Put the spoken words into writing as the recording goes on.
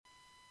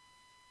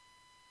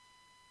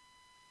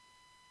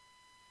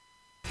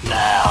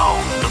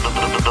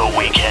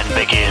weekend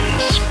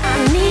begins. I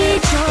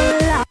need your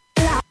love.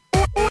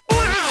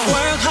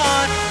 Work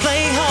hard,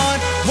 play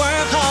hard,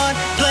 work hard,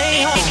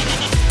 play hard.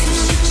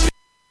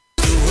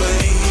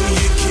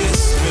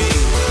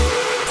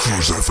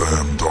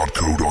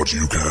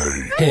 cruisefm.co.uk.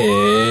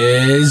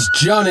 Here's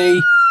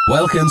Johnny.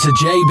 Welcome to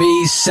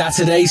JB's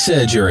Saturday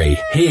Surgery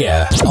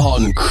here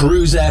on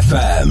Cruise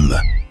FM.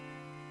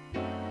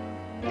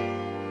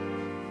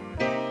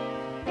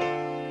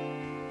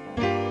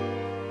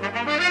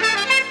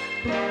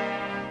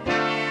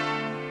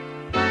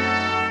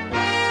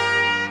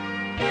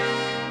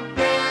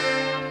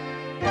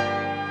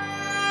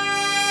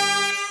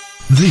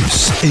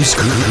 This is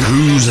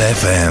Cruise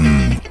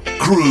FM.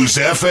 Cruise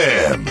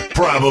FM,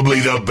 probably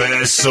the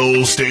best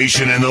soul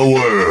station in the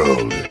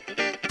world.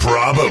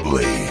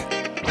 Probably.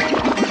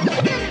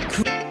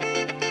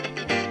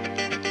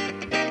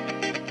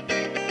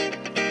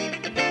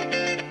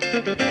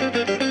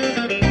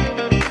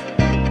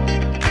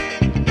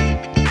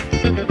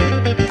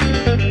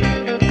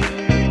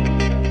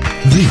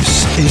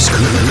 This is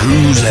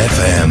Cruise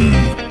FM.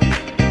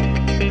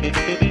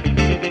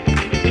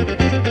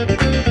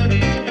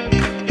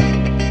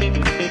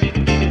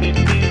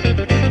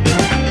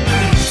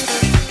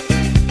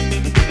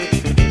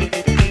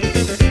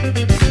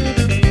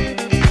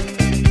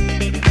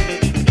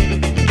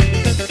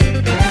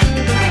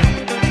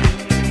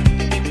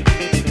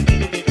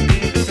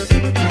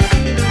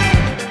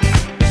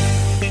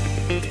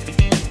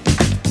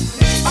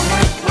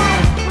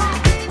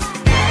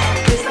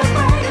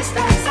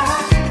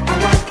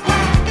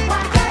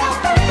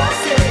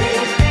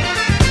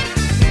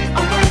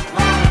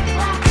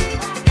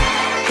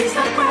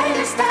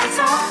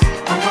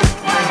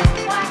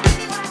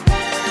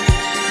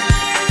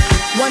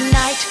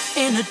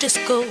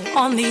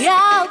 On the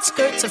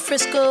outskirts of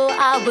Frisco,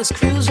 I was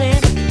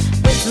cruising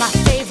with my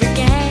favorite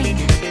gang.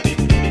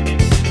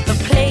 The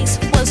place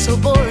was so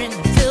boring,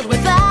 filled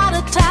without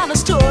a time of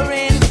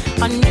storing.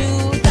 I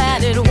knew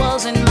that it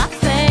wasn't my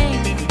thing.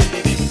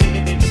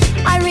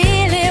 I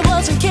really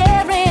wasn't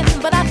caring,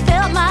 but I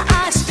felt my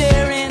eyes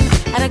staring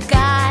at a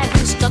guy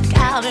who stuck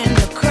out in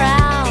the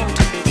crowd.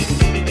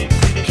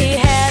 He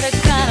had a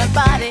kind of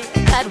body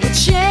that would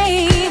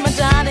shame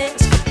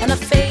Adonis, and a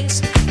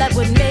face that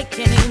would make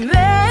any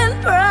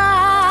man proud.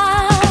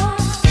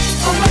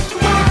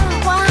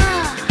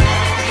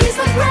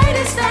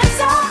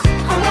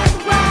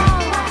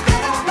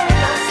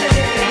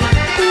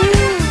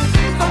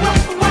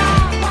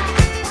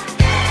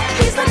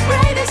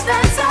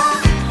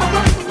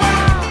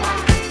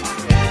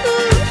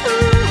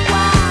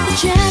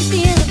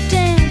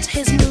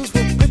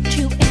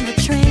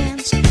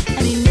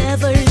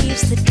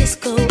 The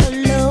disco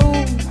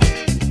alone,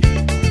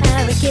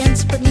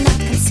 arrogance but not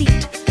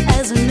conceit.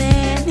 As a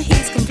man,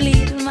 he's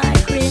complete. My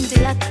creme de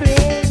la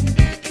creme.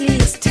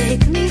 Please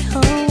take me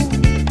home.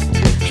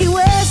 He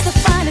wears the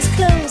finest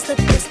clothes, the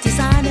best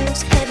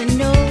designers, heaven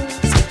knows.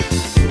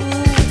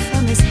 Ooh,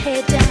 from his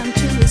head down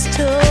to his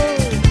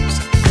toes.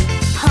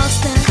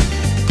 Halston,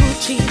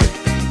 Gucci,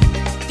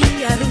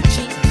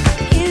 Fiorucci.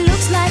 He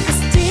looks like a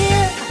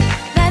steal.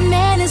 That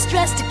man is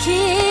dressed to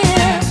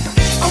kill.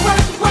 Oh, what?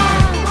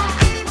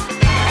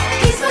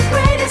 The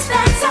greatest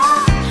that's all.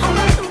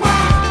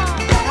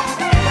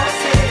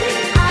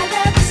 I'll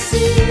never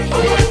see him.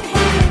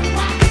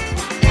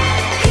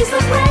 He's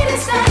the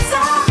greatest that's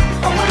all.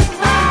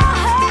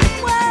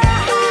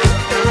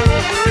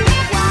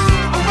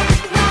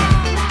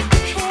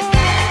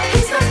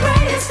 He's the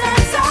greatest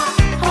that's all.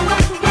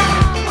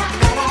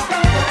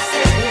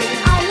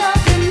 I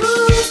love him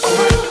moves.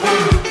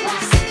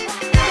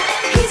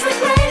 He's the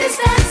greatest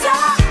that's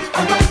all.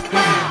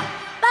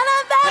 That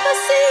I've ever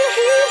seen.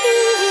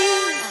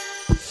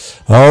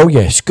 Oh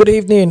yes, good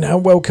evening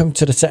and welcome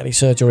to the Saturday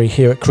Surgery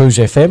here at Cruise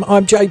FM.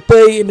 I'm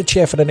JB in the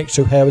chair for the next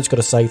 2 hours. Got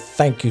to say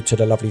thank you to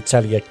the lovely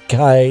Talia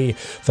K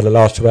for the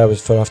last 2 hours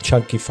for our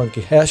chunky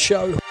funky house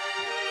show.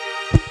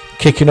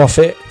 Kicking off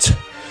the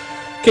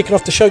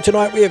show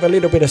tonight we have a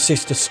little bit of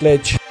Sister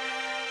Sledge.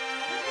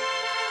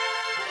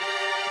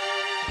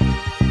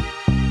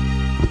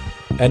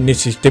 And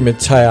this is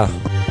Dimitar.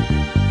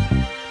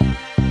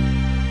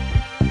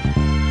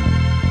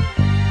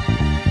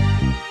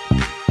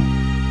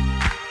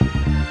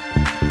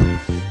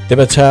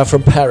 Dimitar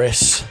from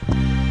Paris.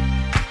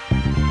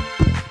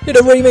 Did a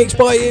remix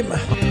by him.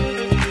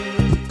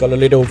 Got a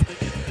little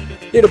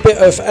bit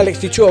of Alex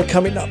DeJoy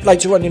coming up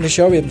later on in the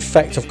show. In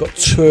fact, I've got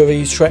 2 of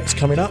these tracks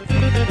coming up.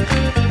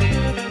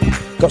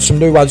 Got some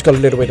new ones. Got a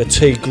little bit of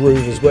T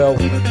Groove as well.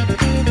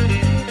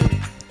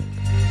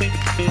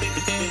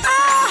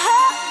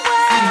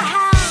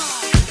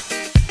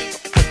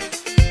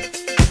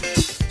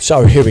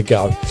 So here we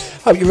go.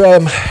 Hope you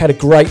had a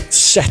great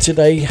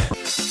Saturday.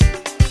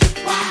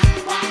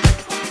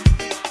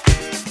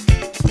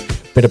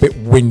 Been a bit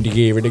windy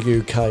here in the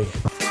UK.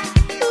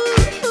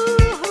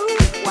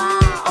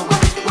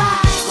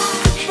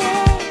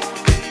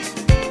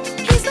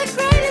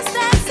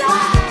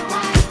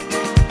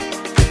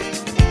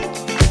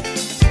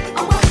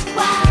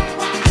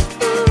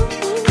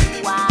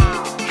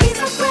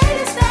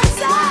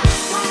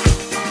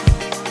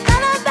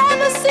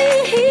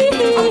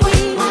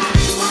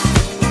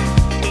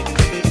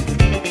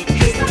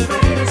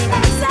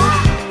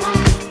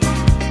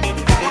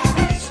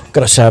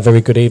 Gotta say a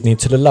very good evening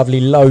to the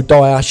lovely Low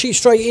Dyer. She's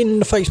straight in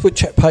the Facebook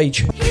chat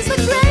page. He's the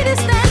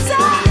greatest dancer.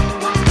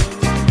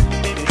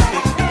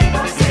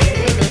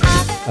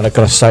 And I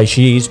gotta say,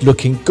 she is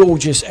looking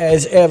gorgeous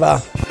as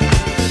ever.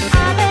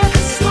 I've ever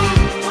seen.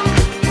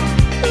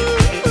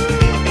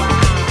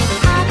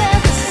 I've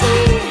ever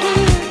seen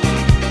him.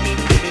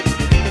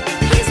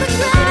 He's the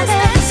greatest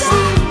dancer.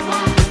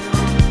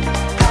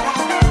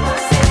 I've ever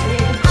seen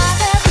him.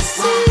 I've ever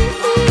seen.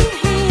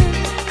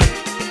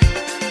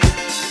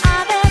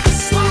 I've ever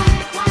seen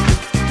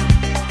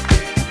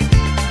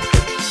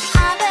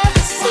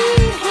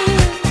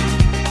him.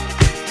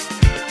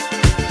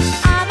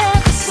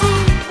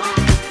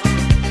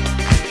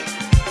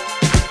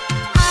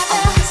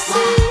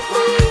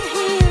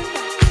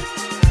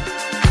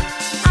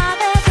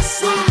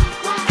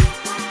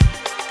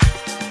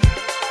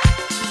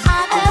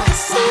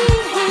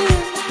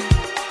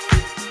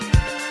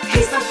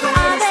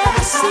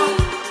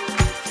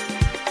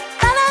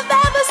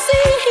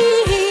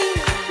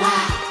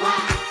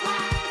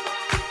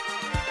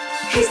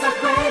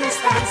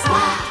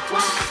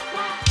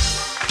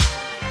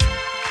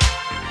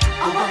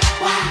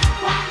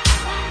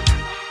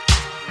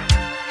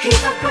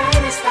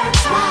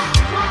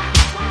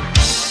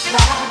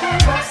 I've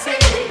ever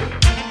seen.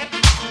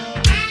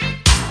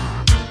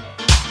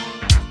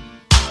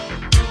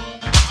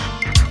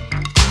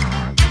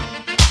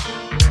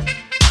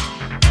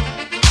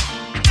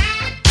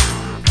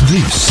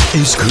 This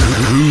is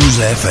Cruise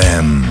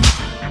FM.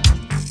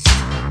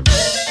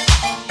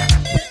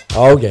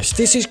 Oh yes,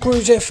 this is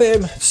Cruise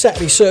FM,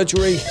 Saturday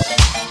Surgery.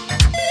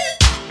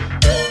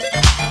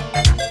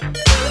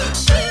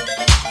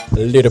 A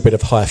little bit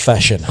of high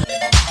fashion.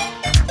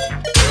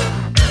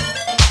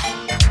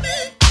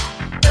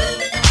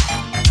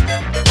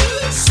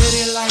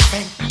 City life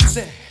ain't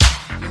easy.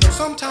 You know,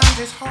 sometimes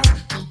it's hard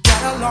to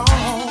get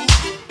along.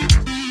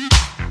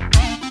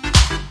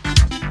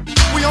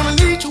 We only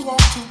need to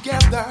walk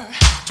together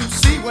to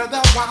see where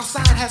the wild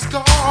side has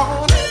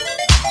gone.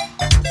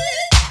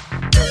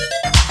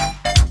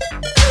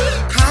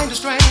 Kinda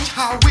strange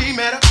how we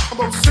met up,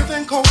 both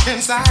sipping coke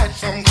inside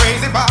some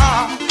crazy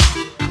bar.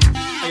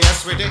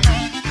 Yes, we did.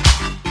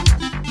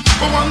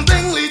 But one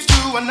thing leads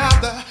to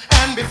another,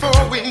 and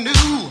before we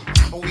knew,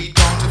 we'd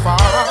gone too far.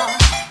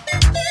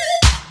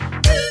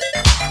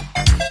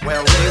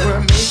 Well, we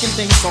were making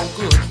things so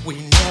good we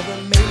never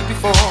made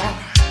before.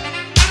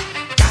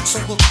 Got so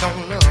hooked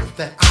on love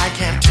that I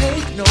can't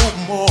take no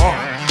more.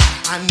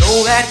 I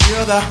know that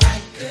you're the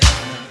right girl.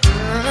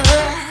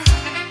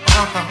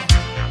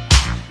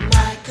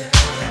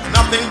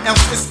 Nothing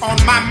else is on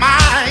my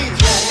mind.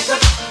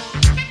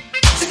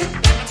 To get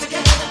back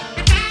together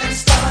and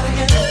start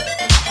again.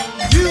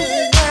 You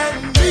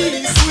and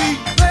me, sweet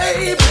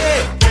baby.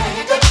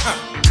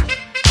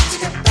 To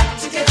get back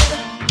together,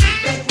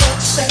 baby, what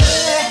you say?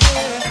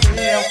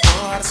 Yeah,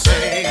 what I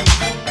say.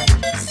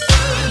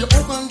 You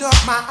opened up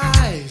my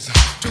eyes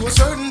to a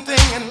certain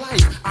thing in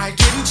life I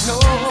didn't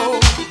know.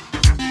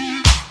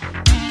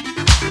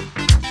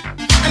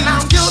 And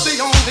now you're the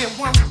only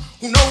one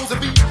who knows the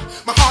beat.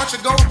 My heart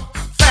should go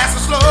fast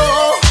or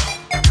slow.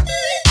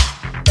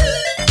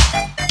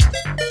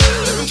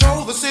 To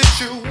control the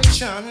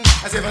situation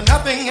as if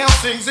nothing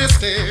else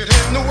existed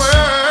in the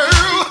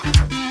world.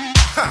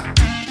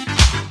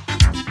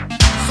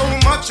 So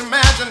much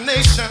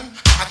imagination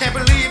I can't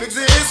believe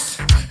exists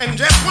in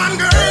just one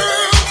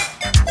girl.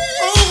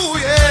 Oh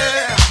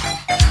yeah,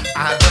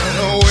 I don't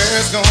know where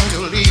it's going to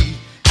lead.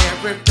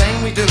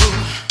 Everything we do,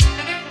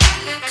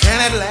 can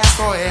it last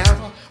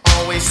forever?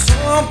 Always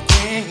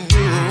something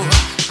new.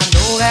 I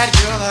know that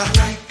you're the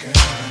right girl.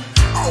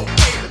 Oh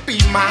baby, be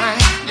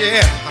mine,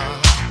 yeah.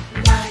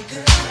 Right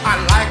girl. I'd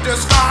like to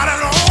start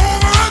it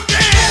over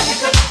again.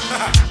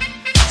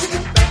 To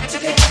get back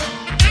together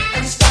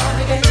and start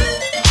again.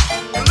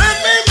 Let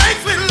me make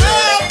sweet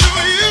love to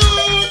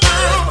you,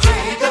 girl.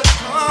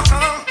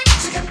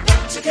 To get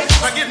back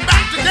together. Getting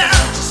back together.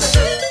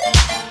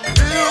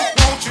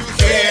 Won't you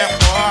hear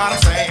what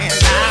I'm saying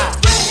now?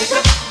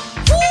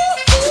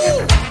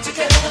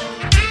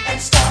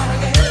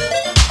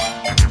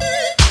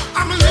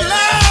 I'm in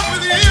love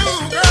with you,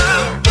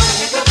 girl.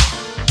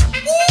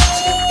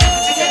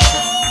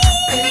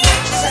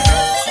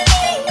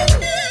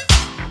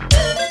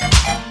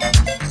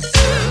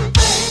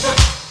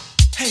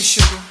 Hey,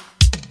 sugar,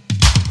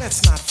 let's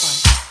not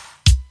fight.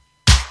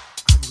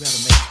 I'd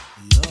rather make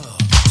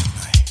love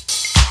tonight.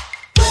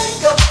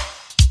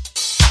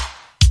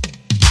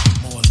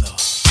 More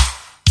love.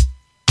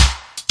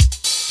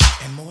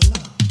 And more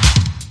love.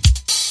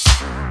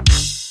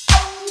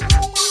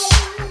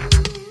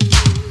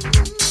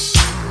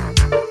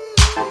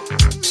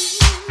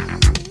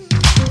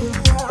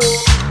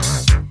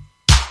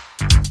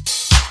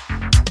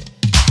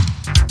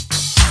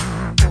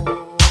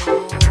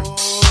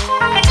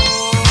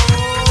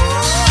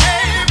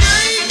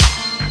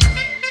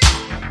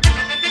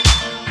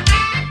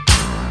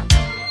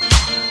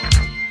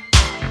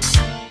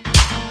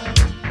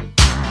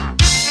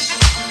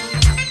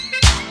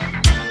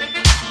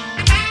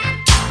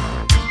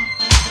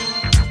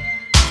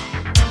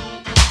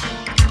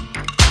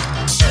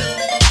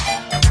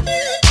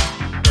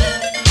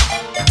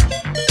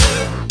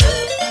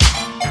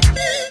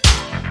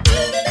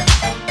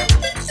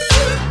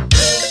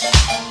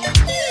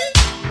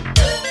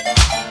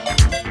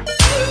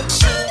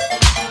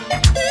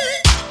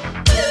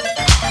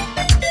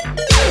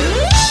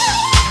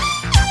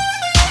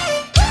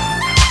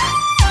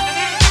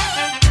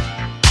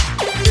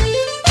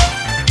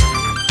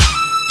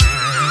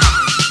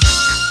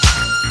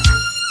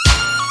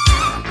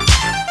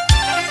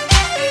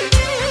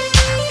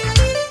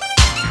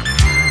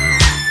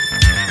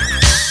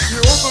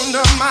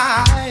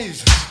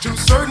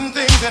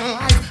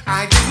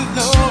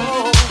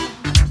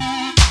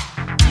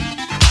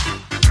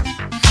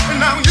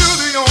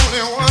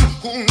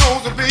 Who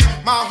knows the beat?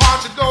 My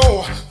heart should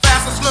go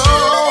fast or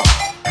slow.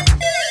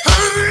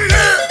 Hey,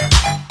 yeah.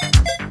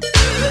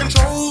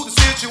 Control the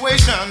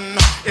situation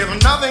if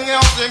nothing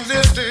else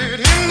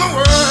existed in the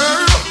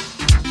world.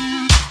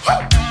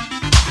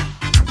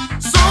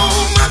 So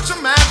much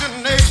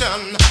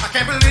imagination, I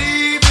can't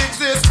believe it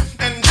exists.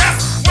 And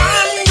just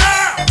one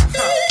girl,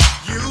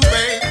 you,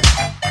 babe.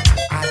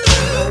 I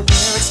don't know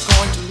where it's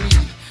going to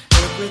lead.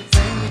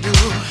 Everything we do,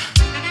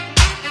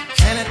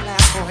 can it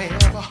last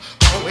forever?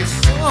 Always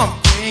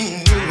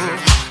something new.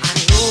 I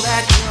know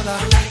that you're the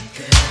like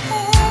it.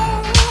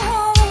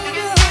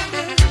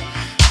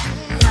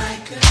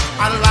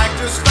 I'd like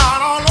to start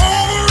all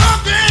over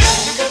again.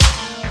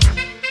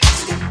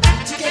 Let's get back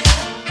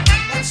together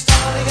and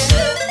start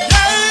again.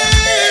 Yeah,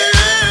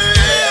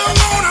 I'm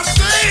gonna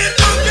say it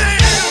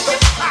again.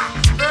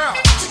 Girl,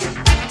 let's get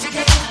back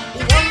together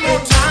one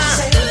more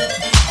time.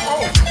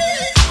 Oh,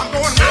 I'm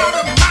going out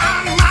of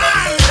my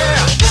mind,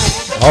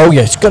 yeah. Oh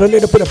yes, got a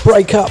little bit of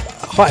breakup,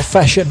 high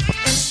fashion.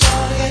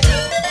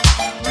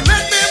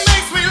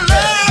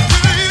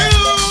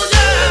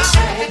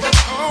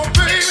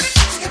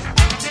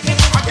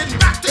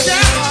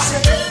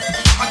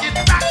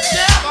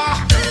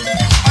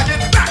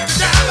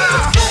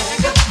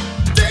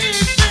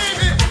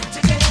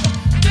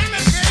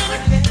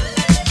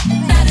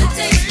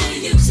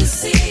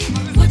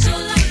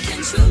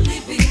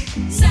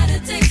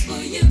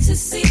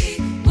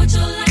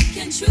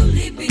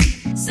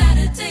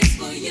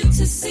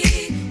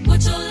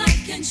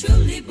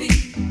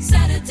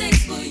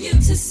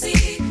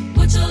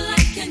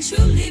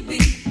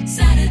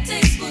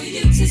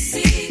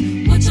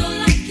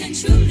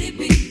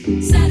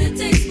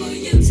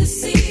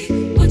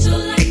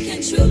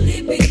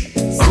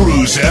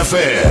 Cruise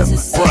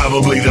FM,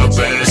 probably the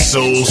best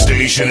soul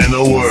station in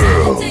the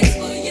world.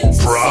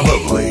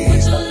 Probably.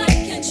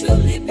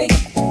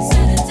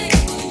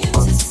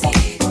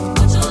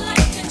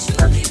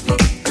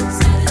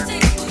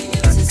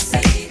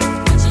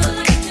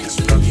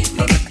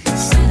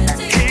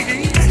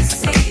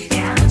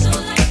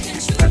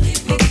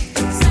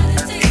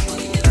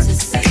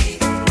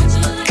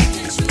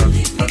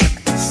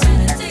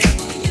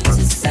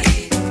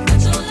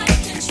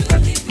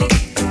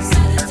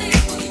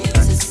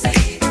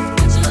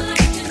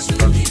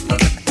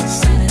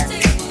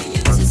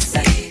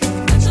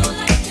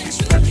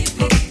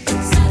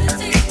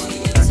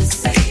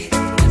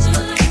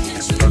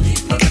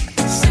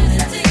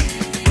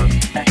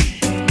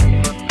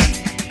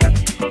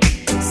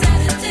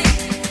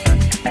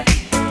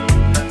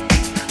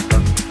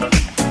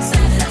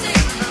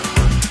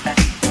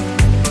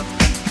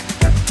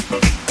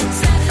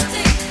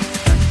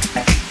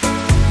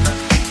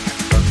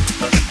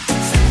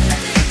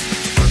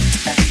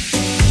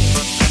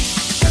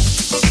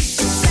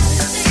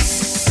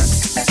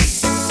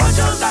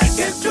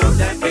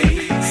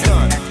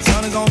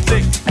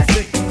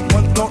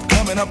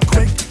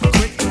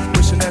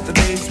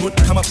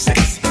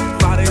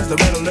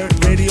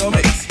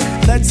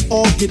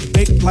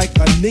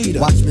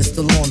 Watch Mr.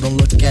 Lawn, don't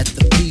look at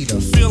the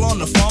Peter. Feel on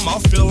the farm, I'll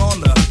feel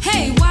on the.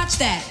 Hey, watch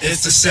that.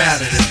 It's a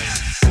Saturday.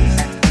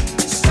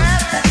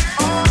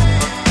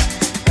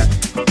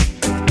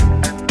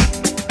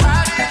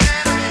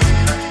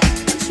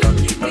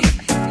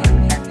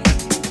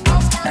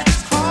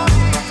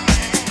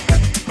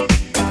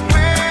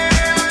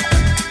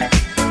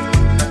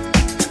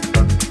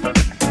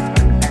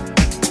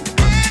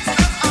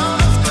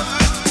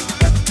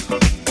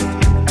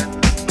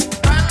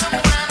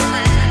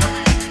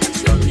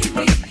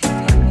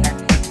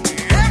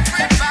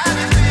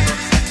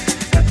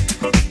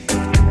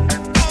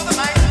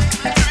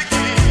 Everybody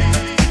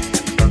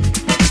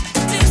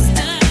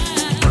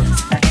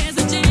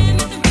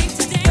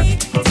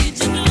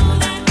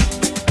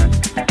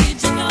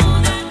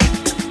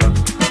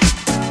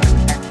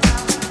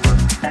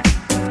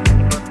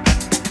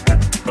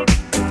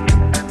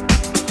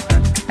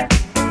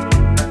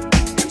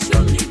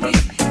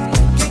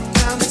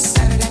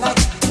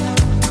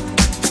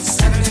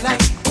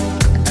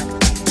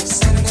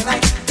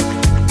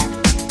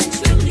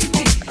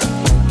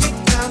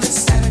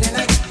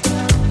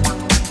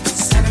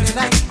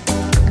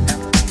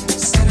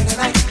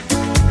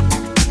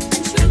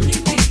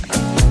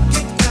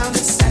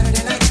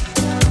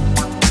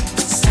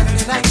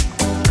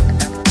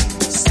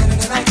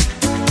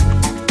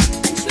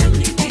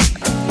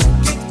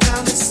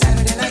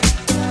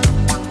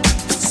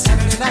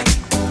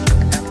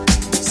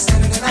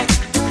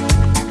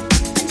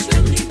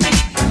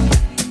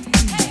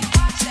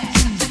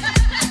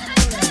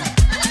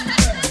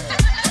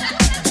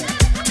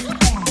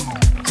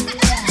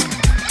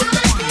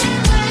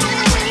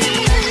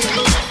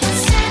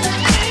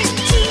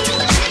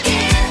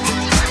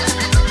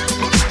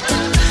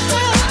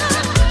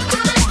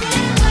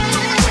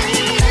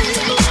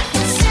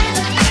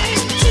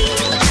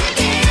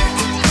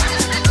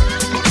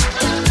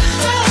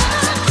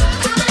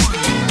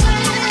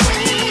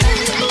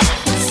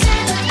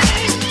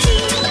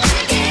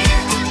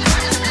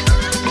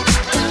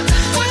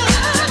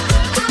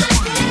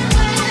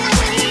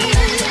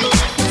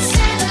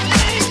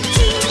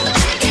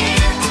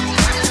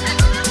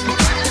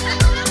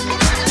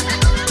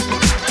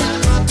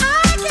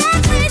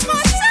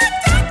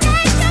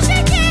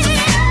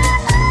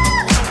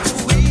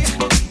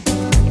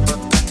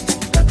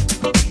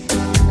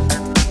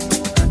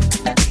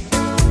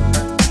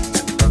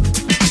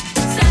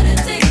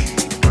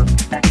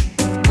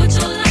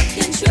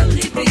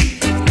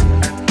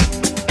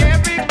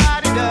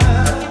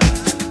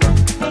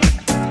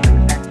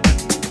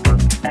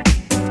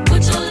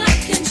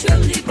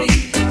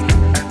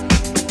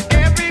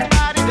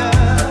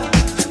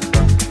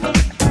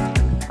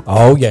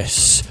Oh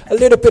yes, a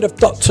little bit of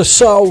Dr.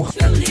 Soul.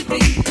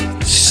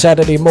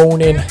 Saturday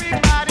morning.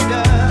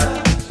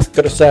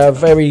 Got to say a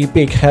very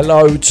big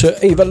hello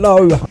to Eva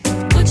Lowe.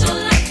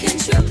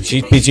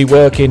 She's busy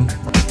working.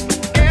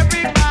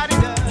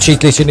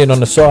 She's listening on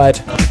the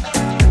side.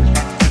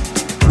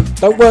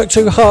 Don't work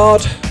too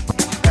hard.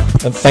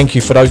 And thank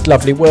you for those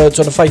lovely words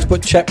on the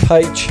Facebook chat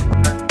page.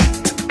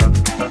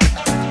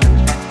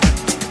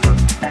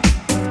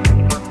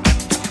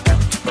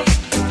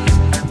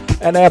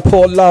 And our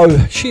poor Lo,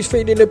 she's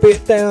feeling a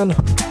bit down.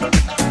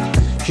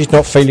 She's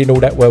not feeling all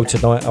that well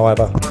tonight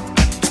either.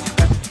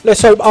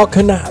 Let's hope I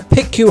can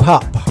pick you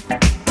up.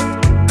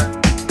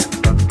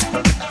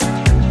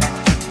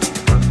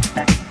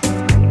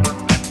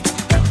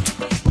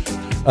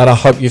 And I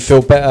hope you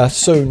feel better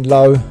soon,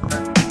 Lo.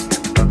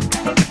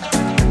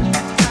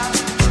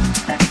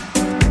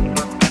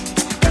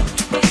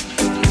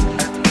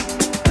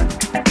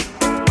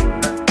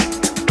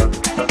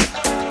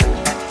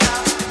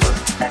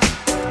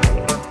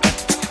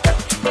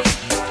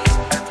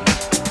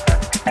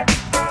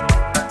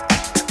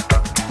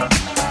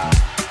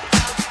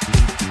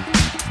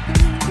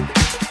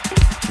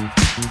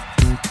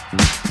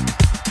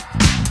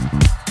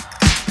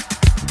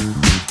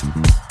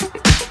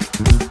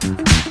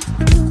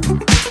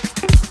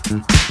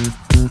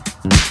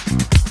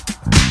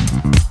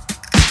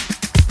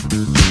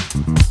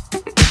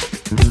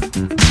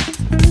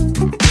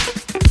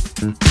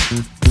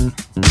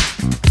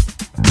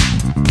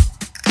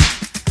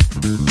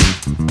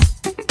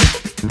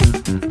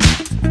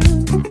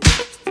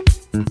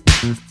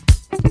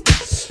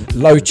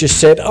 Lo just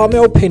said, I'm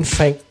helping,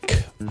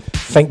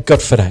 thank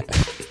God for that.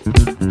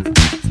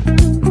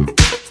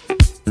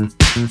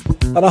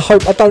 And I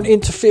hope I don't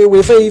interfere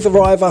with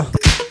either.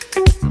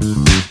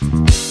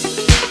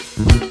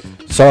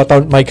 So I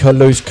don't make her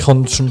lose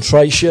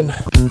concentration.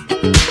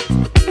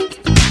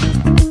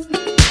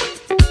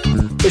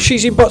 But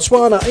she's in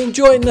Botswana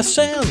enjoying the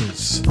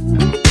sounds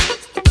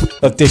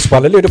of this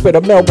one. A little bit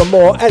of Melba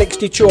Moore, Alex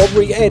Detour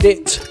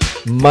re-edit,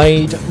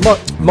 Made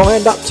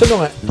Mind Up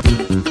Tonight.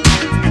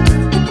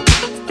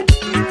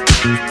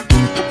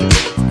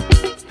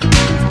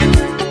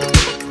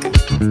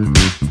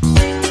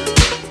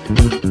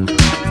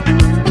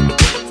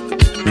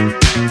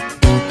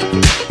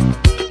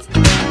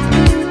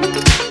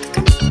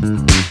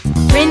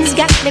 Friends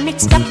got me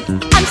mixed up,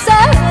 I'm so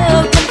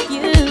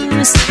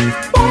confused.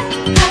 What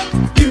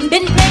have you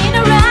been playing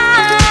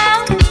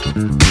around?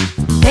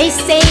 They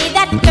say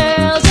that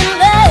girl's in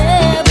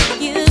love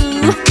with you.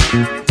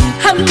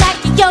 I'm like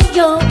a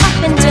yo-yo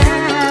up and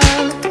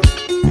down.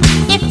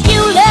 If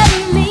you love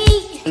me,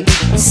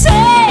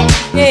 say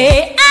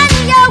I'm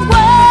your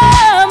woman.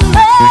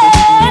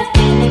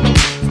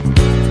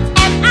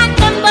 Am I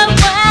number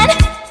one?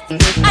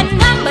 I'm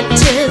number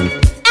two.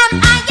 Am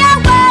I your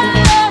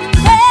woman?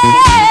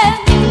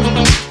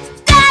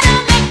 Gotta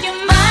make your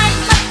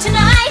mind up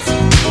tonight.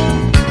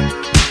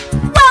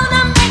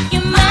 Wanna make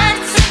your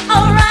mind say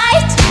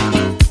alright.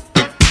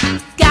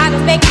 Gotta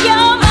make your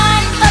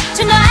mind up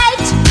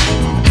tonight.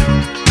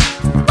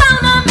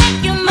 Wanna make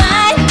your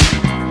mind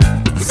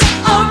say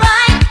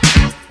alright.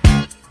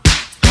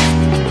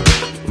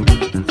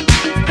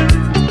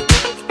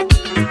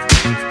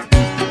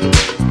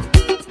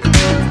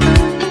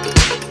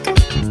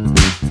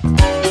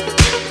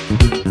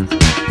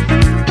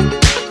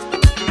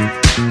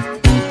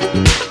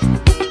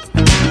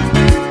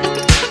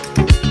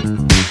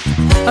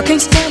 I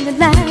can't stand the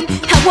line,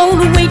 I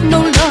won't wait no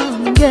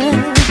longer.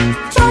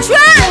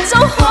 Trying so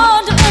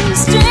hard to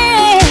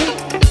understand.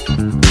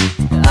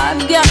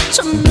 I've got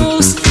to know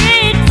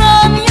straight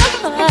from your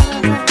heart.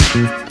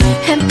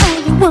 Am I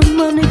your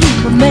woman or you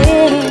a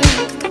man?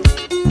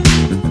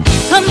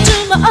 Come to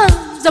my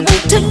arms, I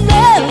want to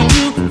love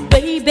you,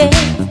 baby.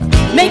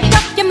 Make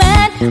up your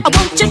mind, I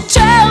want you to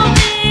tell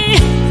me.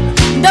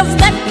 Does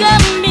that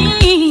girl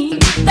mean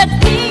that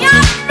we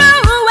are through?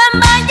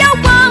 Am I your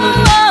woman?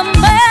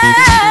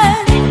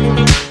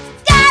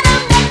 Gotta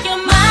make your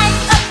mind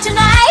up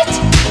tonight.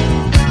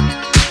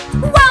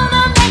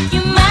 Wanna make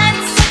your mind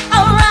say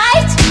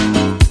alright.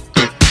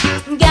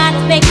 Gotta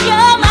make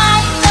your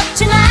mind up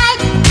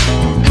tonight.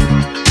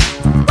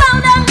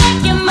 Wanna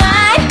make your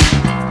mind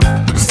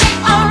say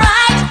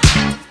alright.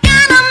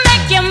 Gotta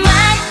make your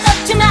mind up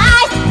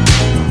tonight.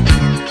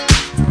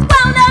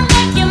 Wanna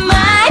make your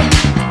mind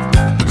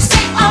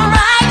say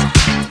alright.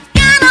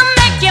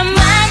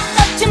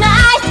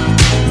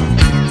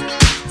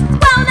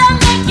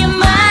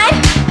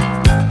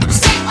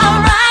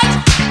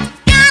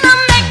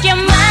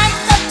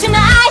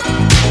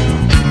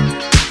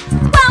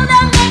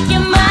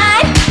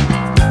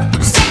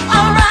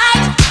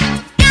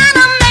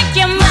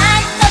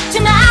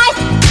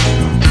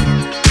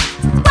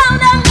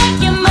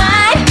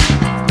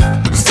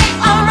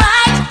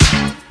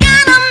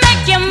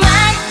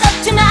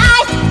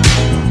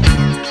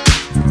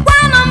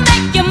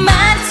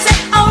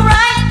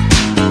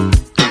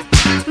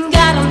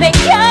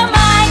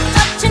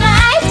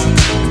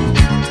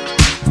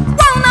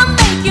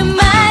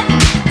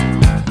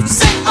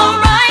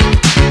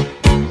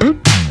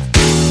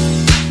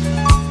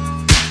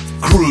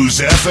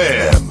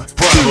 FM,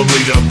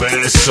 probably the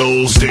best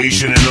soul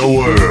station in the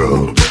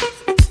world.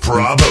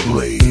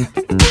 Probably.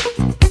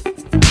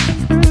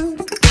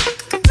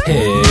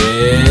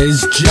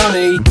 Here's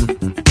Johnny.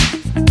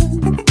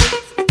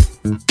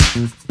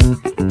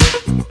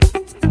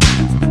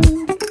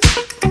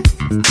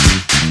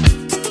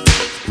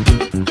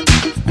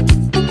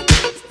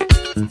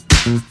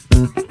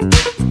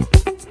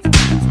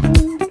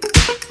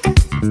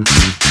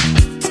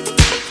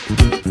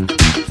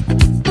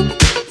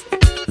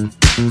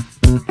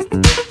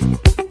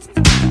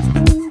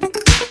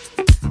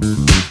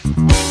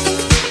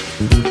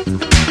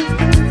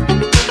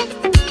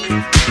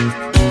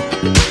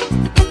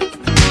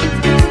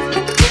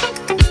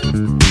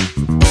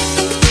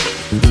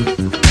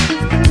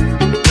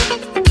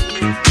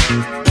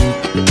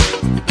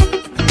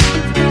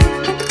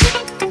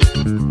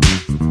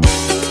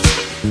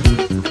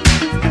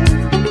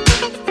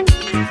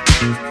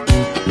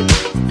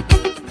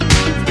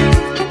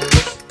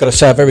 Got to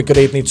say a very good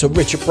evening to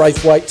Richard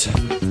Braithwaite.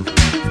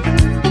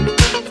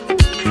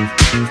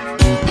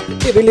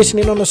 He'll be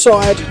listening on the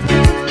side.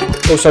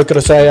 Also got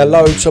to say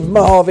hello to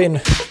Marvin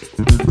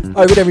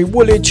over there in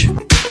Woolwich.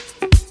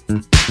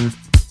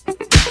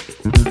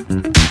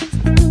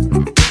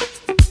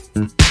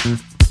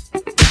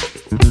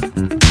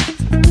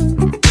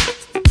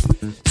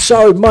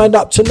 So, Mind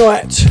Up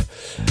Tonight,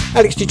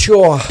 Alex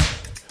Detour,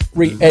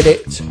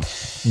 re-edit.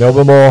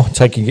 Melba Moore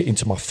taking it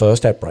into my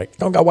first ad break.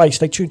 Don't go away,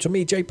 stay tuned to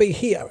me, JB,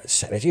 here at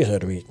Saturday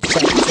Surgery.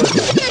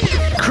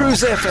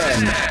 Cruise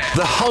FM,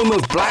 the home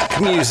of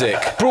black music.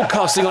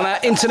 Broadcasting on our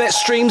internet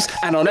streams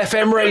and on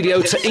FM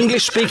radio to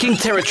English-speaking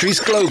territories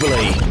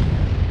globally.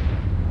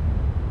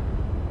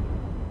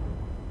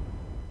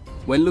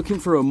 When looking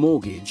for a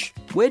mortgage,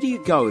 where do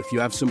you go if you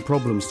have some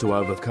problems to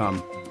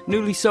overcome?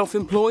 Newly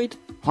self-employed?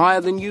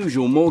 Higher than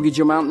usual mortgage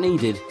amount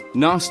needed?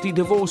 Nasty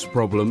divorce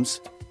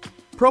problems?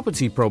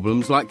 Property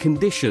problems like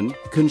condition,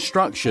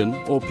 construction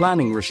or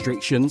planning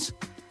restrictions?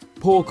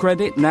 Poor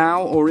credit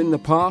now or in the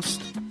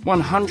past?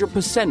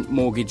 100%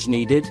 mortgage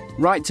needed?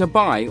 Right to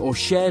buy or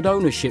shared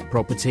ownership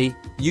property?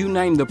 You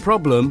name the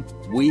problem,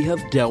 we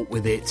have dealt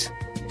with it.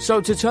 So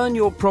to turn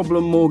your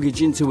problem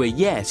mortgage into a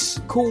yes,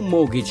 call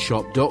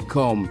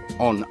mortgageshop.com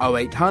on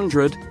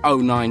 0800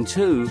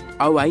 092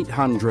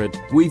 0800.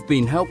 We've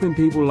been helping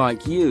people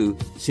like you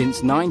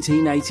since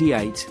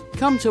 1988.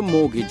 Come to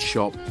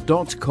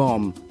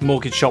mortgageshop.com.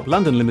 Mortgage Shop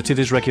London Limited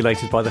is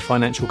regulated by the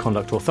Financial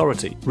Conduct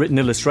Authority. Written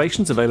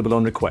illustrations available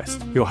on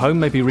request. Your home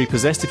may be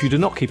repossessed if you do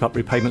not keep up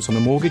repayments on a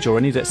mortgage or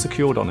any debt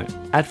secured on it.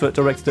 Advert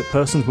directed at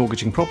persons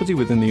mortgaging property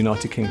within the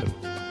United Kingdom.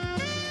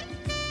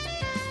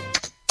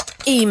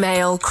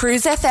 Email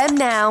Cruise FM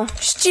now,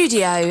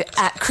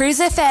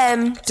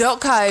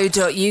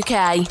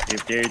 studio@cruisefm.co.uk.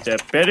 If there's a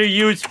better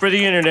use for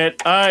the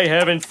internet, I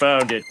haven't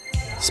found it.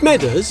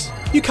 Smedders,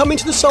 you come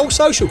into the Soul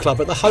Social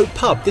Club at the Hope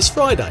Pub this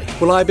Friday.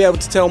 Will I be able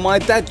to tell my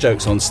dad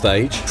jokes on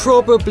stage?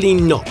 Probably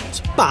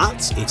not,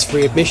 but it's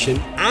free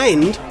admission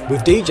and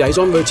with DJs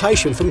on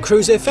rotation from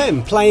Cruise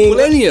FM playing...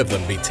 Will any of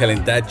them be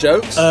telling dad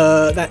jokes?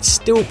 That's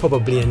still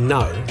probably a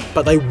no,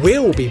 but they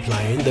will be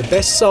playing the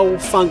best soul,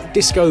 funk,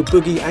 disco,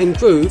 boogie and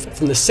groove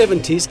from the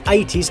 70s,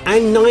 80s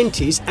and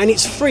 90s, and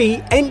it's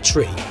free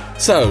entry.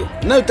 So,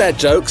 no dad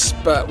jokes,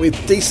 but with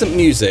decent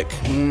music.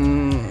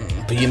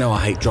 But you know I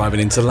hate driving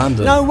into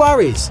London. No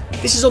worries.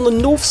 This is on the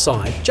north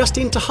side, just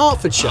into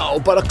Hertfordshire. Oh,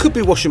 but I could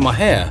be washing my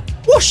hair.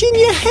 Washing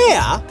your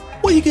hair?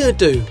 What are you going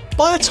to do?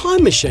 Buy a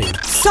time machine?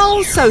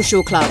 Soul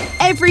Social Club,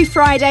 every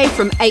Friday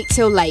from 8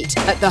 till late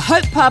at the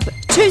Hope Pub,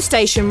 2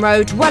 Station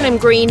Road, Welham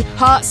Green,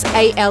 Hearts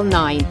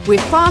AL9,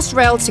 with fast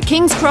rail to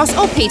King's Cross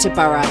or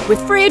Peterborough, with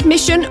free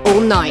admission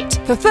all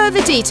night. For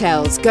further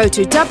details, go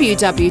to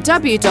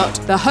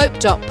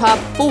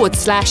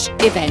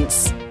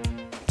www.thehope.pub/events.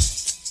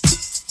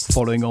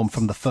 Following on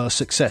from the first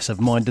success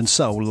of Mind and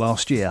Soul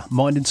last year,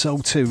 Mind and Soul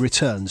 2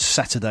 returns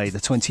Saturday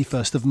the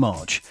 21st of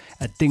March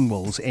at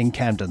Dingwalls in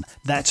Camden.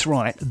 That's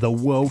right, the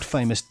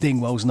world-famous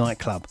Dingwalls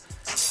nightclub.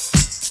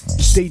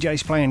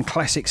 DJs playing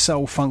classic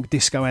soul, funk,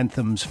 disco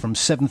anthems from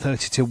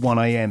 7:30 to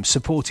 1am,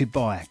 supported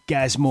by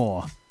Gaz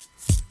Moore,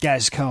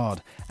 Gaz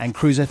Card and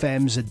Cruise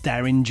FM's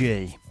Darren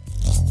G.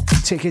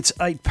 Tickets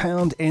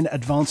 £8 in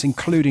advance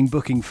including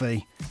booking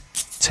fee,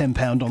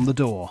 £10 on the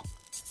door.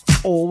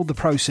 All the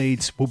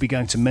proceeds will be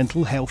going to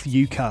Mental Health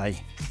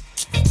UK.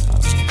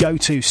 Go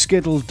to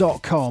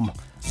skiddle.com,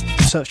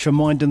 search for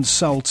Mind and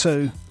Soul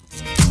 2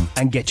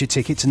 and get your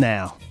tickets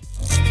now.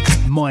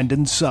 Mind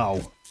and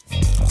Soul,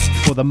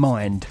 for the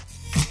mind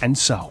and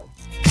soul.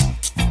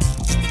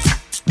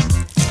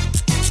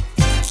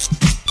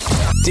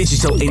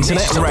 Digital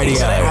Internet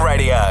Radio.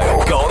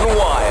 Gone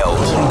wild.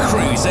 On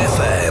Cruise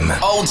FM.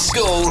 Old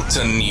school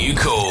to new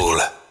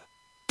cool.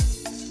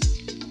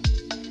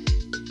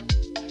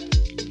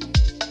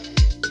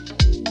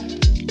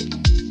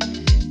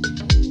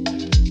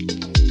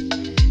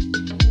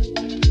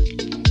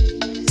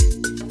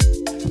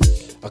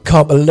 I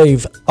can't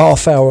believe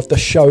half hour of the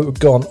show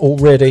gone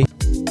already.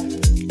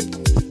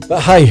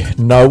 But hey,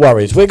 no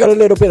worries. We've got a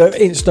little bit of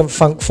instant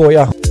funk for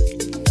you.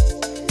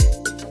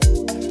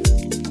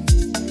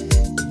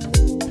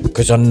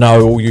 because I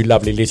know all you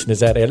lovely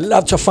listeners out there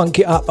love to funk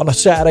it up on a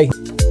Saturday.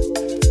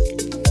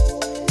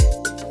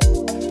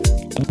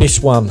 And this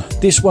one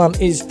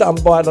is done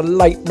by the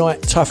Late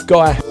Night Tough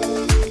Guy.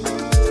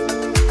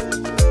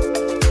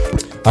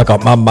 I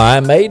got my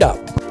mind made up.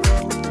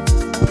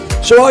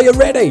 So are you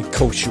ready? Of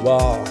course you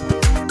are.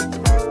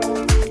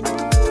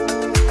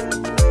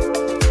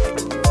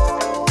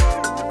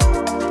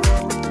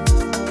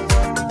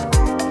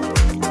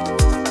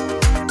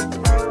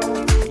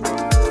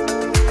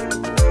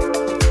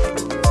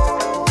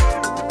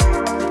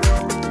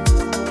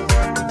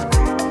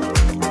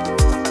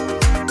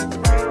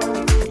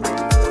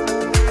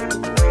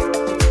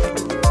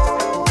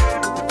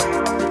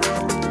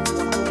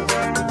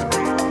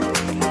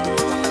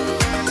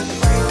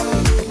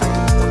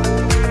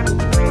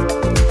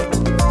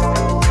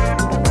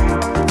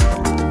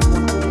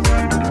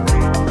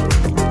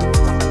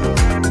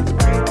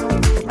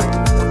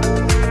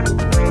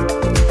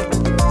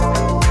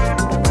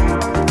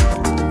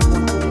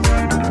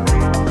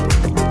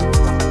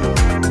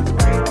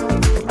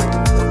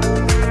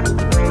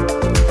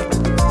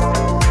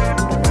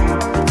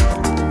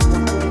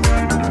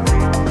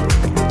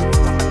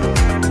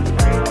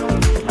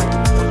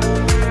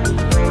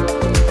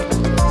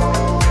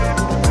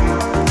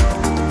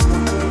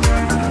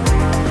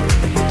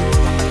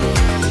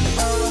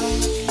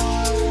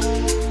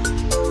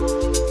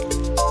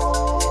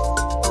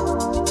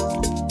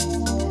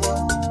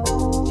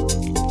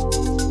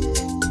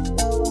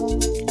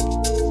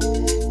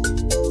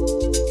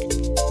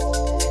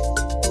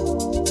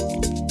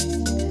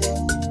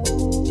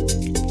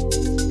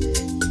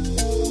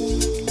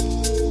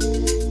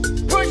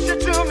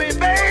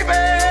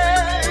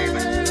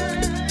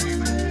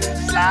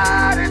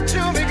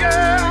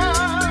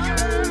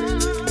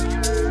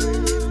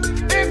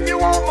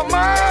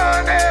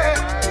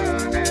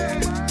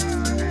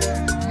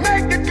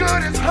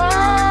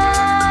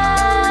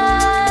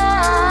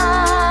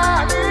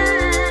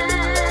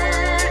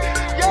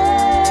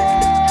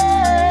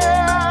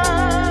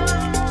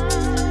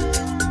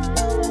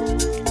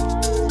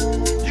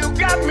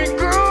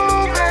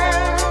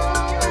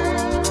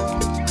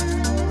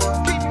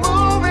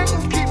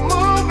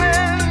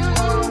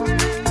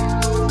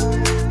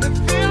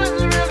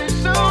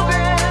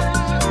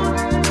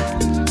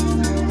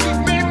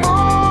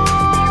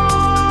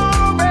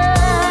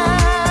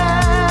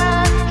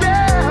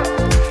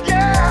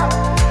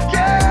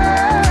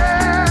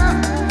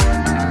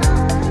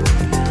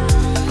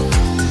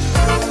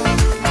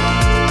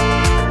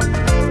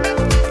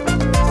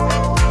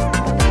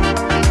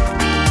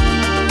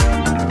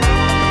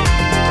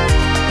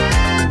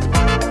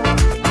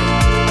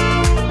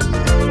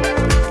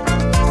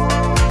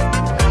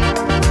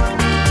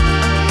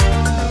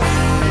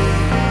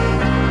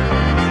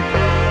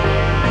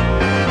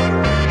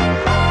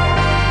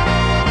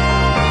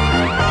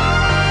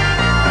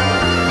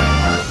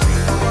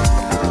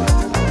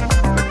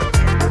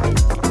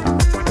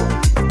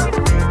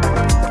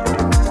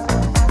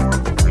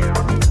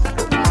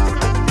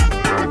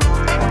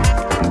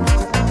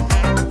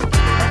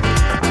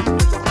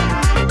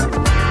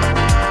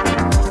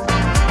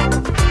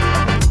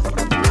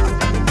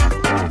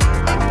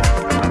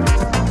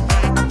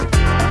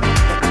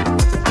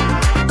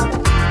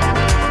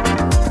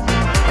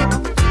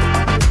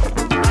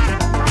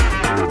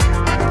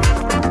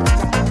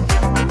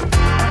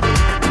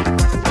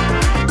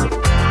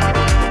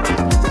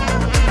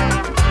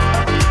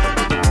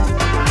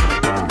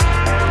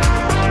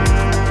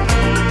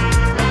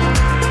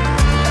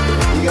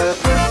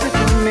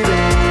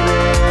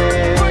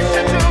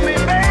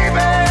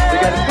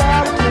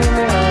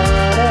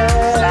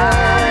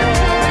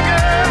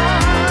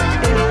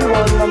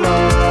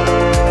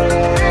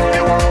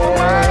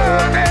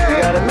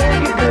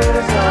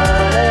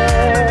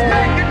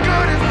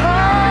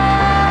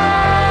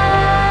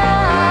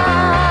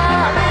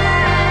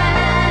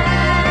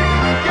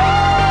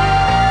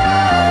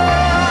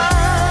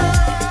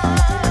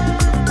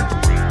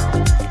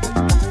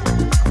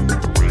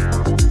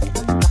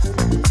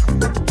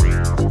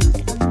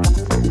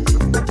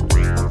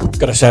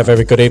 Gotta say a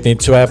very good evening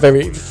to our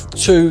Dave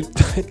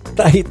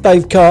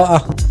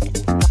Carter.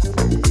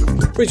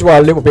 Reason why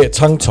I'm a little bit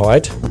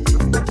tongue-tied.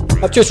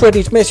 I've just read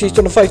his message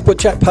on the Facebook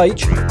chat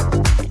page,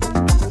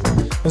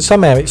 and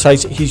somehow it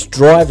says he's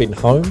driving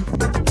home.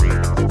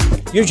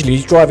 Usually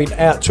he's driving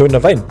out to an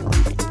event.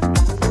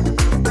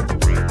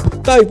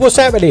 Dave, what's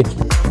happening?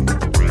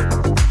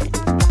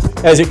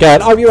 How's it going?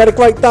 Hope you had a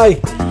great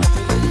day.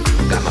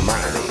 Got my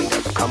mind made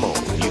up. Come on,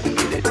 you can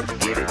get it,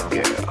 girl.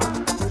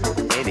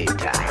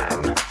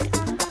 Anytime.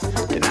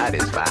 Tonight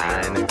is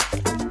fine.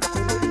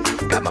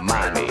 Got my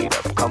mind made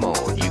up. Come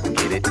on, you can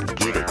get it,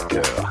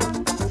 girl.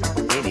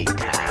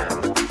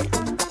 Anytime.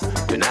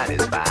 Tonight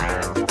is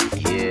fine.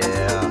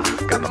 Yeah.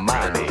 Got my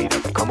mind made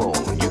up. Come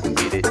on, you can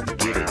get it,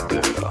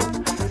 girl.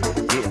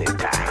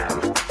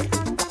 Anytime.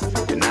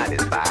 Tonight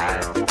is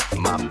fine.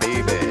 My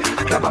baby.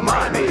 I got my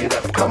mind made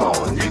up. Come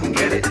on, you can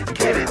get it,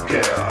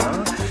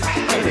 girl.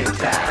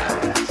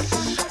 Anytime.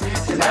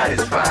 Tonight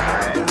is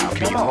fine. I'll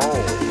be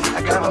home.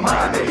 I got my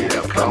mind made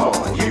up. Come on.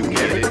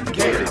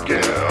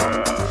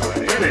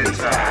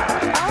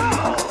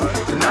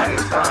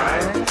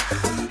 fine.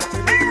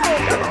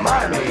 Got my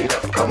mind made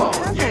up, come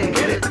on, you can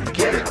get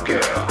it,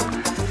 girl.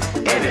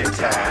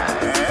 Anytime.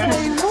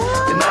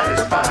 The night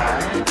is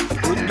fine.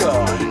 Good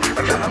God.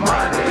 I got my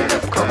mind made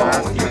up, come on,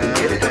 you can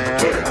get it,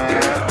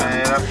 girl.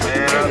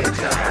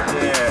 Anytime.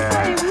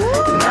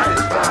 The night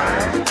is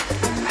fine.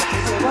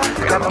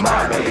 I got my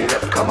mind made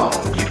up, come on,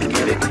 you can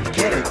get it,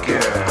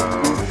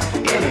 girl.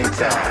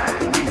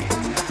 Anytime.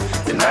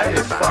 The night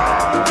is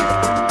fine.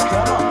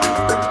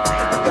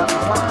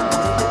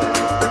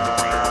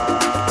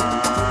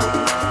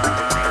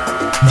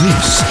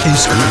 This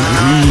is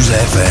Cruise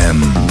FM.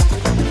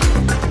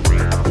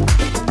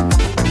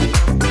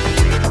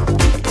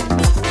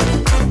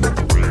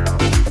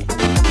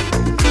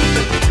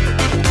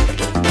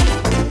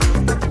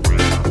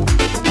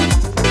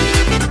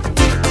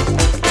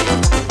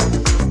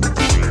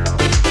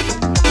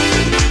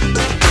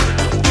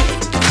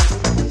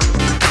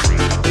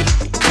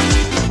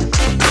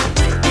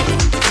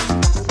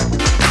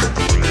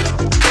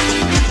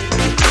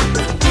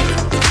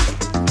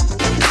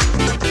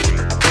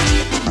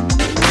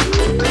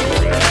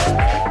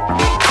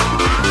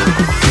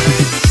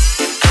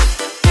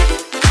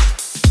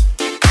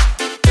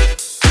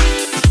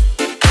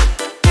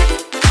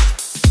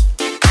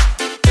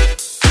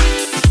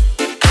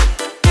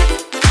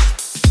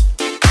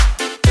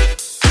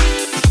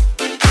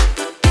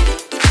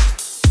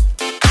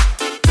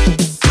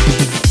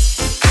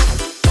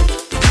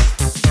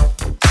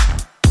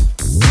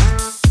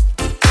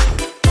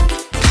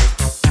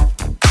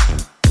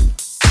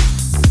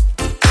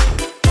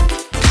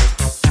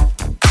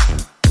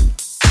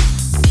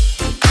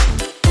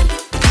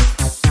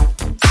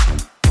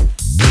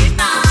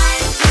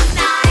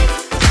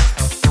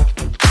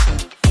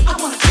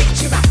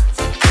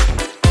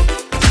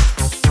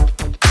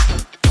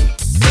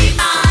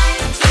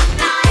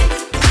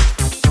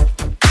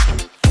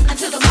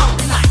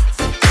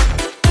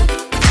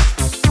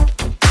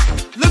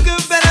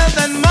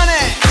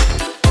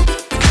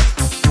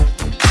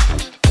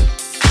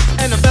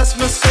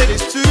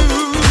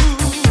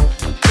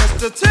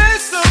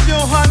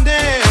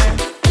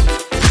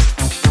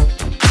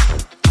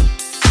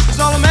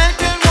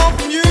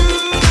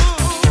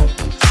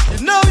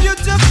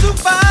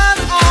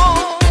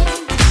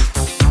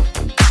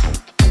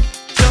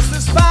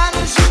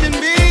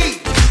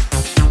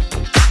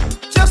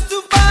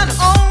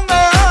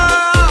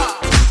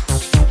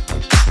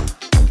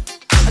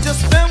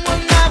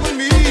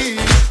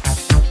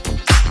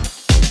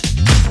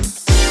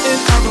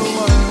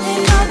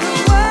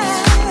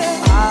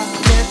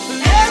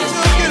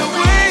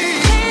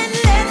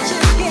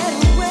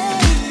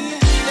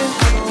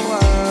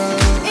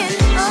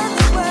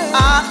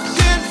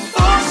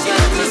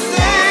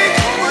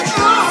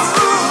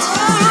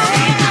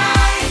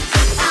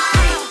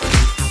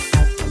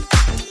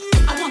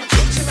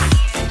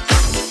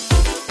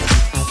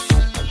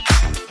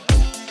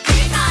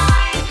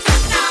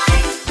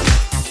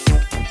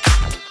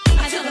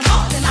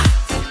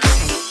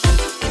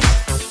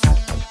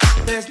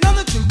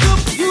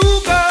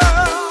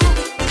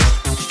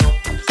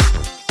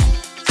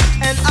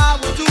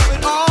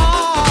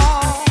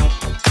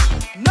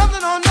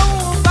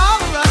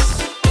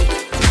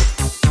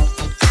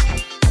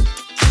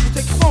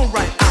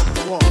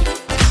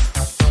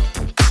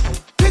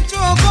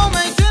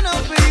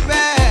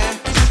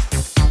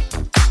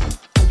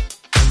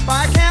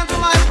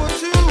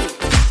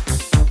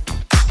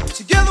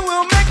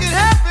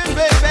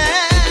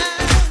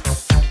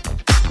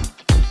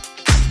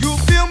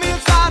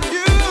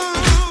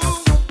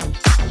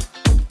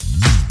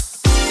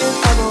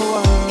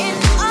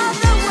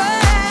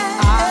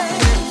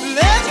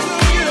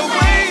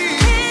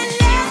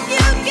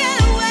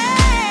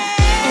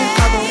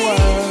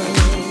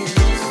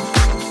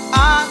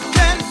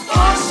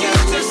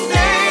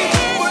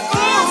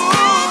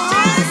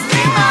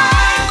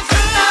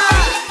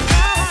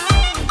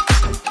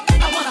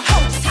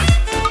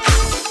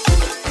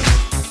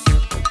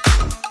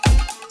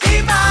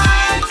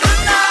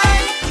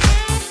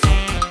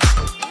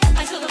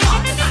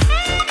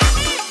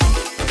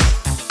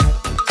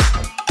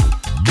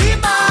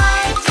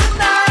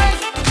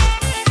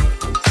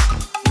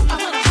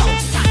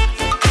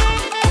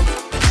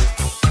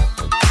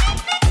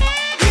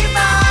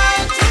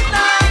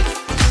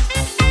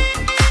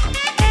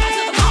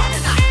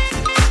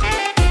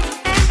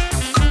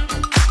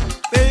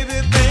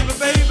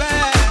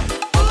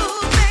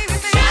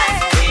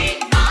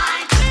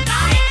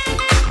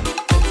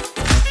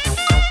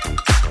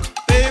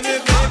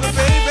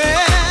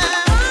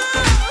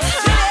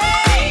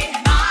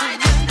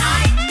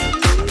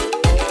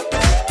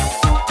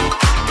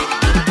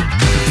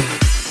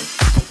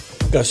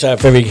 Gotta say a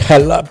very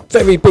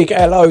big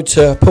hello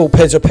to Paul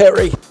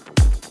Pezza-Perry,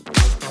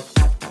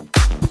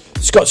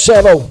 Scott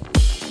Seville,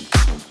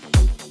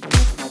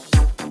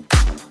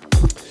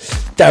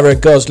 Darren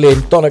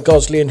Goslin, Donna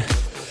Goslin,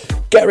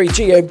 Gary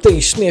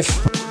GMD Smith,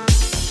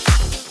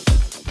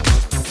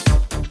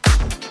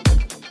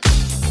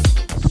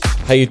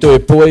 how you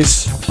doing,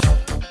 boys?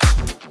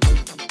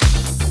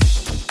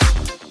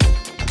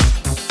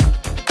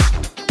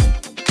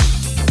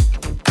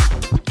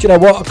 Do you know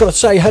what? I've got to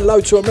say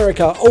hello to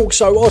America,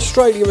 also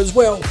Australia as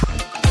well.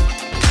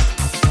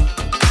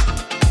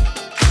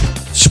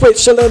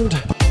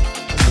 Switzerland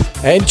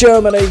and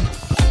Germany.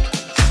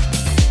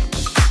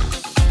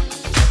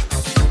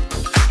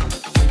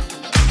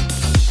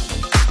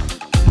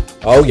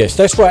 Oh yes,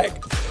 that's right.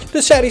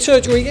 The Saturday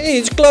Surgery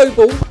is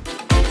global.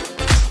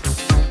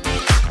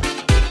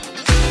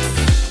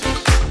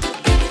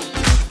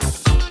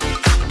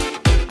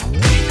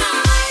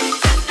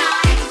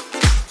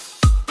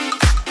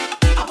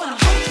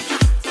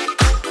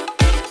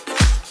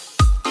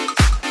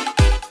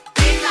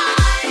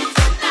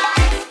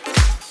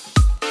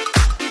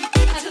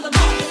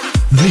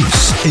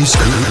 This is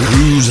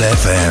Cruise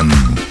FM.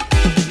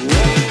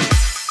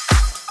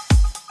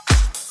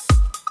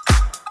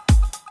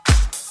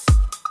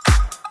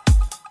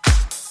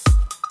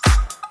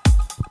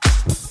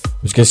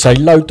 I was going to say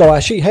Low Dye,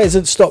 she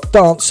hasn't stopped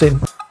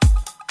dancing.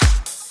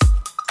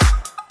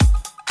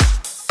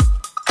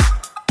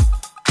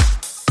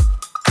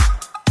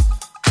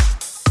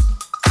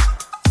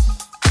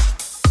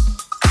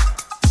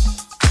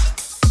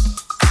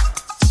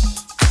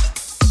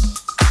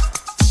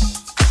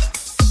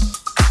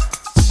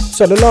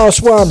 So the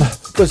last one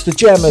was the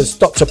Jammers,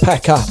 Dr.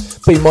 Packer,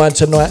 Be Mine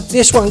Tonight.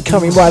 This one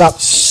coming right up,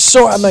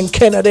 Simon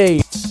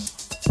Kennedy.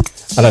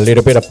 And a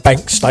little bit of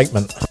Bank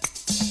Statement.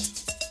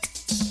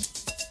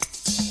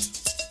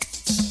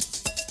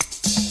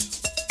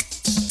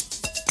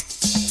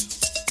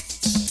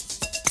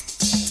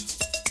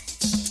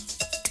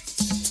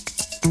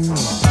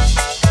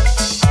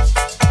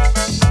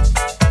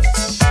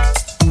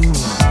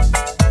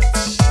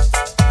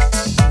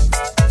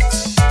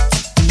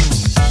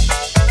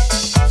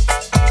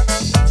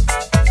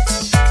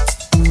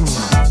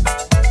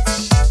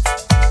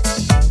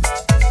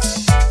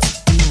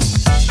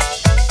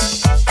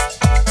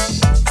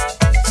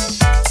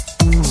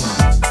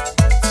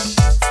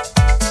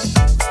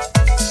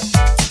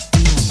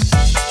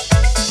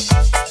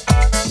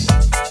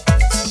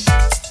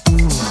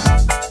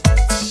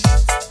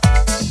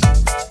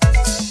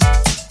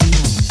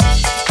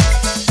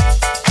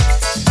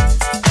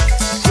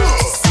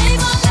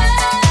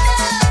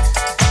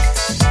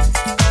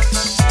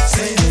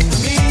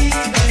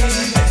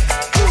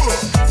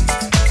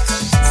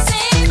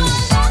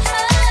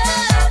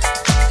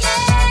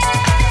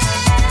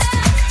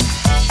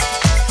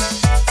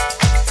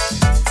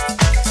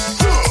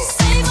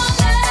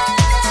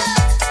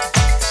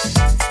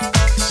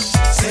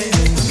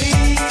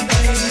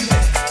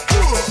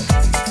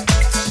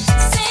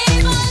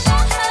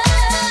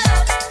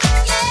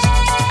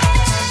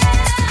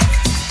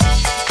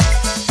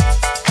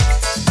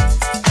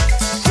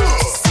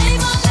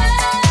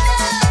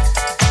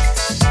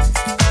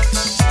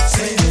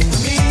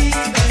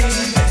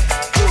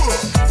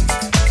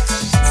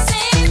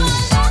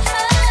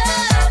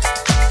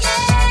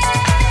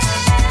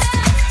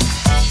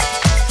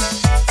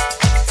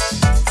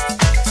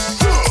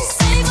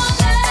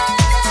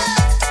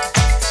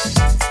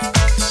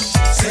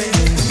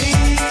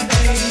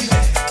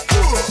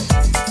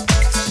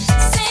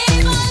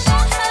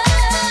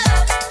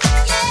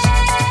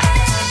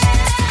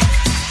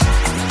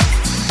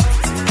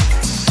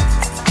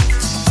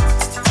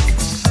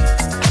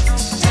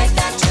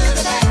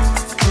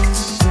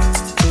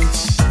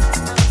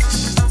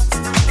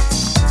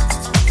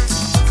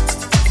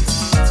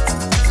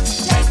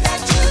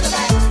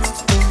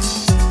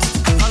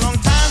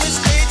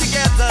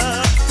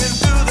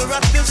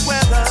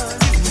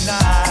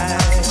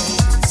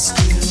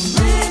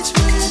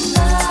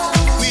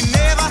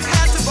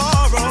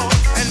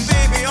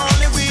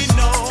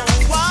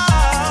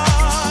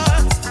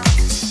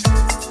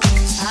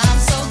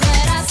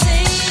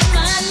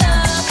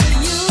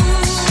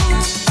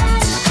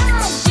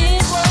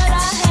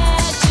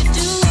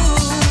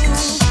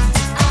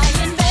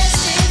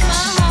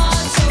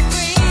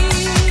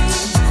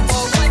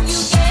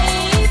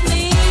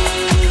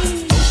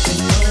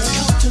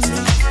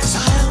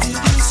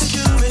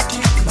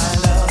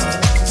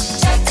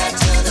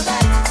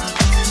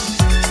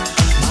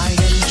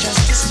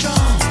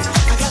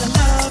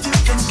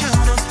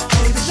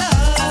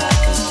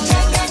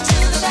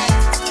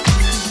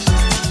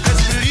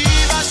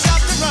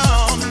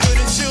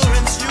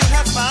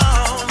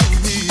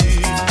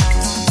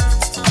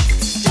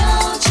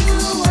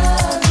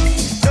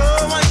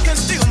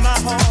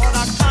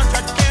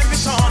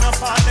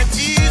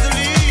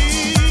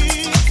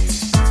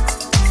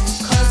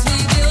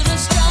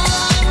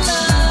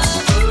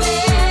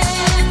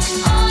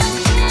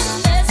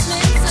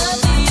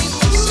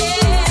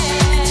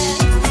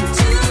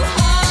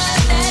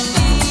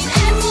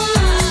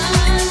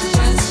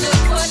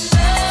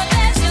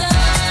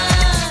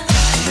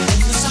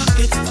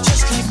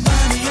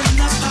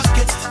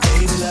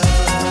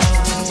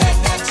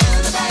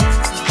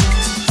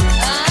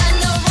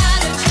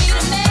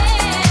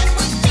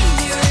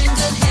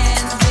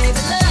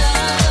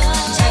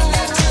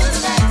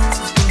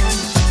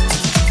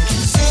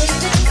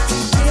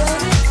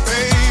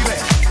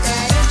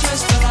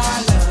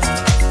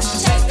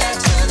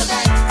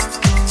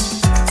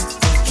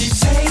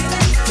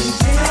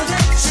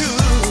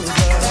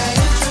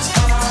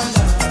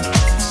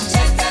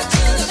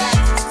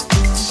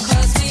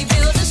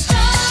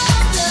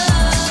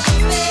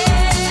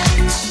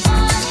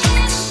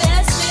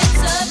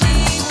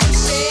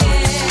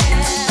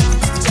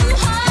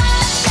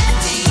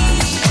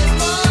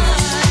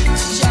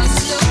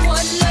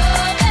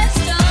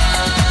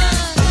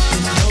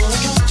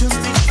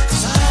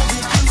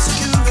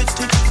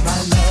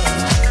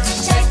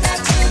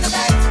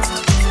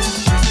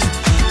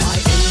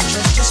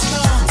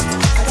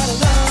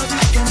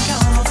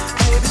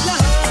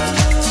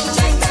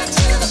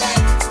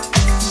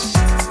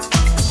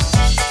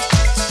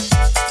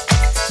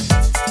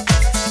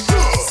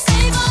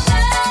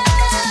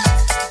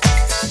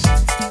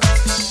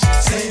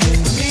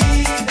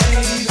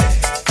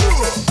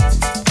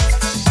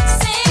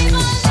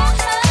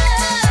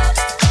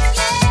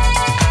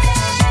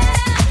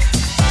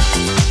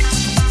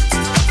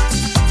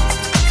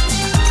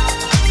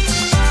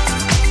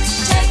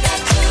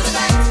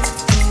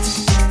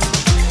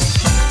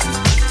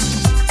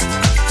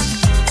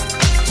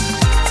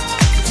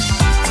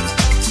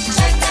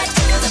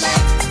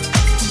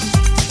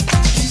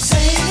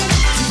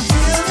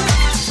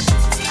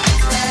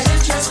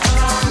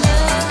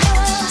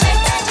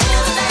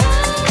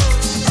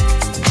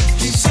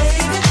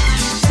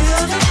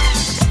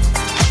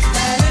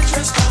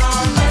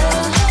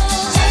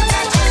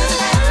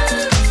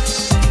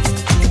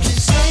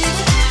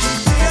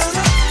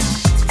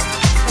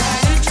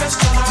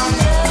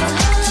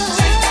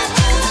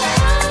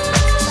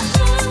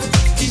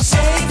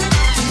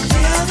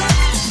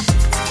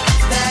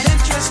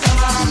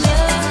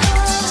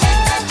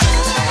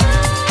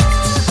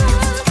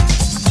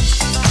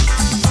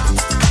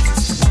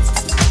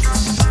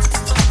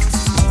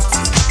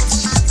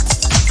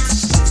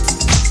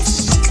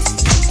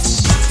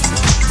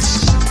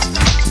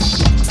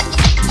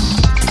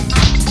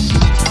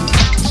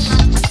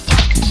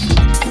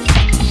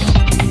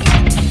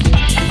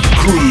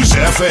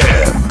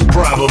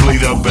 Probably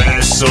the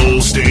best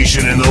soul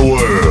station in the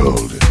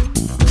world.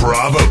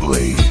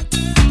 Probably.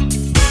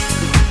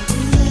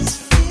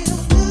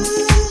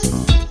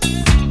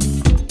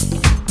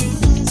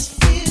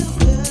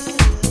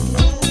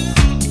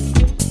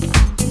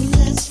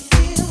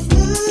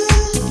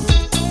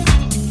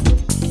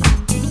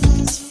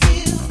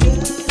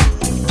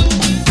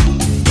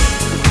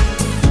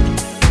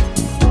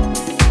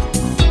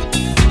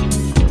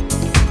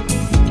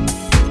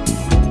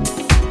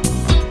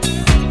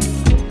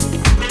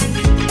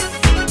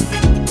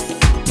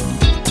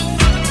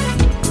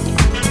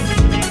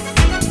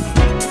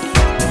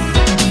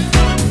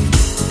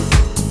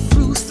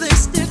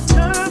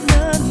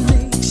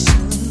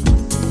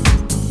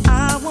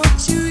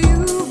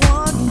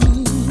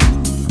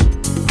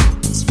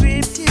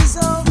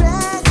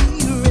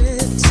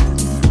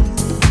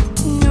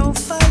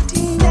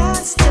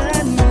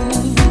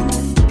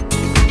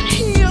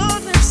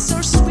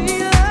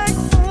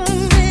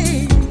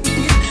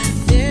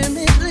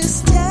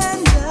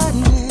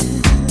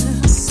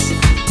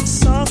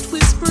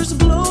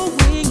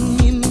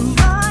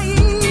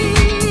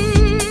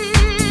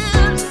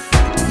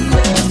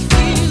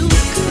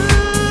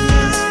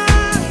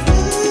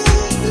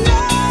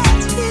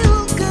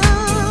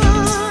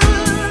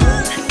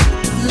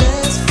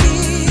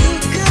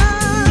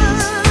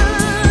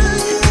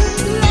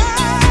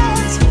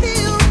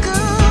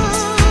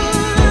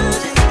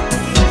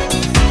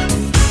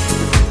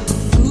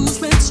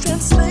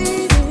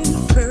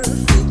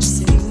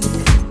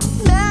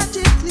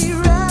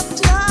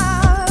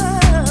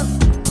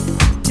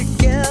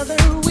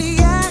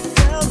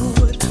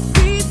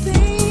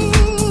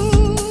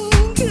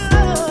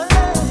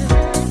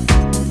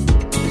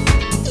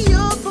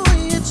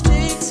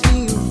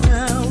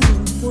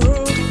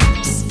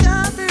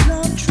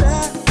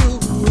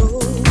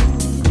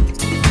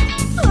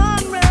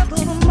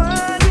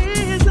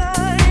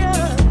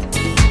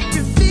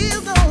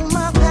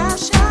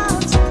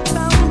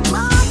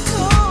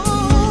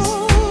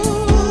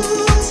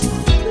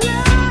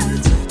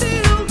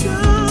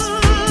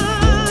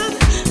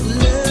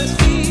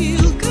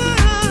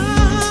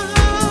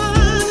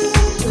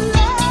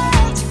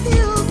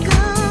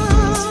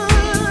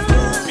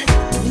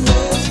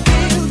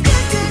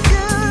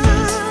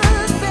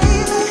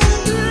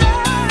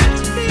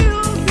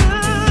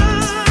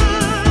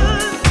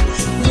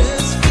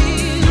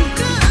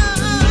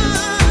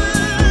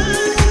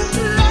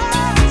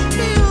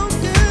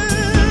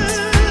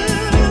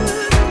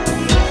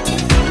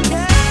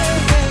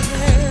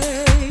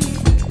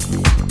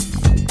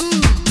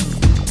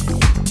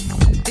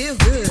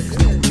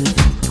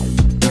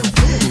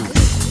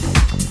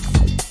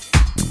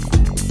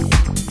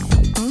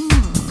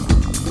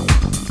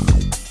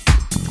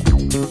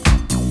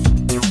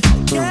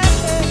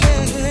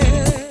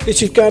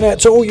 This is going out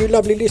to all you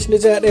lovely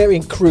listeners out there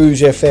in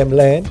Cruise FM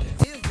land.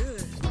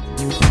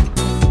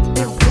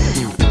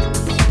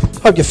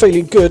 Hope you're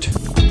feeling good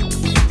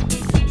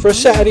for a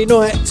Saturday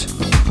night.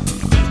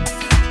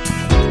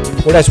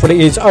 Well, that's what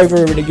it is over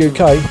here in the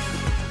UK.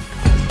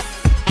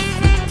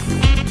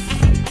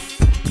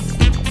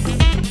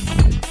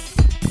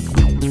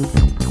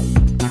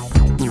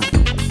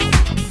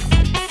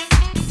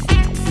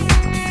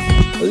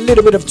 A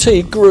little bit of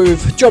tea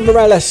groove. John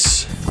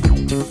Morales.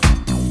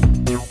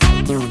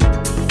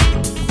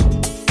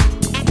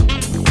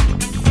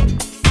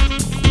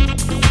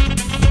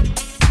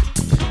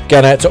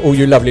 Going out to all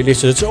you lovely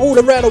listeners all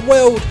around the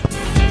world.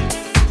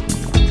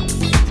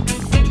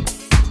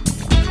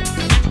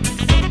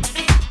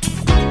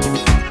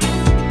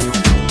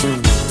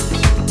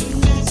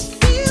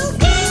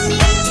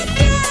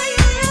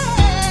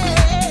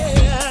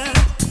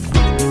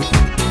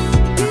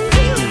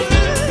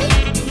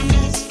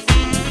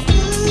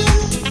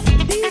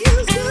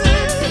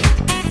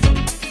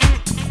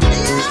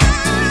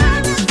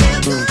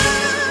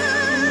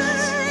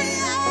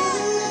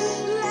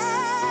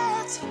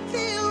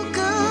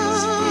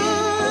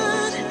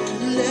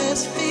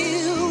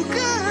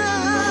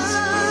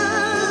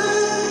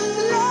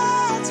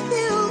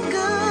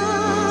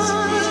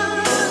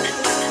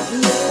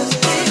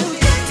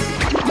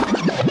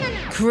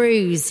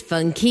 Cruise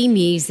funky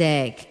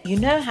music. You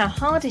know how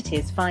hard it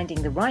is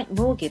finding the right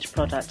mortgage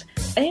product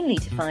only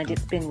to find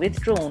it's been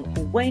withdrawn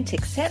or won't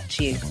accept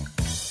you?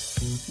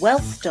 Well,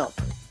 stop.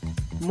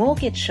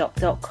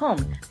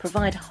 MortgageShop.com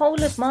provide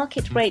whole of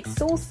market rate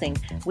sourcing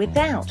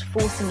without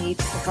forcing you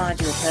to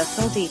provide your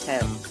personal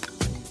details.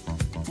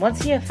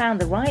 Once you have found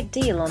the right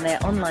deal on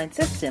their online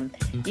system,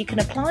 you can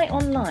apply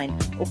online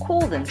or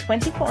call them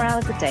 24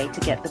 hours a day to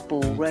get the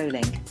ball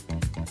rolling.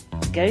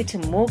 Go to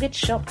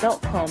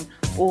MortgageShop.com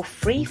or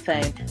free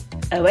phone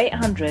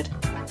 0800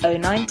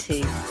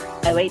 092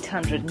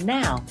 0800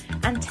 now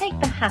and take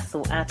the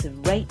hassle out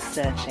of rate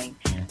searching.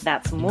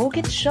 That's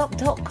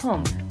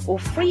MortgageShop.com or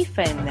free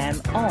phone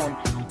them on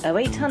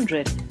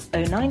 0800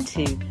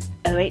 092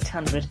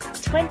 0800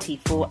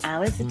 24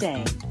 hours a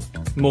day.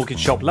 Mortgage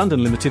Shop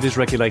London Limited is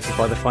regulated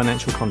by the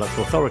Financial Conduct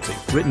Authority.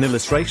 Written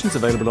illustrations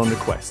available on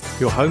request.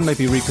 Your home may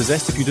be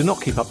repossessed if you do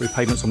not keep up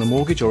repayments on the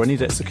mortgage or any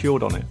debt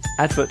secured on it.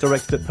 Advert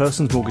directed at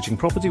persons mortgaging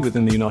property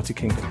within the United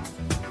Kingdom.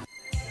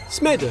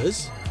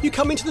 Smedders, you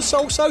come into the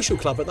Soul Social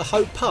Club at the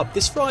Hope Pub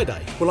this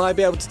Friday. Will I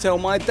be able to tell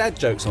my dad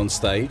jokes on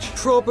stage?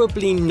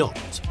 Probably not,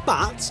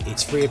 but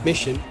it's free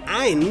admission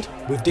and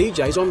with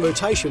DJs on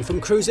rotation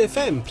from Cruise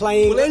FM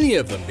playing... Will any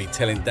of them be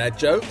telling dad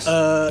jokes?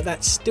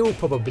 That's still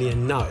probably a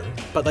no,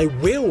 but they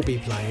will be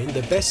playing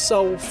the best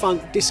soul,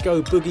 funk,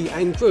 disco, boogie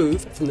and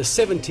groove from the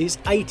 70s,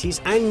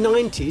 80s and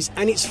 90s,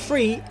 and it's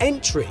free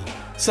entry.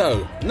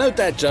 So, no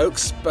dad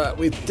jokes, but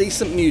with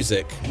decent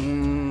music.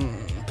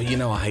 But you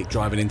know I hate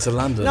driving into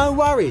London. No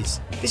worries.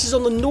 This is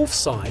on the north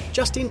side,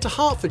 just into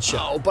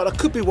Hertfordshire. Oh, but I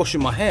could be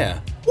washing my hair.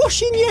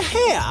 Washing your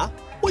hair?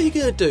 What are you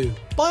going to do?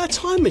 Buy a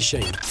time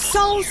machine?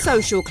 Soul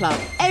Social Club,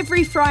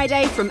 every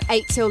Friday from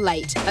 8 till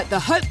late at the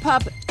Hope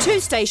Pub,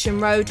 2 Station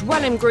Road,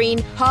 Welham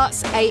Green,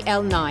 Hearts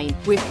AL9,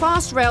 with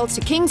fast rail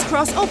to King's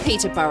Cross or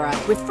Peterborough,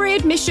 with free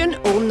admission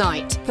all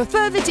night. For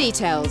further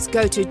details,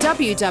 go to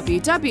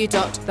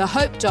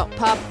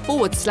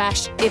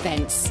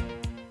www.thehope.pub/events.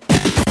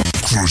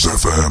 Cruise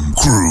FM,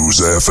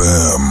 Cruise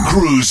FM,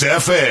 Cruise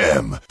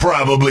FM.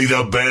 Probably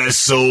the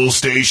best soul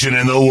station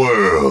in the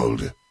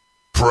world.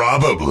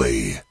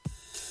 Probably.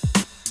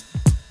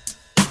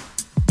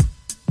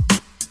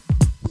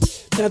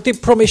 Now, I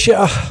did promise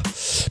you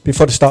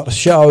before the start of the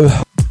show,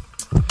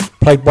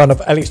 played one of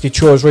Alex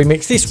DeChore's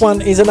remix. This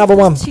one is another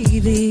one.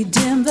 TV,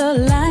 dim the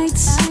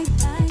lights.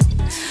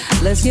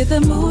 Let's get the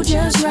mood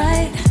just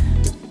right.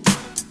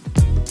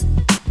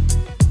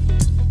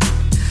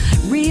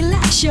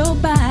 Relax your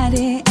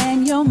body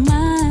and your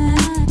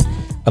mind.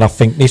 And I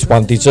think this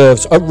one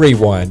deserves a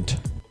rewind.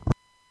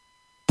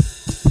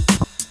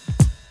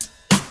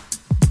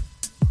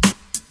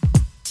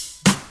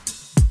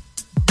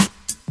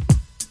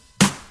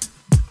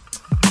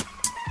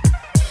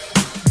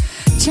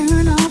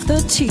 Turn off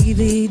the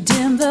TV,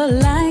 dim the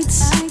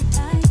lights.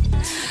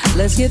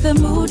 Let's get the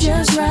mood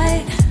just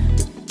right.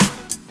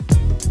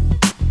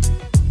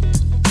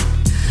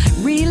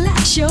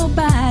 Relax your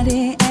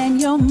body and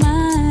your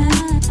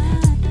mind,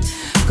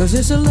 'cause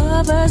it's a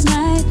lover's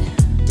night.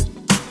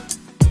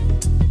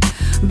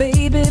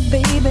 Baby,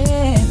 baby,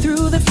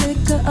 through the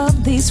flicker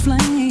of these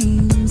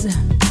flames,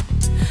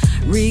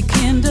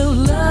 rekindle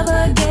love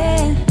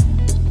again.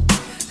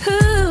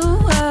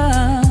 Ooh,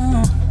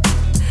 oh,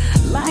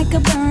 like a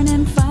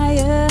burning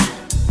fire.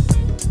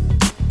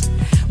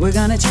 We're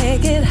gonna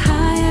take it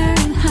higher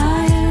and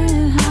higher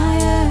and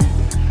higher.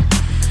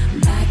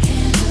 By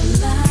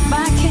candlelight,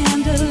 by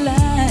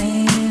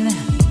candlelight,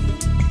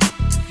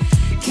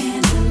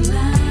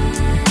 candlelight,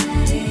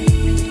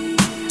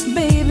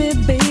 baby,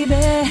 baby,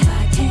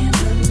 by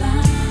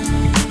candlelight,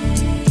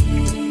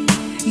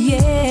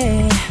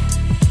 yeah,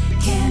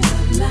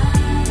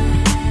 candlelight,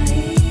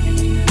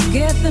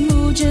 get the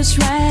mood just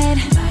right.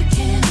 By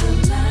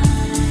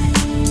candlelight,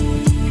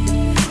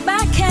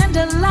 by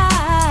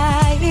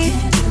candlelight,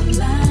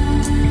 candlelight,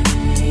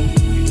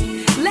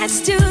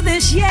 let's do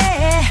this,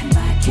 yeah.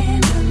 By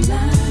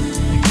candlelight.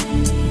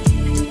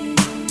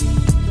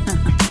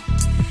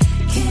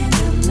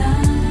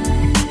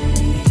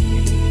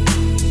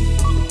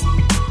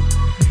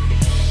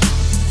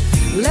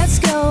 Let's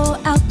go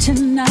out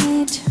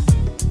tonight.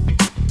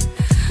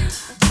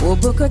 We'll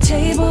book a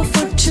table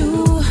for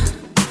two,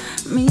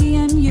 me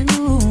and you.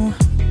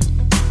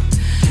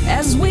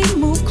 As we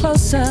move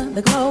closer,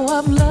 the glow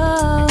of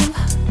love,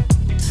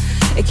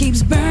 it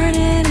keeps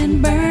burning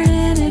and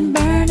burning and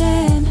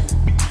burning.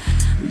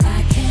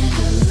 By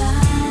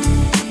candlelight,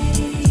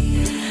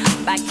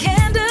 by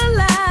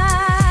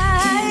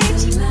candlelight,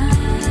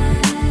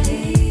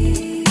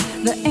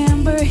 the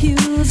amber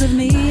hues of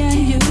me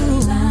and you.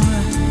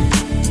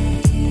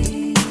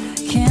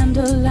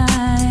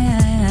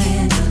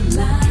 Candlelight,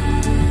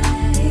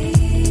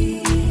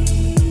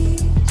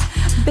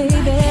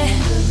 baby,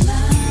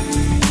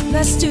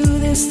 let's do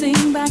this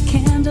thing by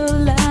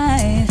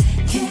candlelight.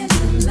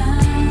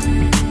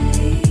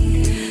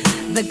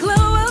 The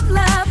glow of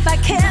love by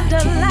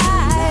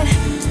candlelight.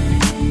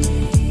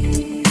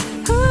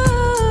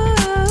 Ooh,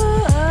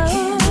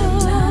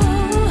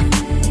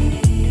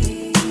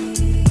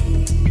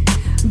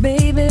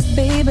 baby,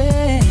 baby.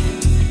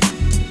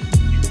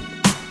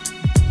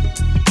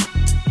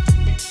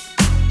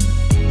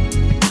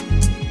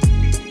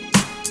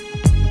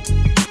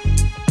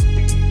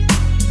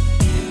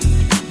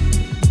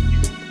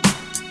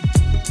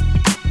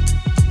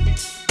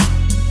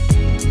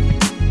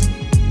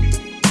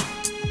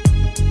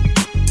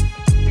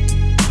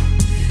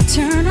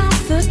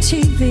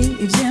 TV,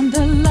 dim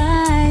the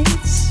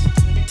lights.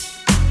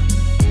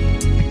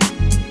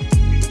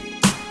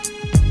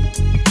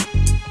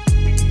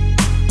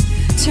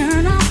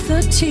 Turn off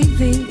the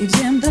TV,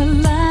 dim the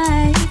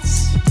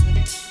lights.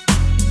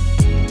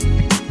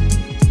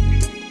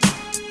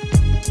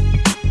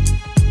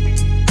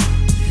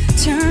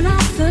 Turn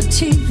off the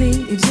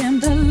TV, dim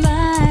the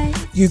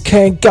lights. You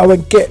can go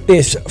and get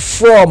this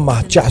from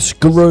Just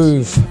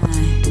Groove.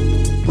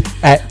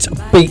 at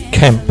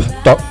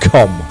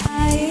beatcamp.com.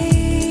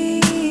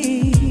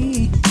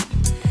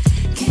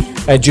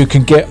 And you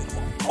can get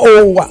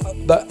all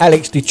the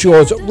Alex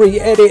DeJour's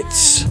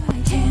re-edits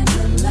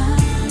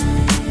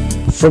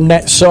from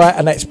that site,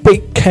 and that's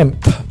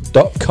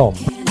beatcamp.com.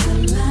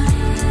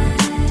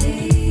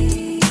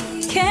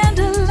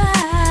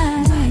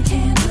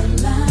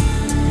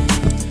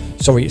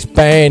 Sorry, it's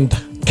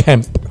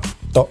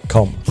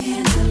bandcamp.com.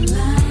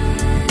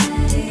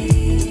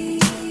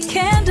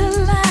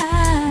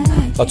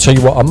 I'll tell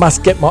you what, I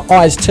must get my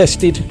eyes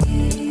tested.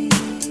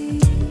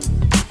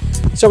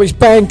 So it's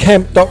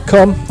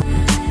bandcamp.com.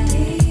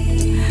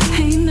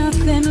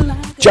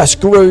 Just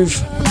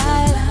Groove.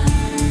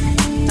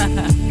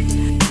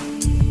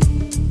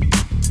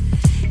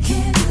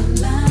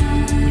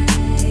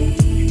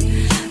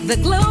 The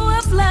glow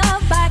of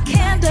love by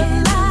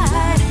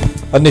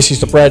candlelight. And this is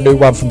the brand new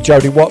one from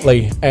Jodie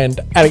Watley and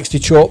Alex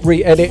DeJour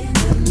re-edit.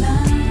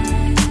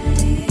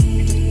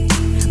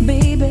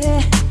 Baby,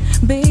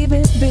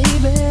 baby,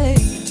 baby.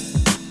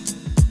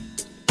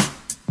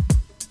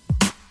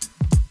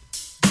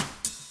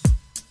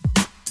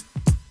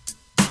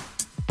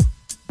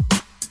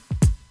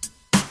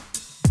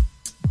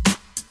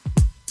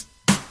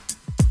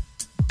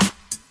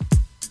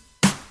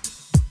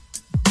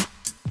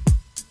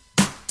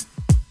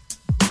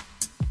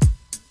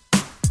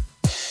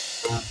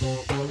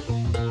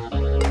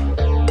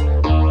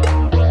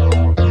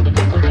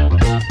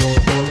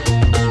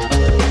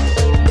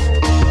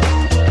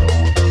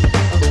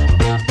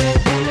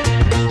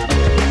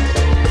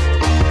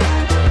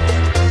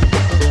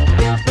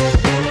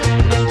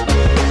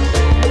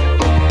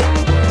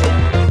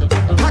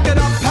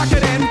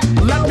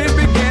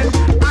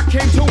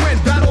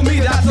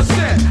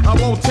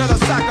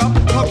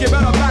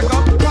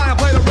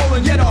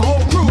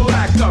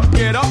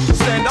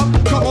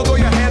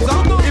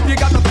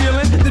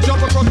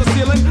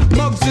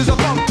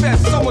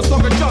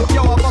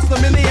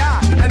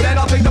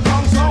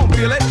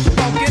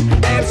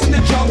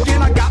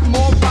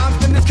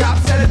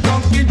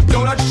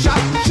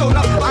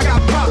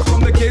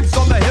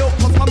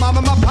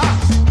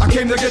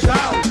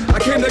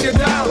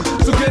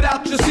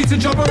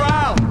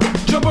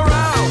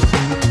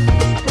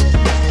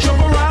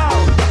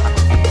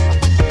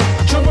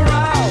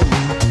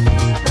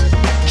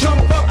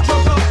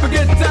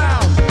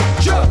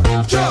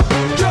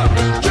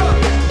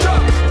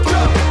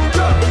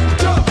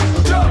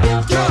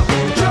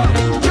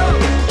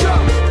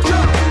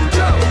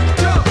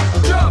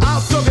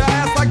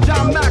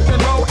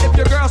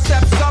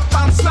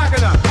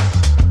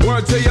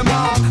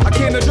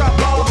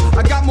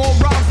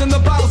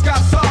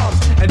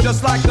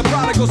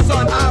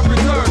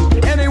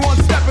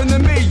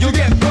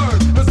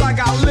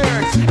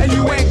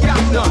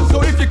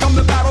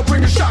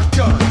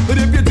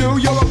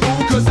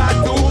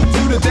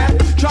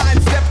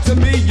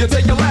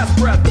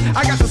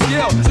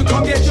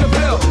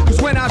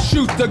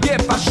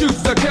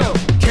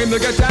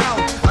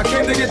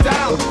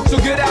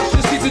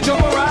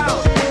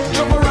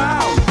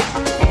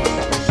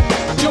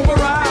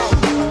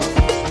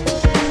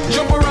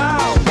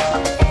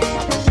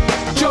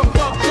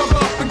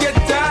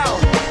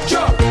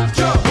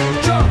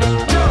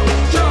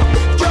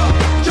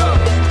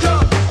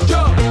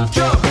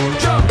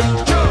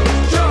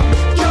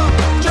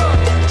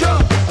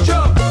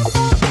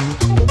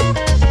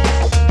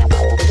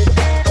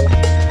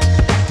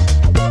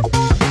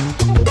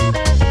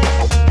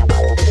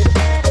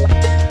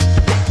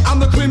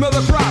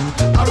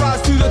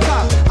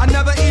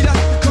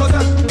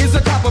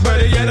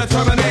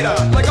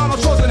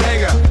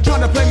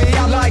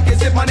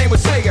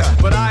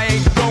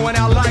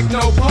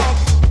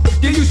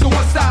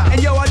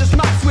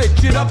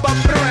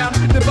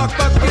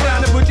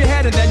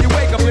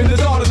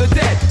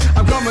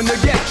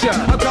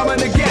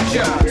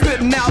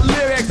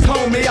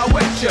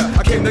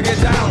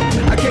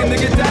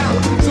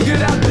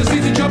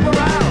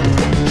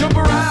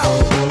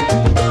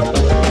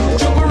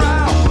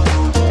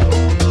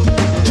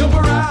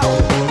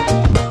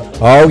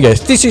 Oh yes,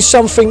 this is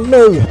something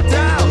new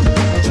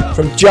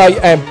from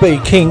J&B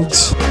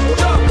Kings.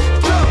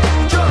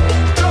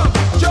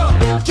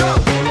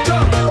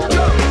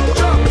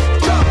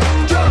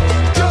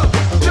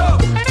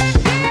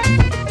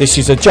 This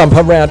is a jump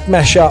around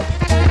mashup.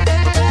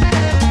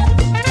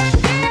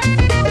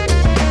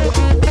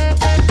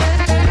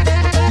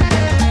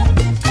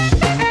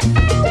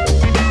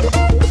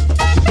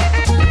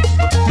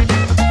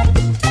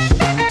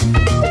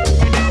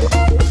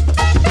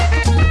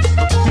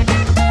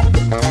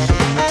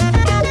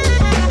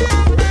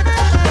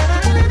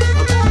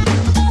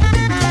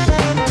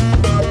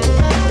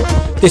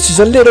 This is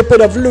a little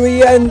bit of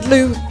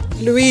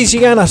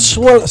Louisiana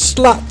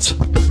Slut.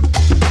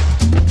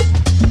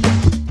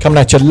 Coming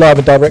at you live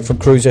and direct from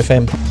Cruise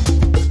FM.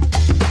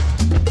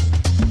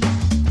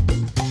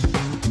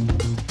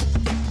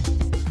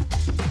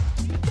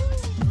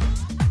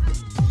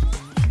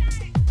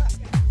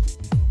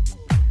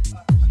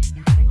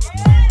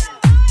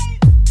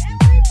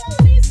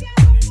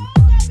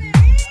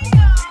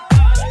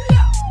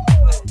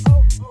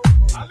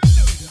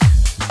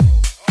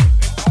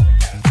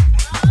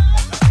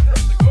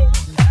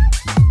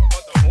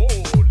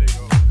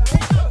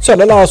 So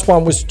the last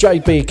one was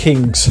JB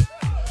King's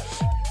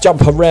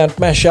Jump Around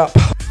mashup.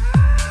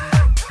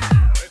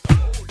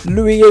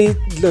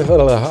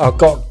 I've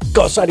got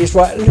to say this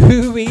right.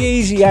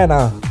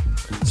 Louisiana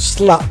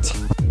Slut.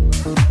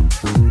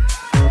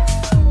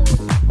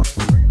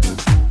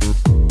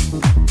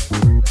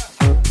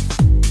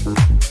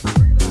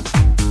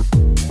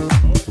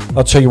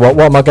 I'll tell you what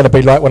am I going to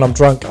be like when I'm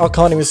drunk? I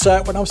can't even say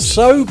it when I'm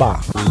sober.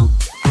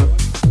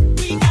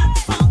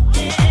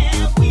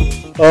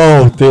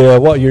 Oh dear,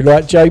 what are you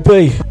like,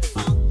 JB?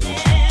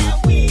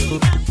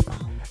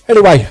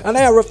 Anyway, an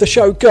hour of the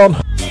show gone.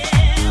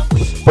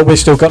 But we've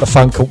still got the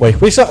funk, haven't we?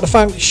 We start the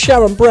funk,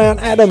 Sharon Brown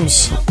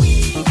Adams.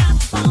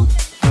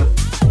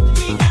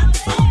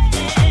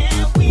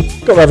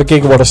 Got to have a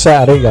giggle on a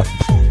Saturday, ain't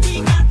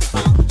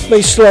ya?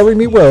 Me slurring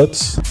me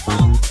words.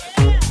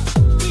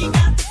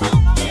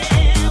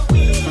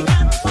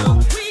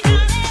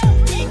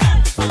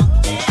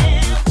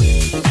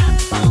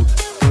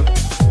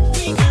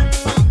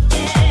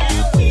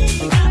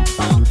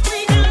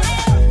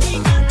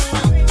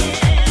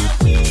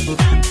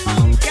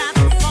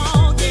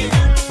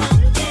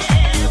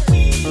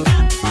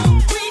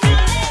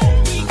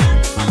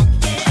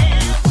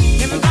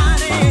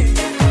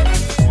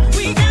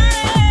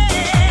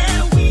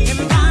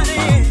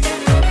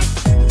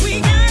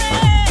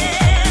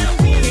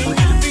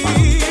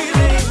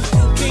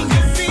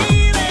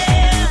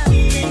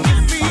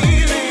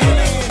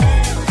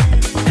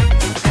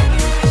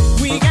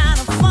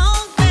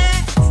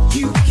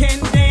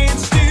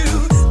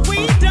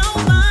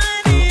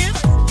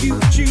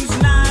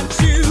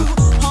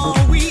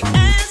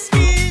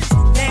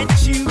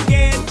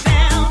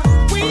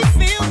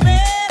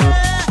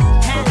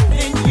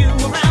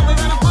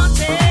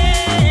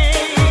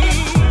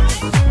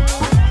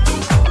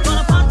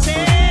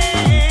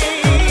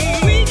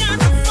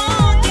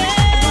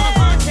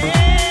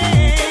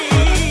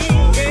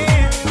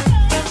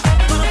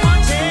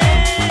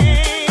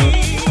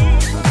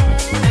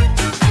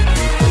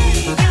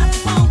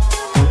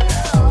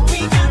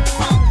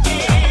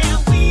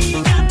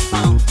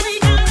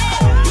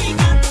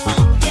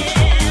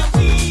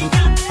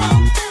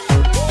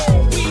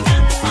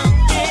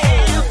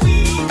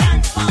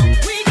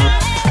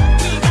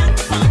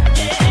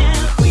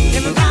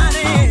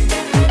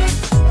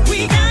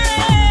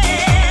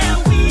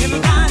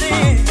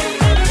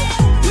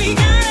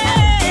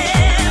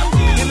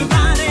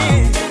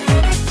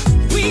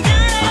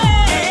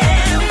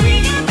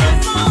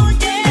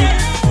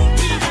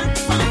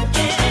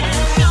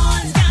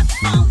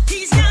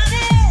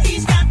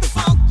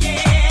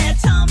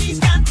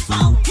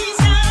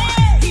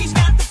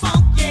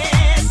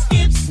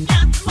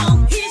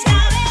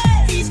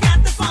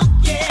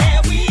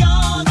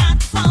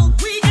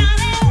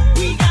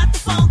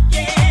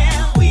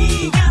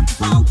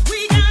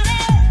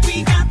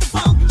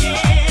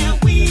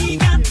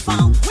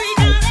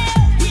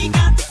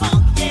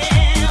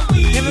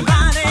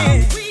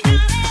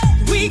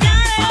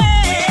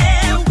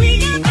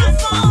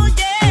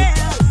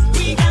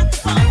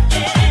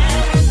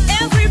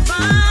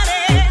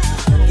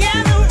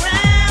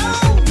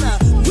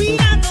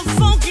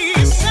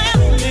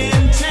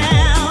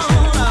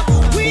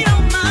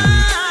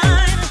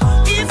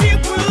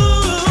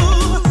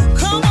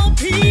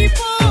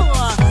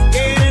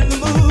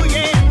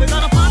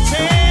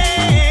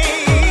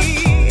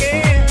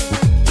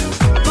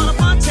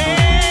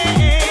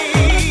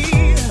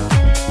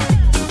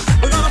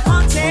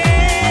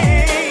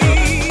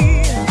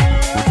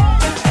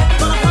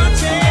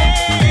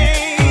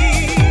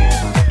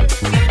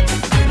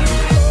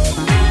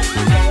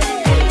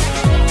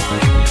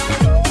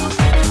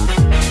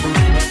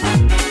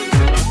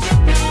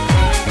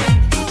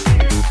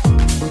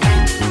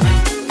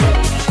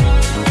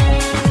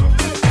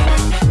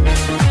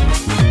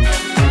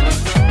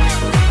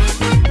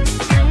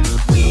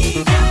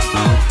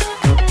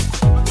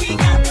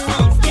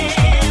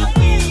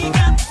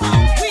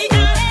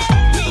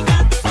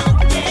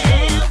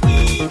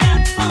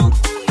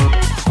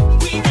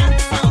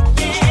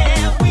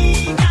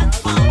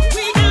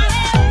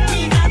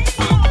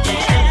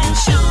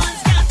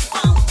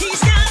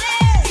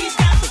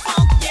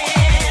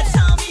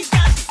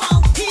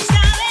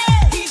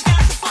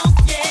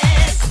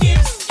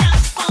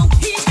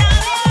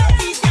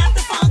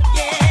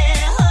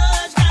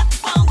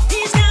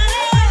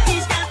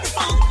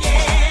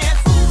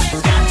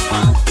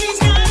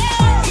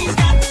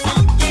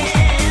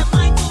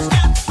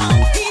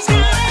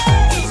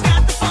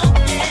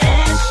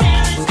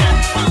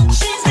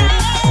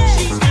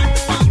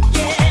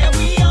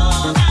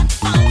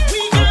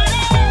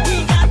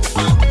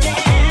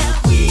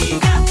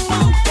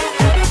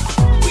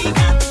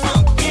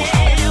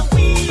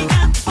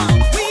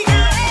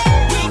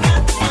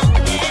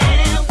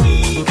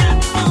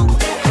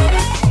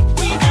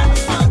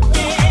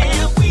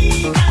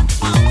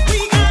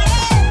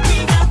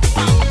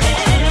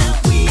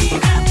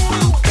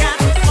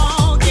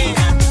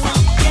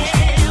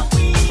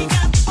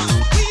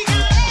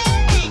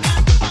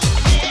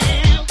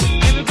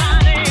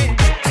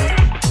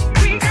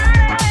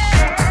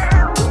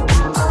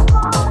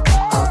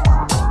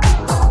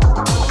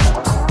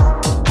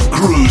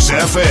 Cruise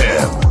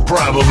FM,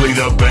 probably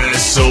the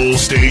best soul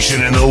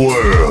station in the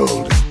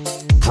world.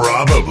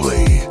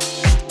 Probably.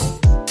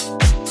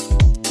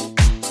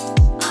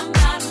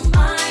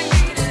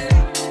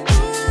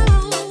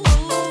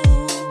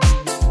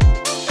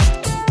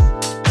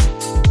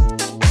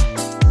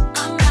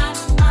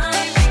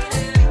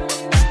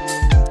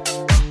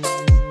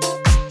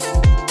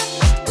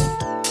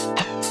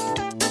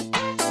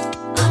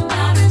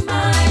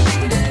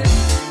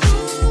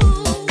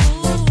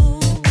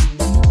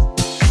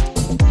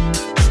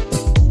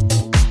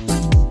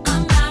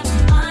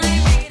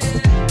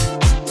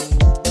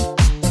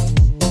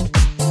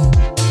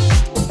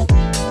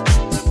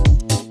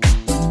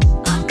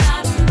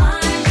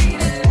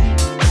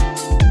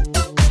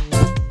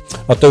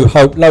 I do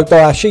hope Low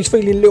Dyer, she's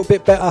feeling a little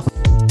bit better.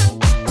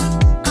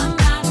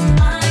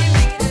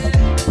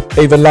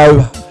 Even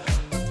though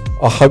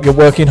I hope you're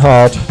working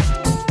hard.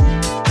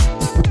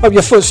 Hope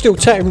your foot's still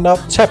tapping though.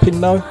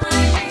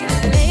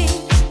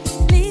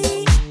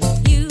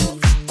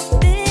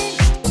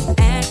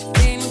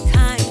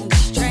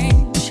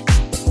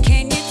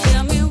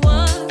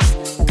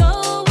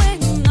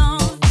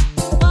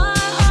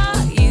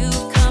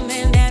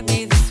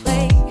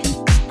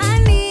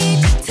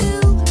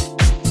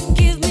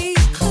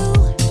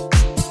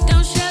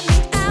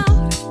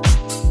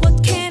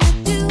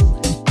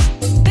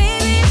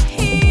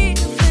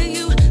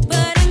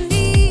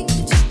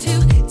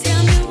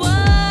 Tell me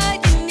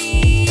what you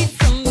need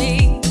from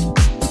me.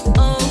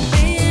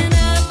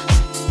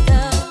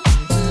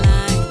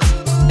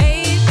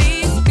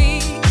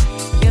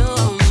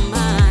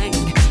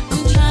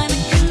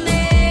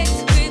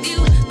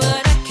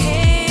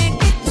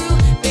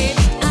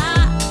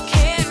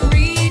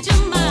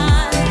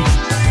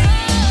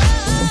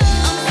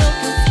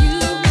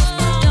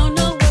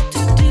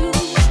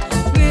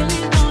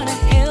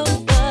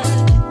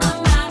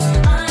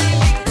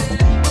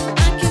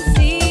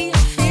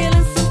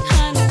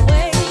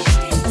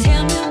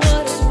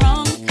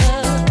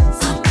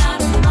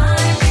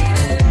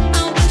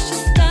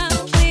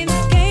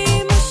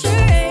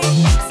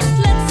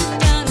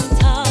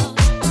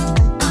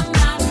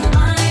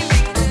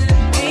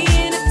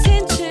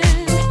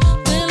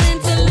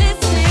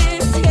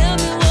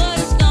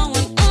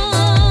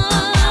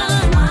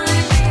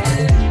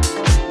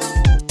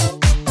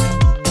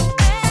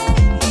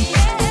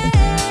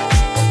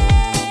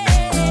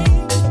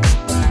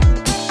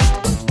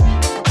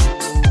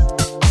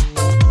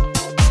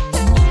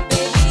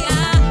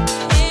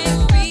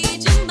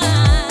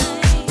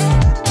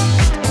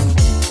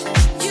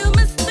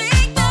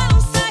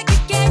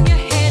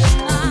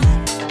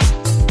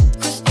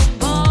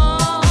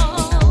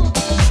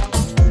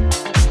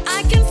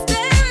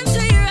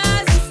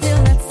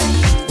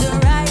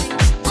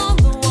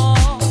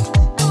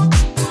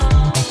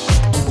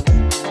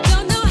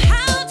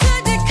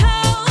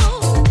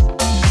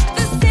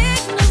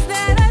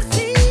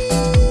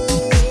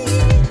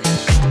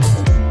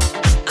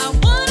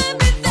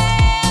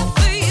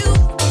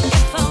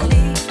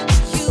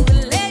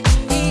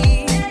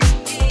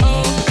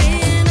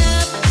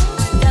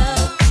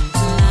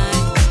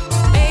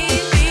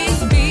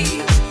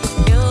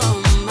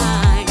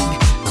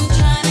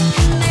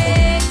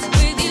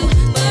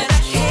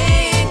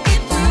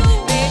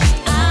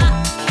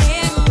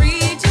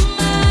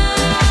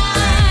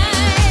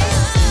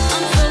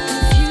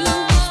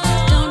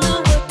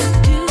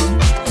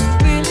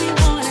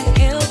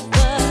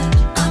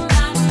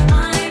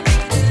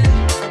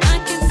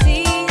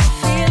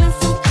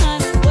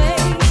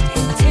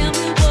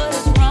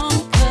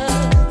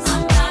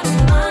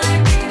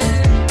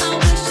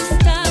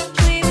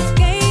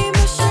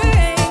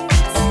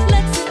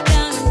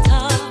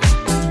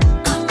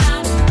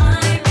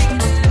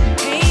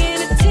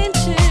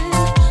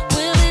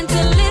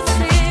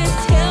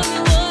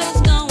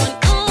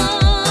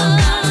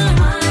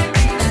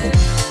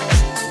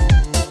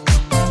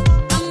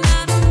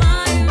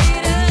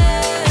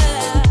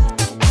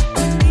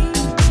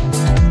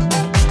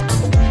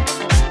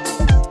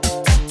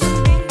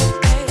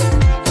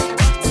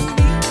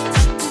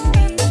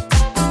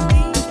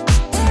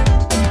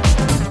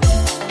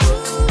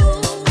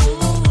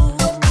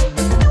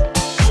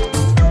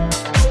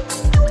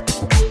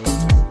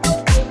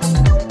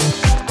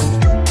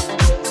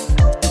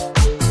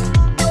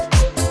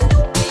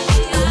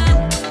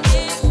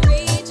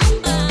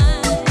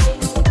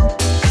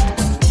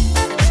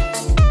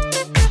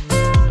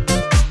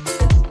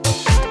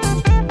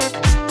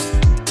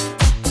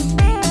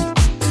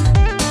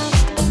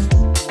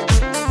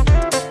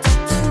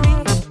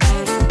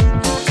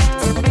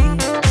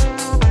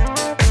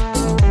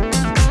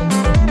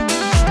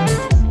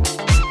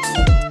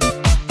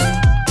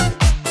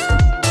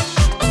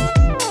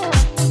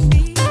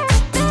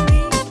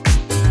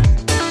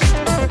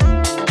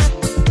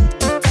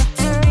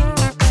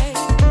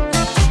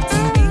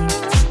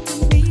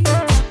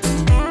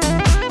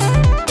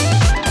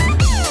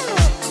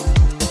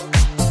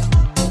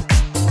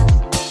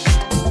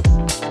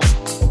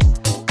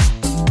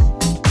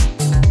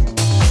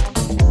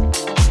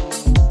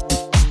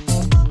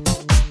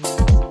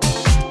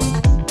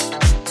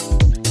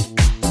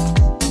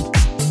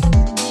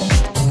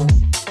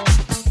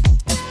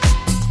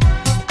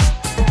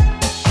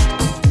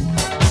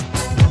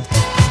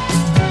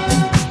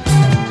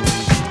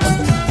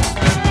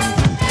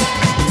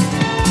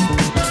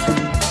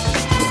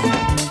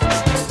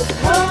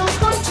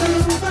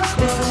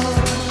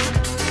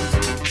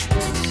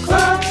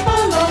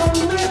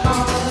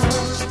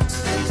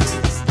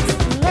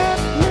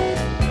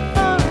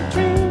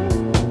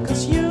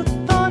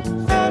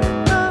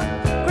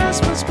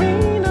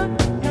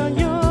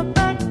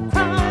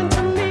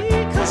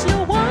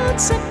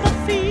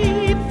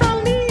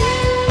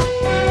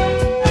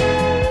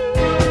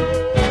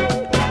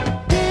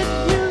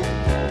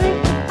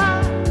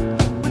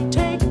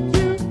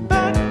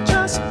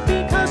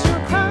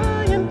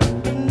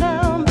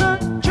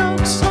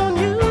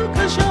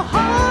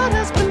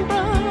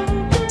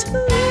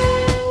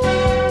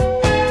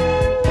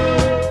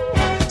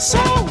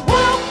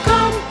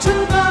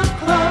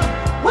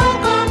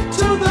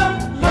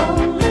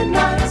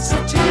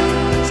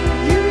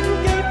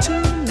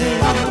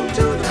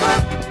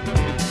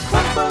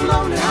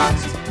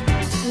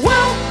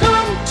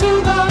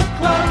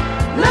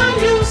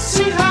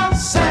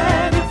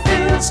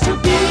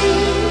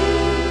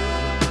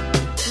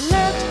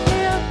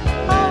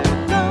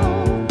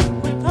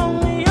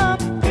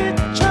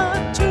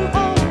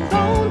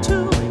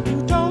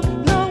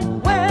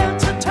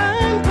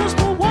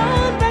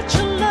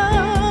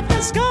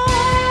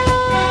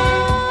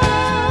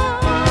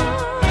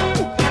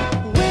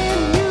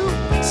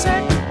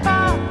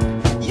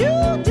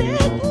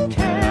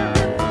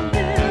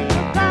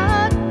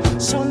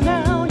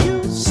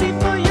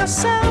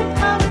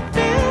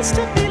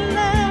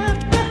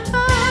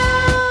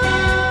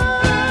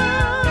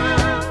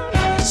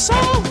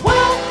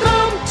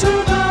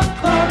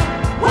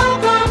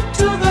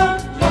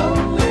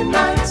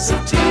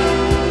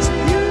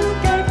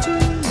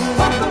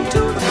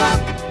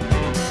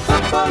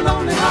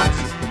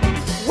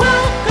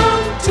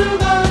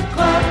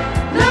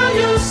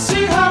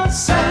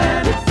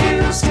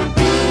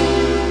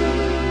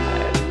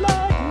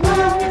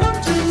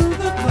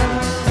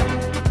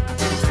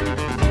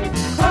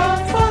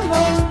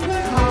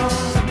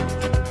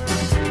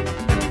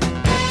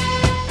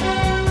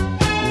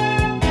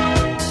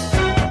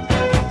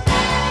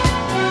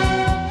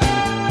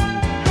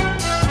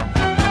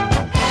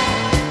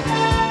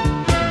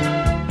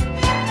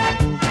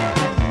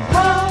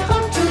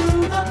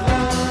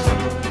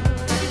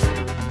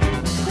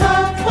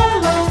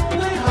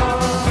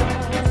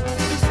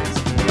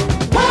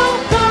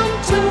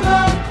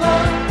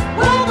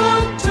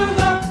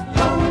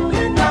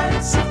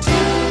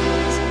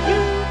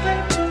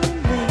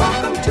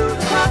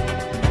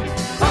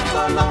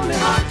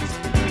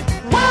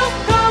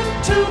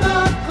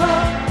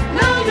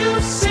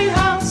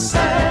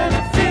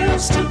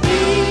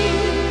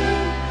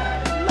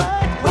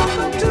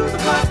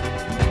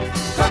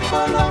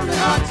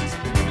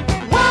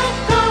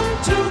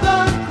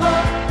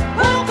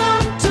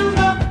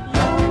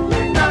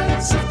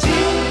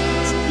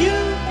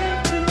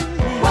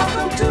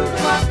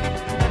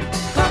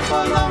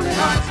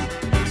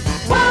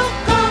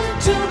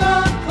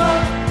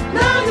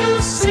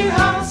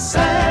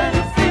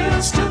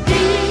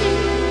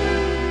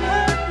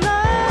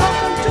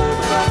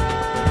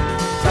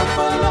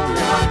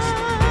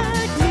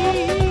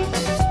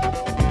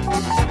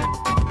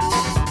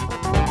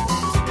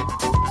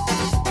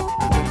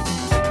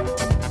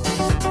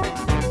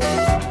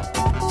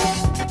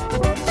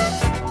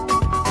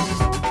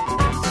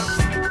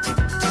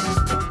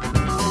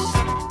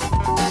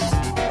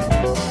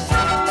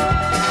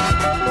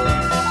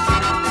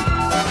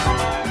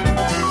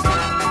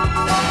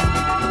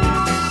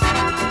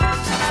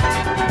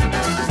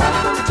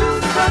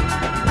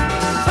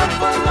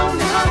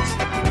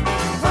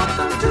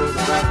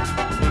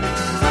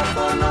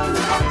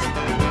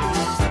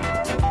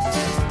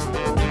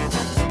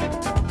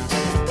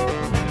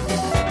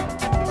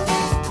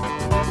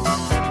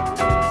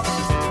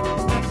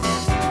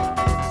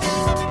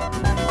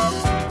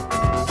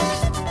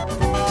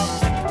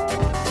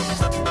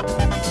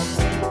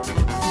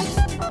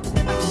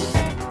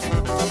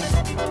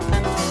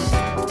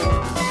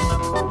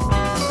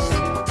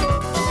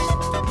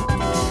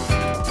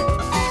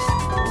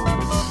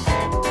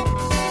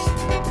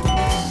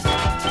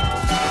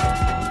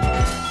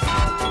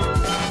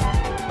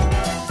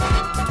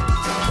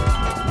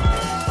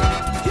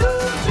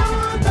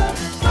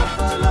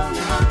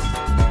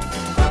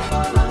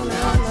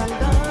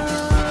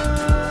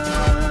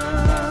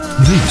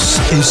 This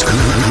is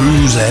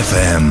Cruise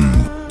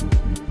FM.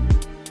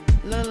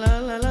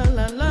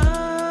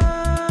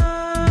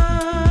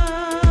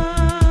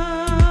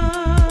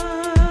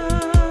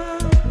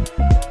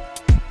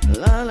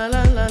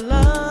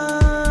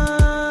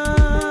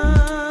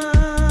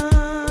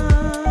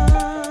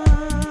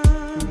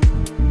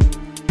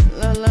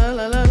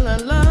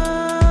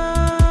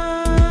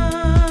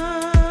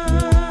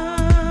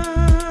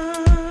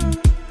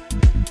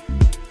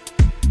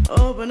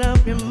 Open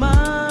up your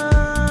mind.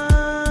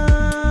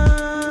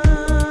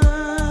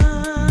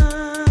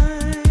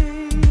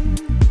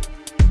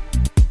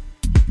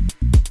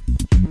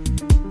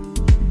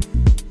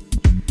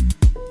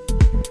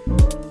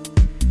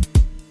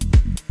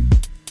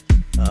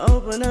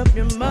 Open up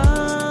your mind.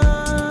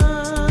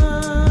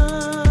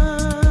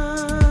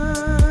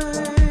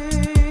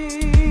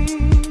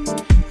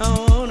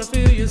 I wanna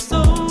feel your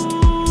soul.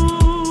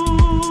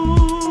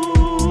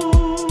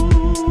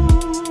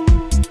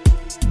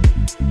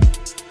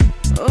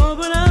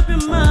 Open up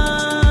your mind,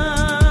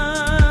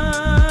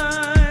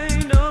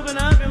 open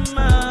up your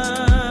mind.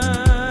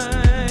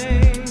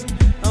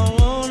 I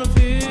wanna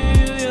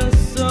feel your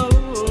soul.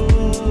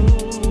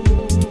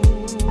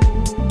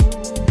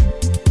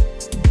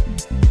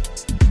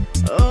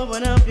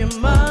 Open up your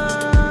mind.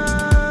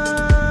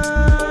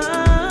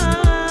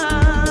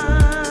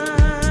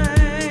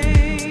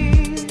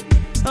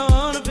 I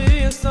wanna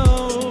feel your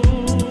soul.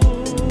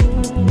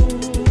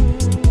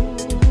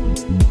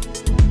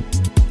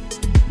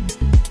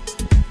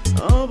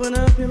 Open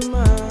up your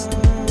mind.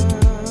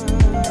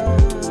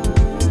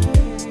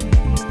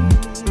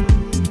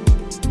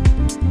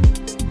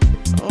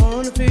 I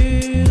wanna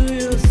feel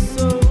your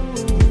soul.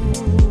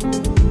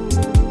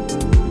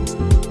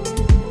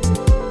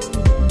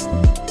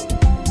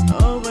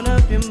 Open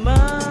up your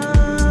mind.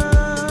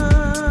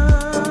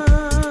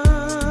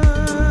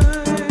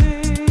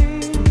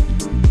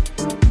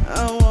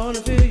 I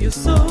wanna feel your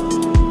soul.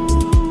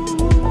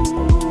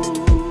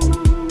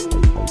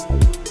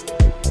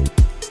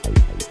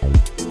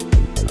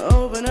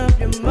 Open up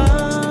your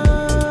mind.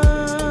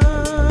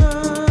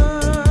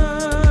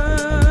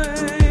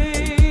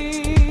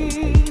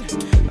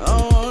 I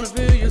wanna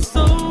feel your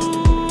soul.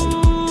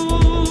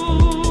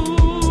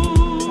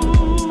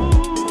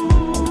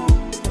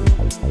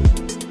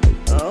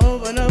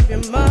 Open up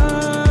your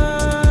mind.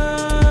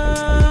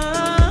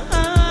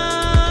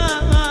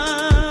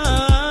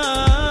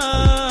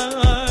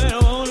 I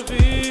wanna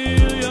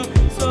feel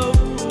your soul.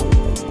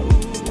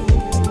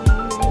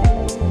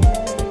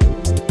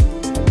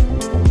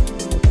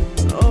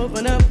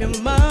 Open up your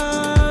mind.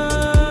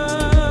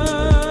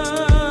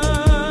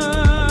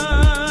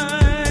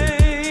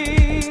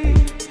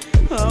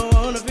 I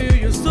wanna feel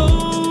your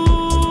soul.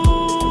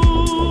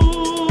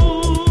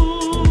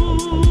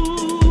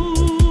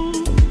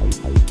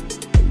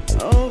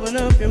 Open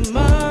up your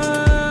mind.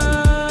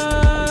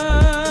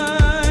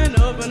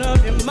 Open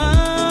up your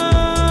mind.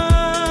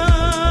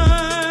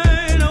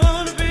 I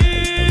wanna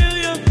feel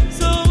your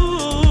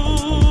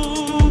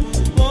soul.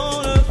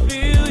 Wanna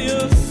feel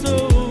your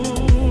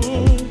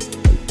soul.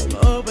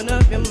 Open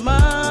up your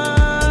mind.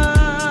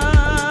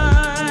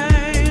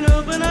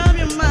 Open up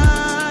your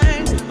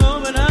mind.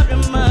 Open up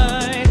your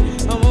mind.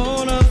 I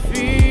wanna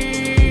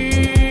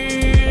feel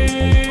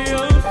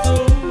your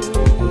soul.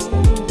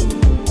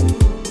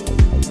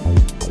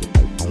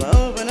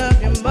 Open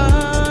up your mind.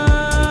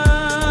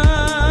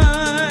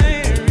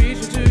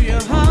 Reach into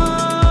your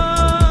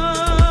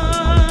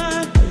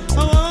heart. I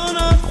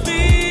wanna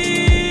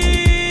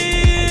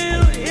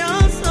feel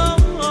your soul.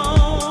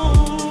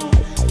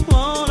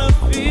 Wanna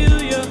feel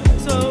your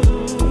soul.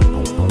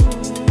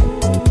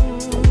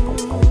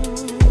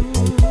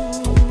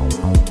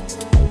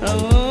 I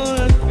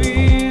wanna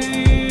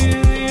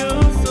feel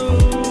your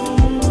soul.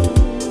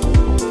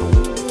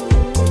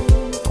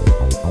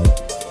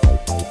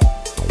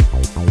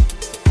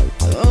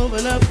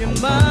 Open up your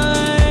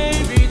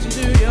mind, reach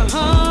into your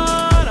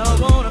heart. I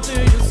wanna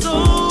feel your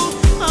soul.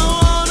 I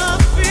wanna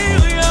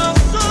feel your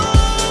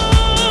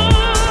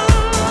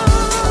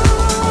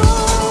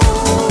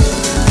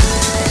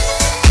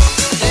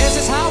This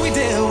is how we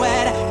do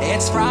it.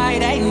 It's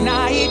Friday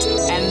night,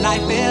 and I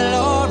feel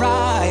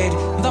alright.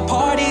 The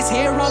party's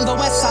here on the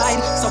west side,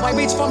 so I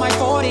reach for my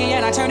 40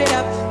 and I turn it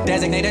up.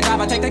 Designated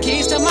driver, take the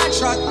keys to my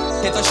truck.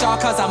 Hit the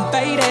shop cause I'm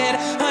faded.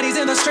 Honey's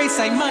in the streets,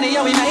 say money,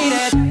 yo, we made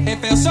it. It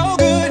feels so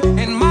good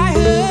in my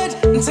hood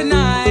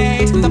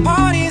tonight. The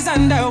party's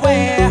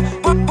underway,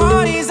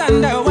 party's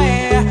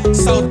underway.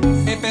 So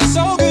it feels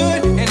so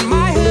good in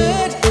my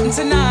hood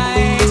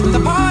tonight.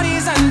 The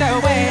party's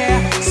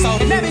underway. So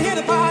you never hear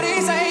the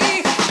party say.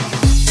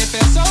 It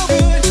feels so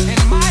good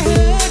in my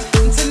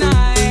hood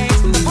tonight.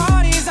 The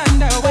party's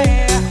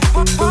underway,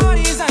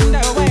 party's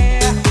underway.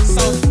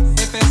 So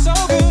it feels so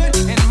good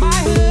in my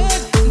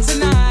hood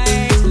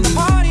tonight. The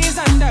party's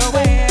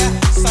underway.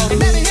 So you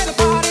never hear the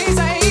party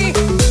say.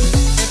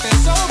 It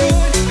feels so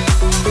good.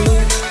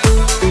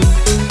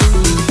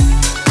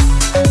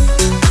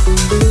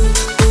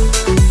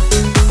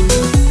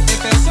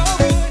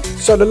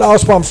 So the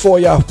last one for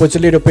you was a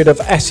little bit of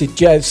acid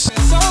jazz.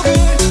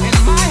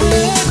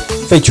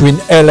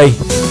 featuring Ellie,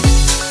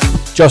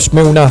 Josh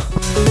Milner.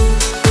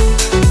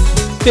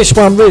 This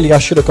one really I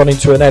should have gone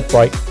into an ad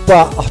break,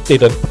 but I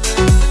didn't.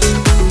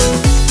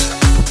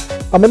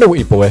 I'm a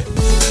naughty boy.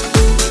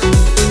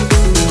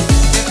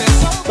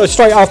 So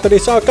straight after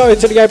this I'll go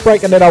into the ad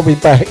break and then I'll be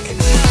back.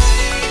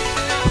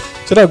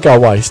 So don't go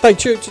away. Stay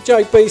tuned to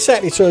JB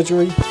Saturday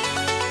Surgery.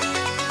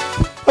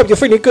 Hope you're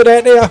feeling good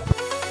out there.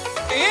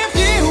 If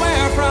you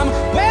were from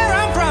where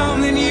I'm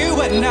from, then you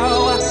would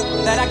know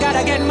that I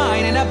gotta get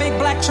mine in a big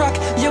black truck.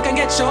 You can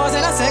get yours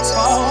in a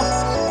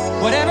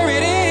 6'4". Whatever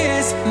it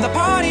is, the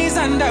party's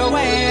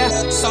underway.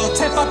 So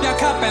tip up your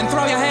cup and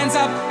throw your hands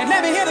up and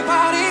let me hear the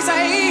party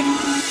say,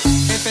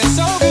 it feels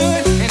so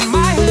good in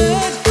my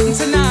hood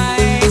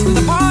tonight.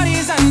 The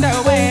party's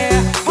underway.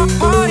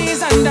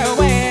 Party's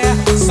underway.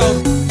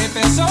 So it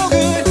feels so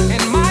good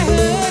in my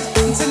hood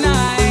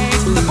tonight.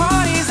 The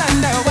party's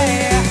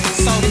underway.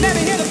 So let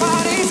me hear the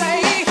party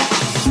say,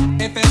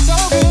 it feels so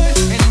good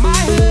in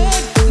my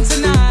hood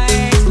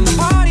tonight. The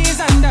party's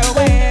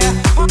underway.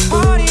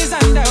 Party's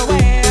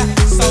underway.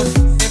 So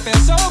it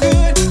feels so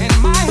good in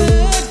my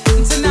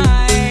hood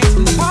tonight.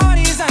 The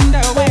party's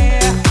underway.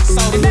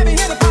 So let me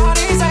hear the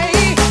party say,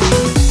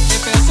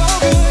 it feels so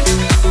good.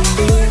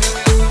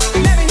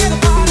 Let me hear the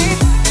party.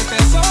 It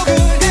feels so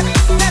good.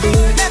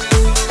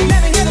 Let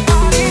me hear the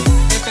party.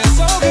 It feels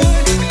so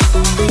good.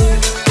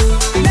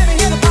 Let me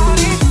hear the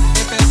party.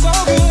 It feels so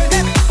good.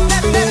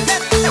 Let me hear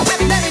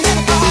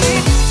the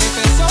party. It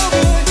feels so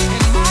good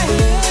in my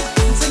hood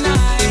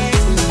tonight.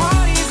 The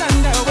party's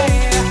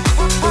underway.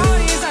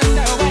 Party's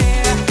underway.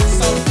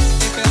 So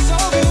it feels so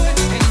good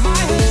in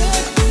my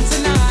hood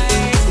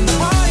tonight. The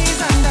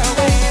party's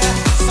underway.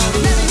 So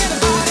let me hear the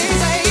party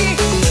say.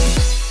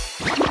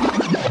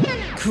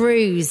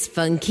 Cruise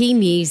funky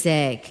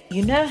music.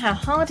 You know how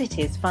hard it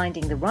is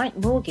finding the right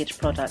mortgage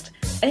product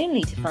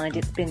only to find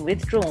it's been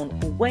withdrawn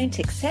or won't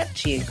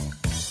accept you?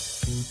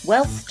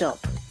 Well, stop.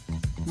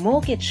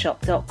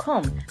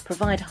 MortgageShop.com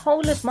provide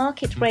whole of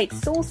market rate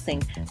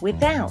sourcing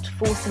without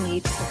forcing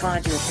you to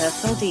provide your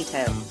personal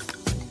details.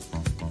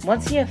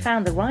 Once you have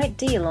found the right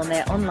deal on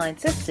their online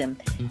system,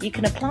 you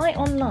can apply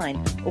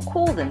online or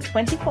call them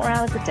 24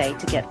 hours a day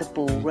to get the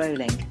ball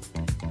rolling.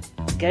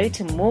 Go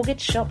to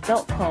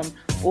MortgageShop.com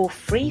or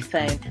free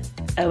phone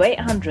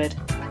 0800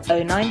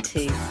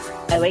 092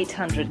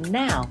 0800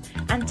 now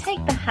and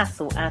take the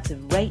hassle out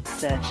of rate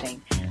searching.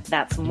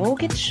 That's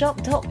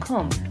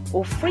MortgageShop.com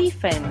or free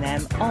phone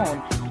them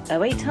on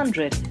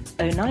 0800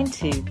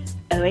 092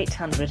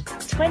 0800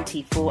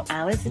 24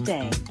 hours a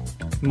day.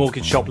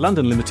 Mortgage Shop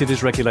London Limited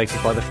is regulated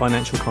by the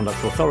Financial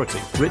Conduct Authority.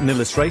 Written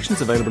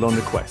illustrations available on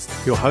request.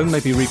 Your home may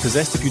be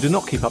repossessed if you do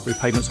not keep up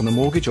repayments on a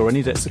mortgage or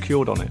any debt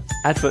secured on it.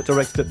 Advert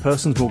directed at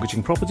persons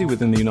mortgaging property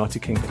within the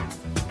United Kingdom.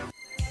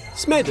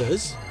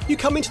 Smedders, you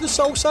coming to the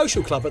Soul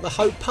Social Club at the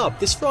Hope Pub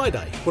this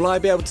Friday? Will I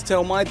be able to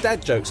tell my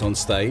dad jokes on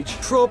stage?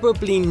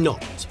 Probably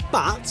not,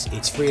 but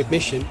it's free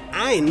admission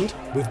and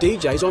with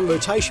DJs on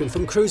rotation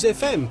from Cruise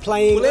FM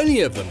playing... Will any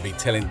of them be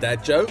telling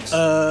dad jokes?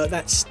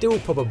 That's still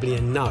probably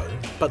a no,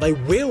 but they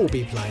will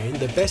be playing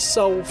the best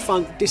soul,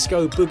 funk,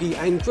 disco, boogie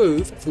and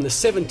groove from the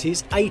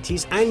 70s,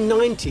 80s and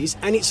 90s,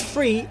 and it's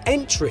free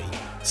entry.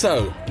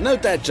 So, no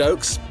dad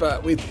jokes,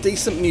 but with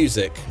decent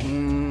music.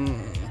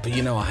 But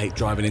you know I hate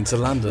driving into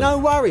London. No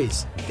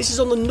worries. This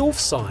is on the north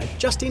side,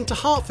 just into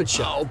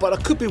Hertfordshire. Oh, but I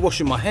could be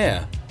washing my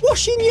hair.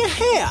 Washing your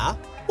hair?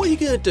 What are you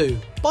going to do?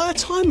 Buy a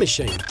time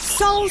machine?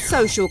 Soul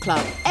Social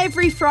Club,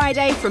 every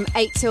Friday from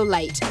 8 till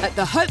late at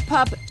the Hope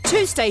Pub,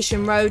 2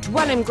 Station Road,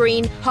 Welham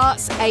Green,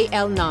 Hearts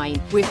AL9,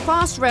 with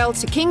fast rail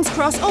to King's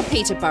Cross or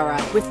Peterborough,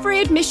 with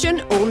free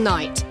admission all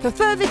night. For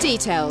further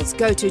details,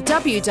 go to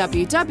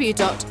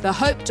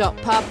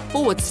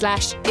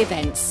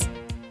www.thehope.pub/events.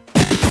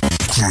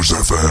 Cruise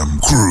FM,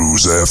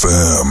 Cruise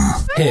FM.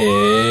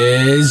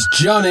 Here's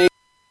Johnny.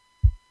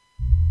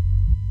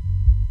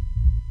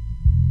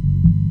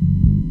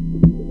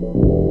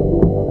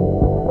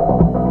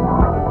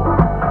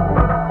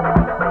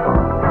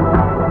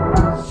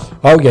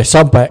 Oh yes,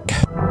 I'm back.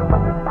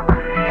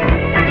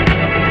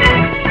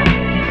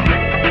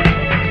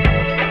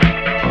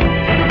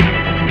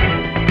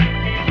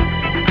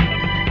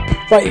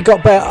 Right, you've got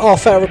about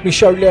half hour of my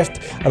show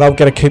left and I'm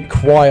going to keep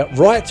quiet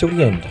right till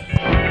the end.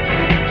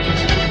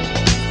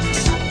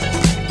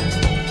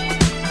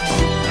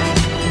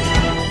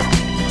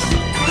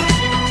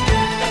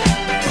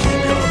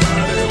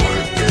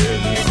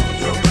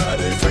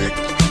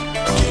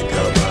 Keep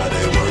your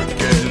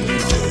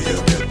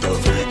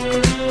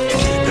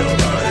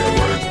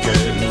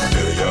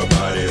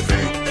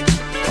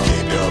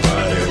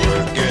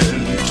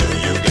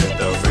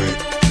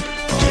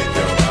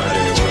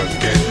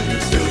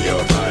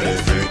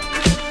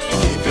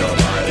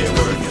body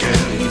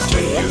working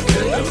till you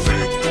get the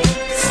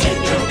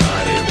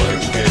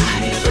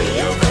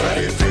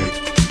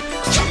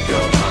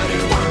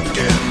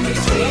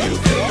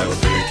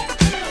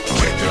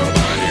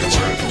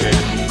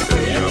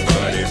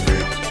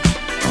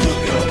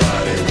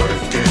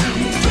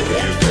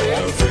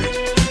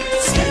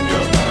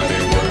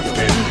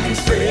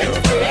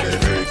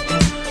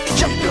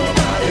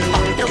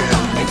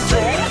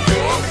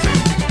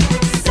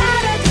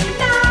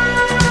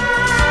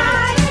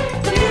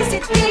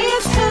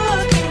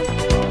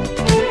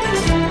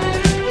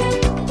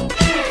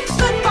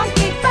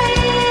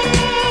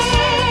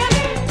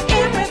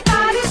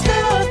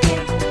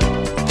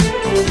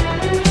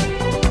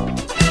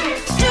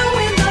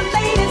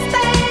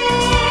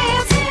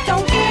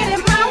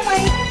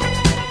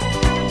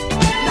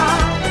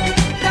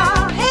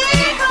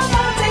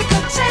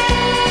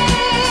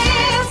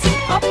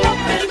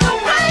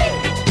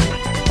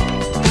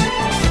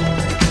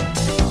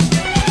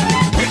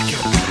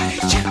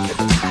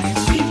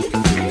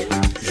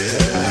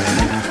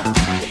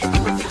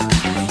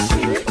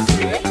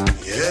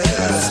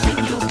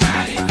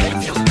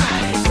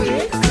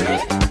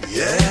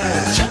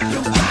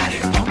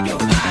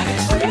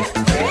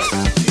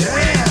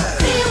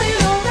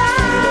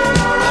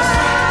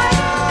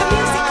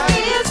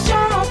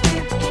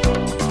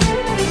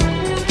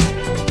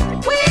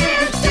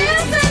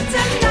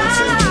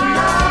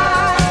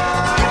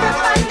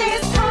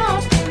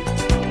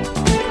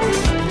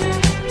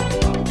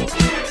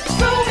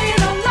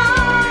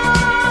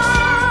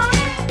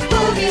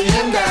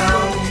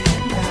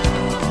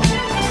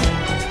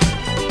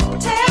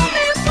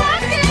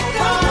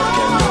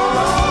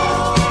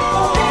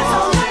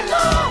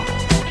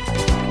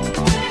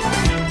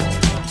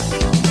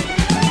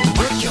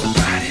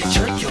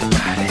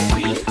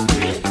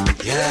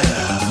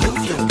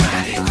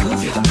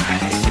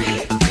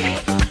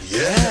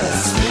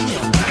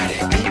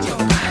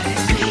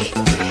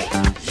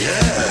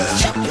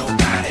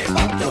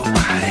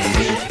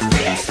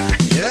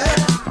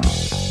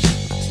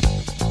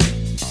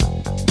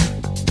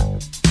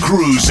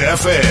Cruise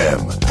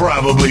FM.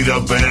 Probably the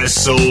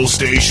best soul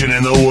station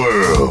in the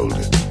world.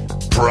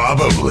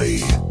 Probably.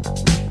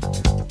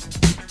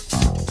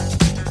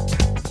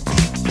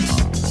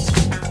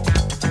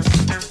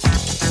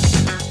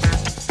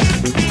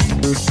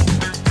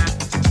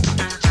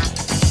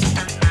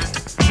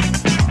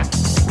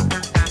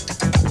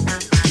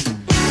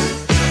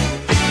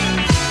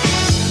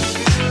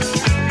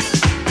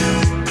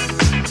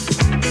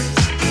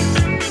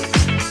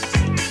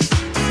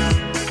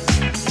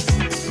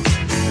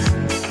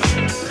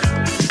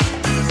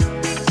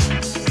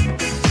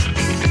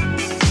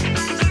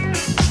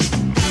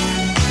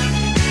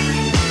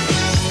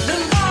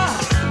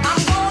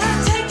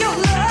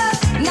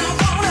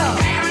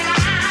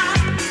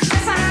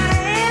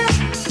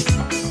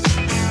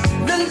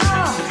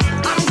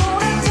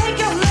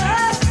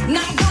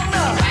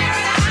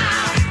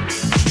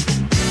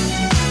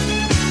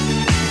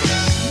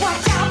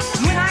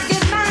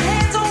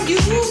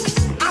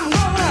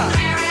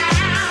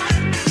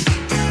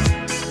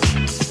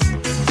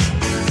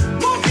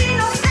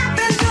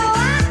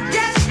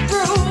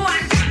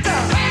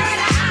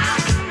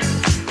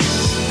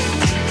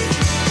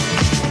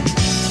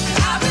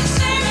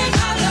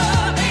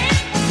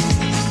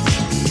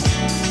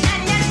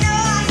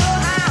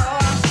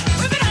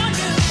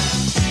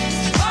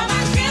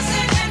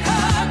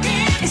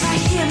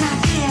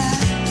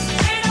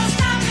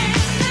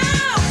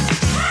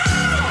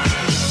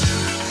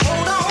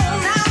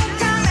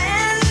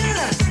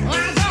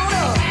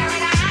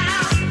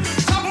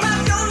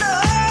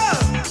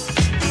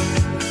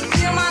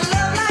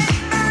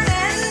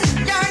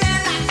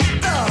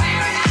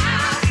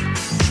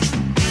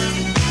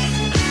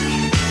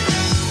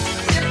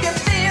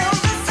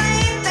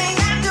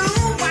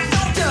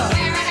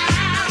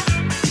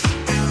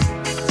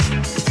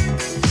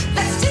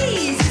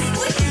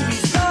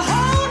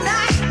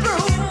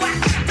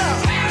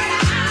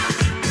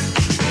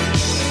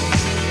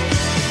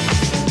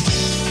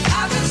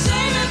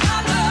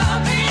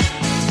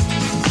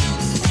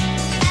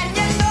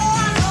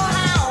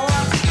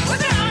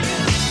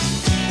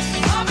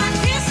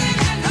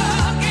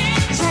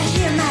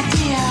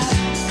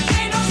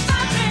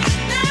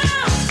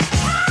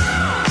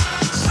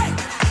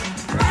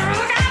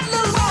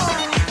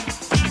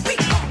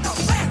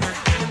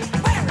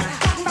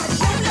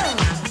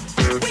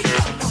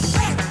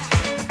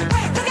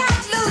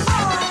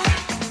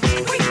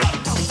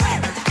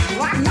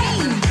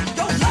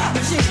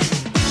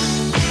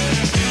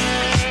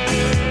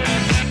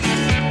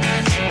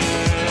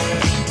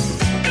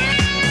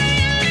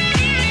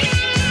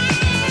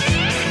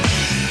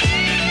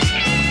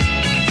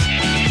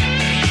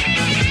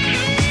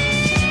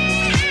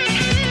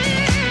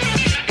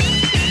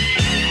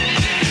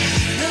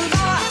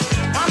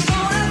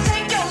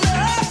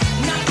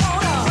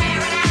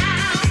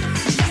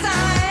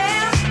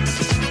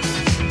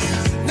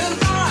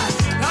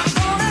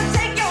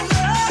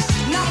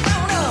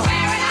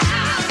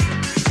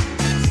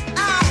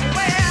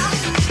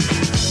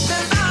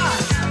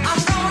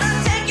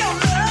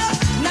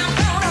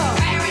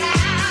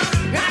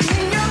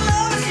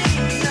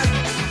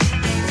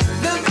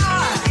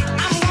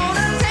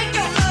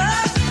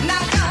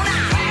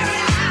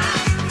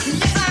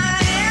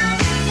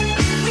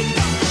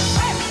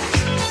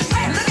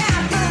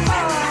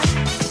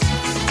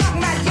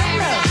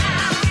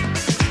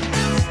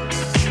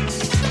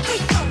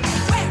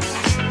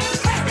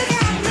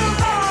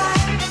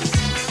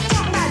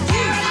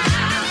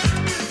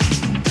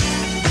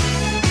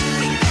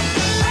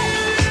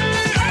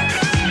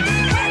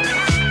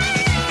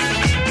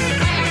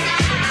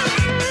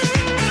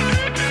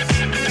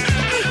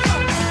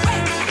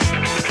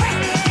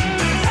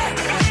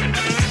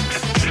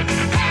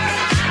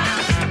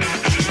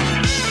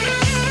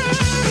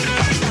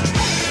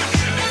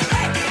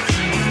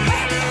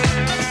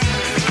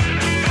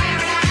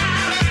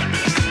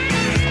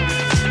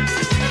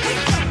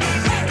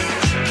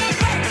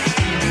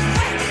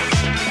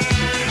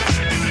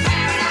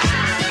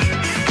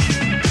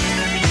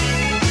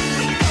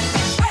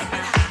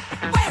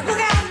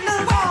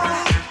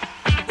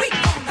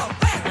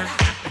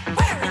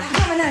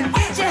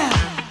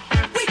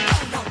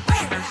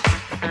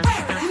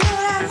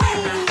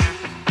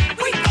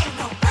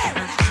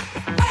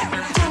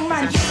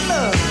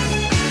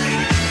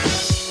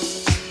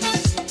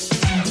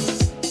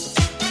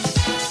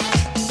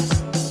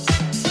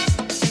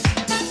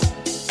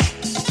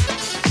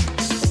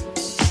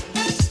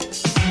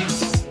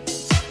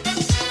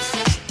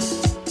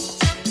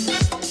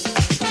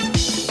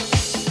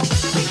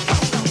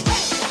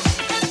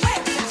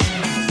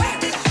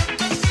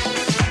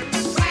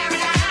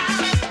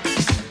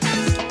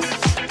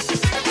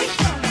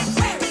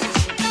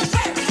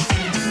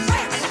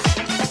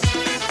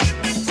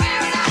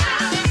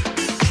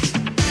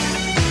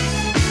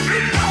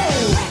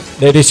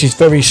 Now this is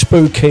very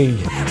spooky.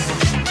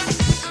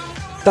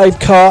 Dave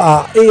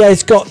Carter, he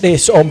has got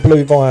this on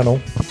blue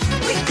vinyl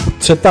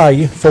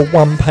today for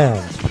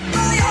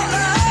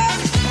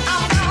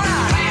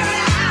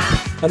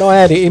 £1. And I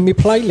had it in my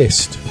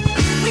playlist.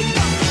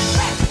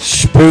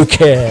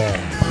 Spooky.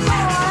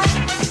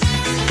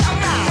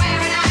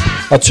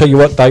 I'll tell you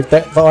what, Dave,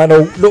 that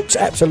vinyl looks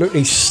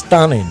absolutely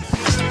stunning.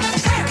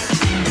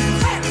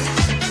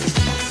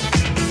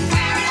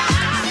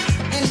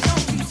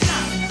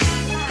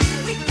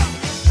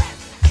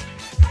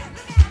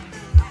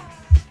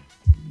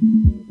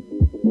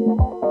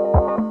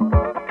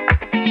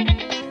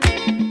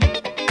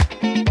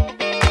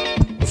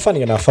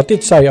 Funny enough, I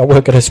did say I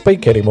weren't going to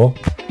speak anymore.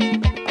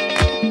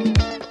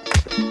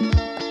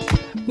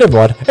 Never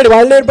mind.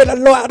 Anyway, a little bit of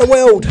light of the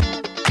world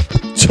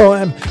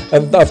time.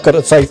 And I've got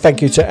to say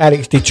thank you to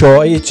Alex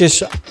Detroit. He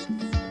just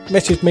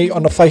messaged me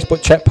on the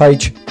Facebook chat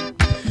page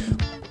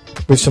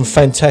with some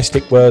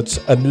fantastic words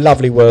and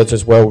lovely words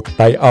as well.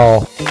 They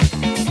are.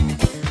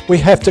 We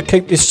have to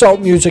keep this soul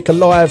music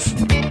alive.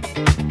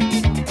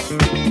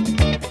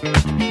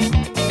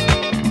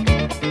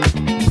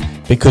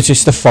 Because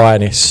it's the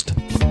finest.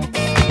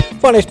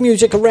 Finest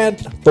music around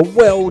the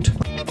world.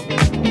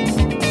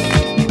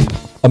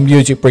 And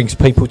music brings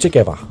people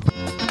together.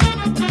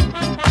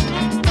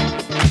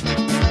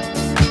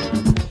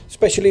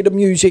 Especially the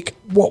music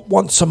what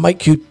wants to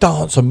make you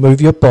dance and move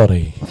your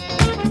body.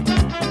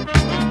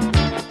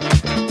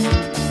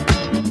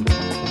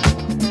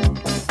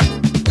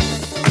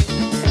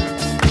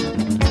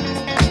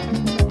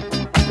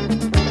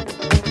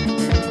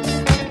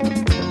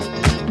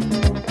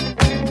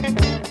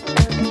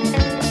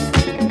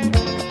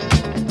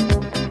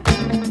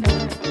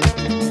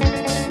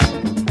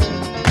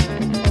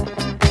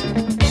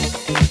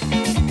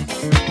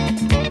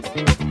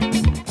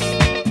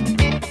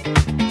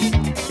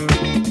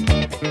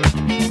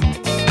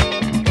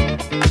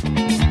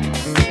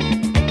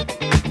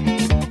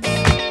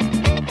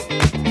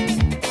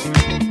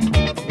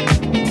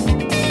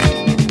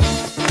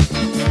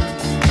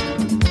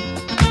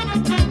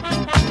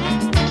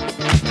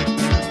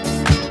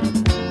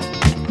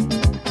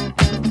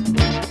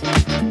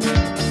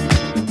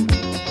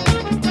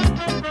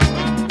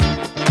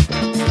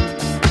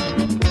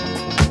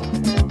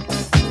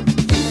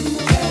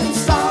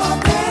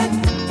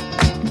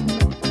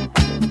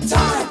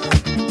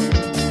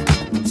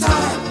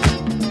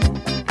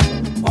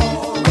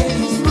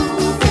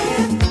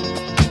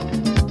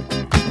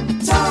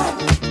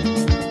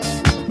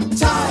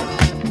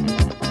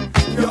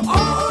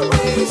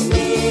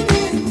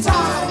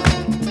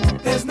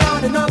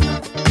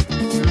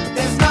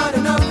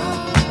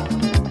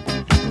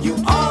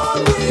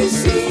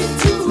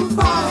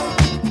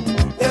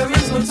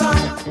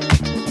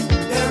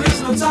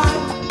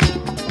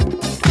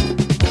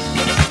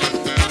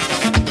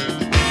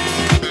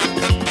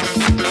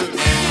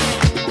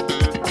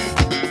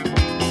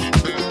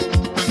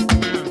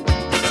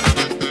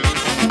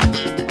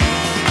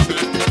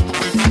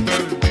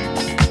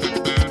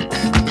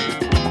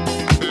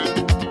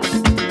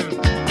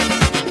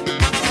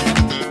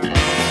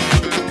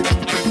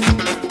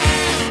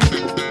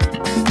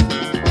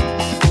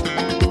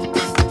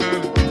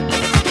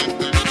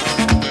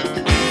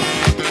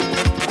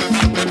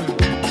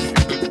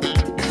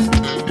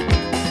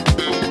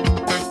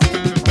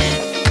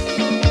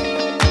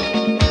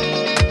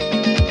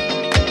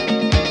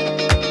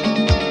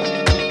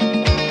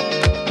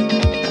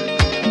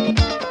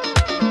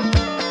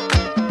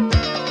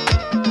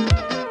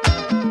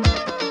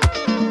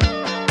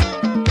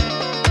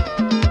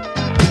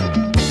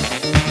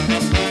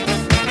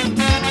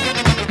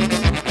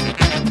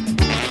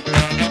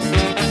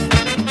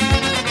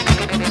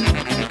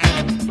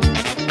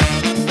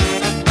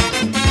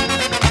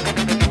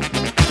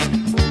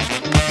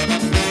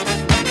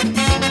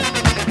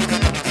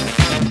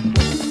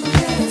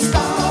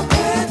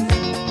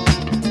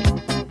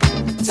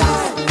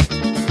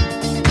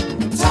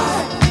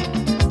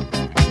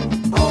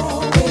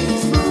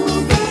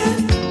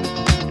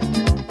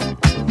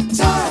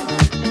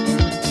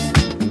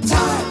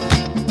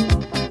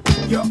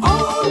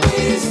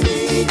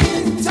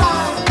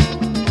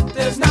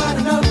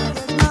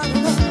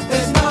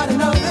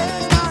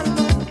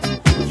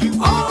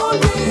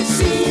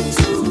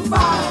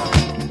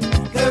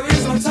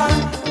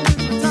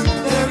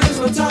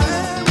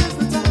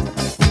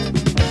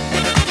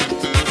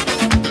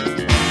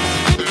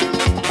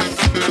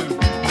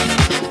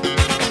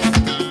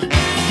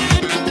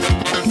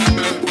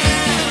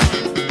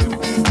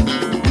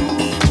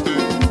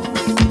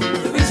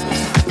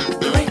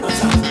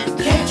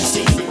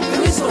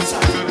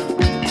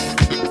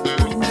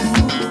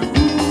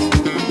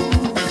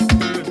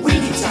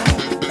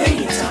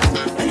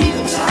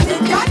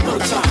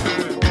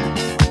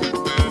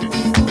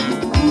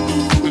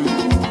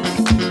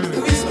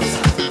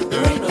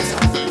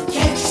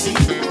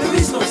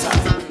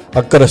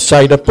 I've got to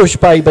say, the Bush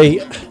Baby,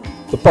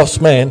 the boss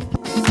man,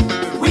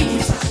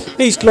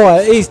 he's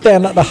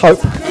down at the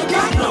Hope,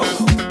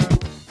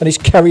 and he's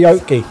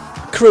karaoke,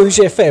 Cruise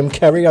FM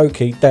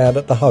karaoke down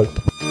at the Hope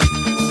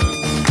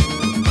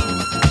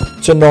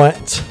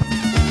tonight.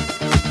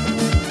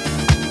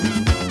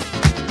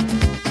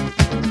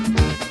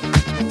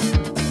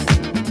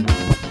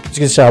 I was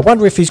going to say, I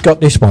wonder if he's got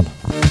this one.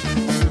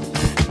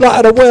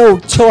 Light of the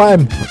World,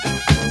 time.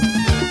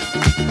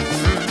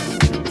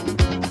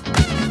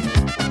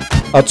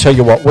 I'll tell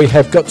you what, we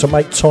have got to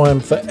make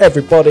time for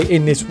everybody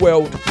in this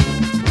world.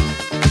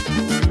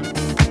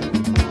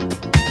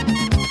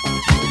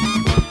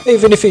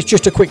 Even if it's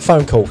just a quick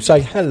phone call,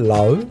 say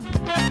hello.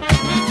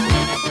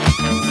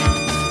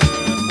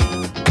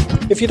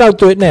 If you don't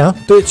do it now,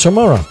 do it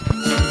tomorrow.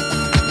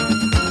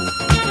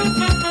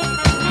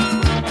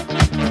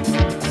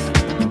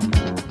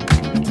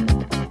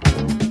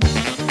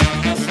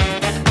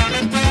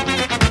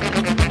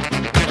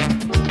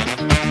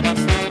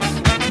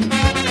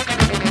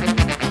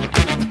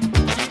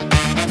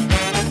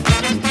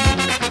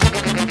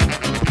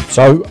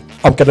 So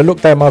I'm going to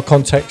look down my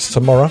contacts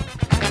tomorrow.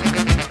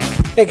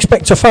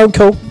 Expect a phone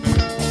call.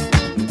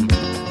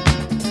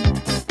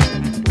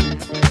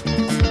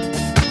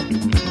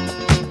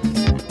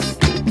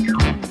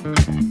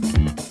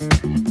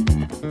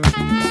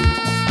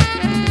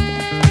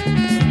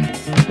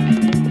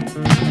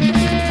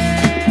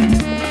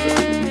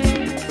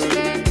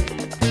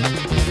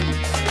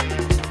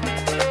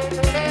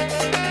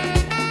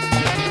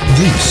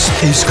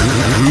 This is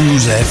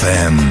Cruise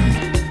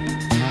FM.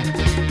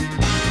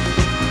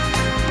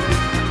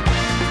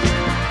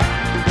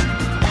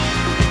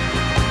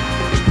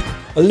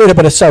 A little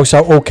bit of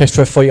salsa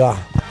orchestra for you.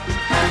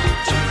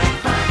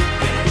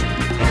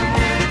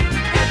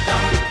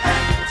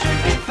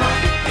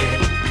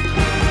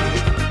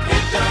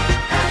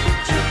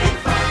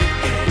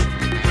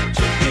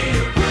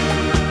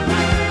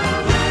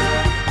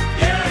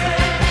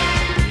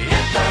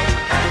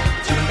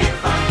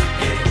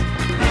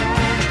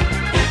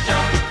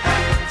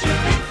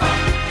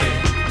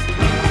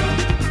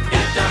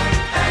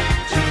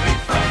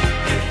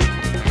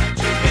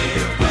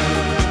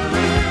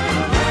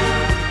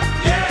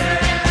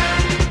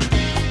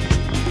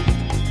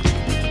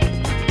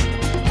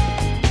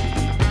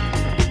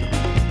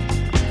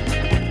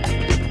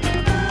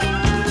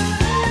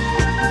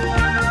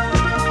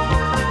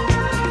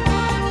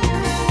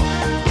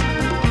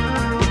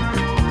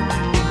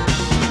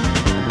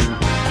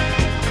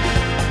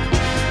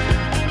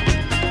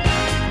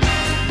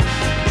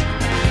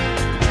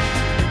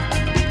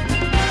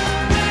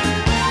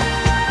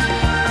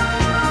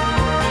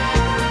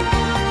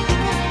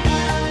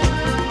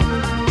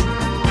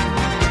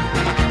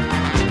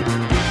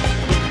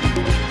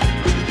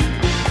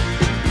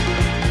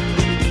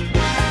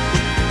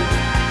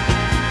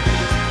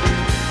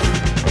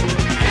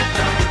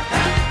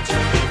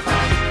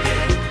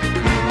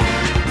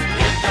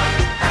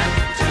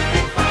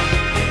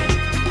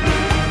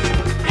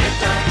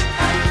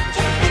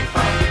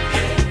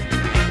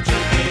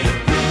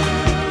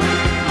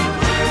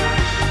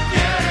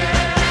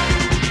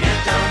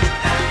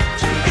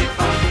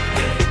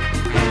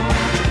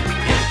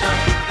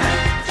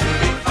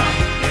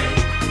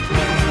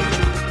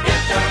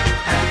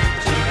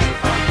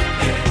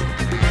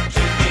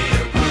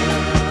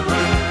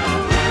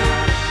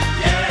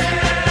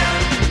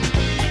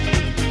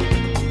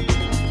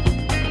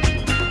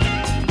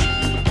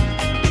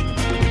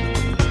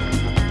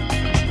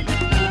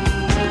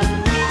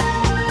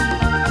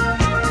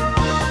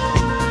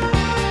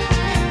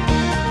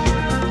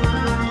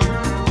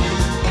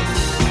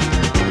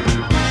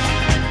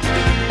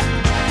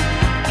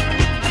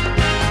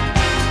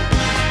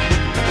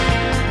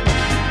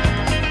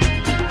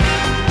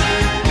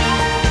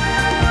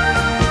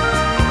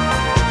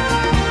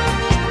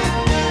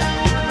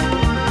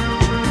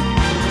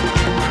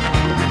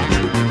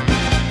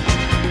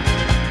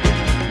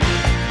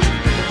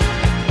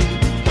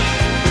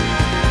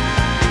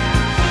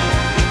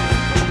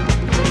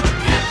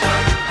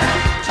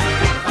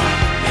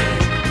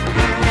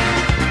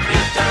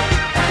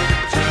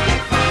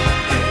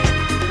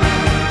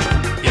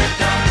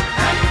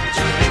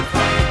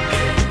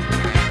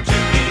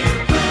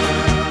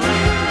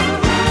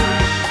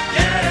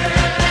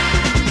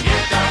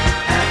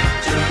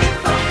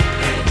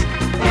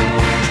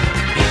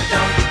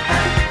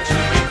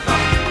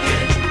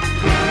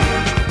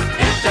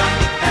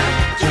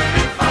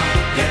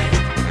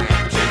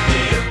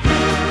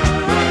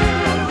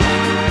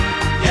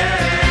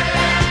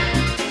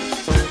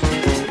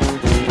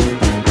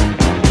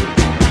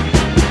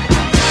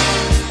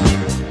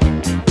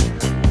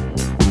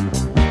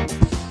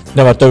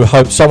 Now I do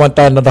hope someone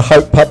down at the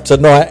Hope Pub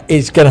tonight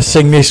is going to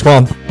sing this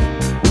one.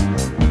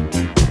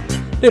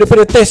 Little bit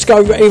of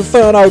Disco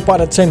Inferno by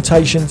the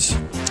Temptations.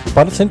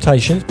 By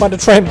the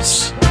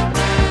Tramps.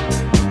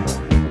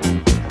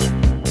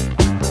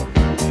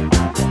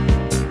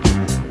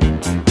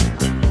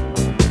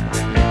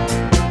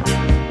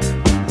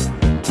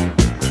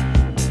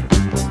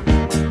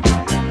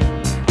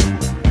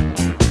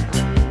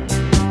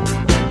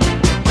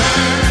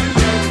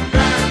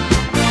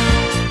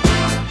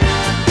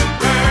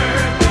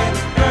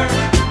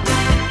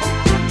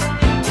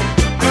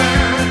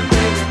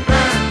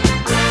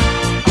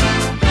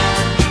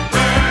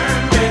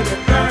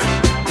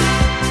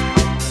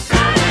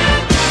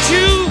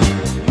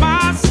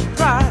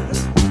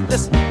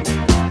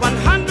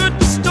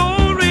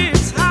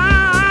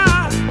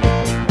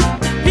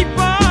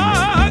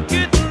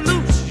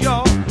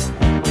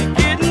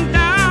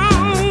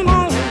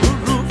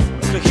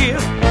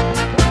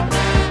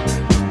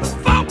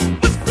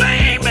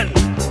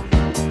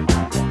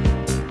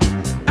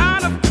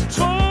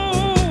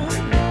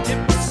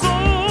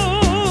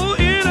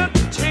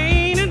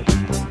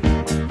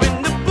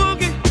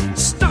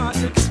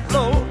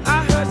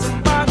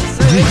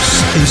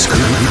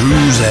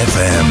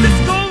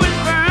 FM.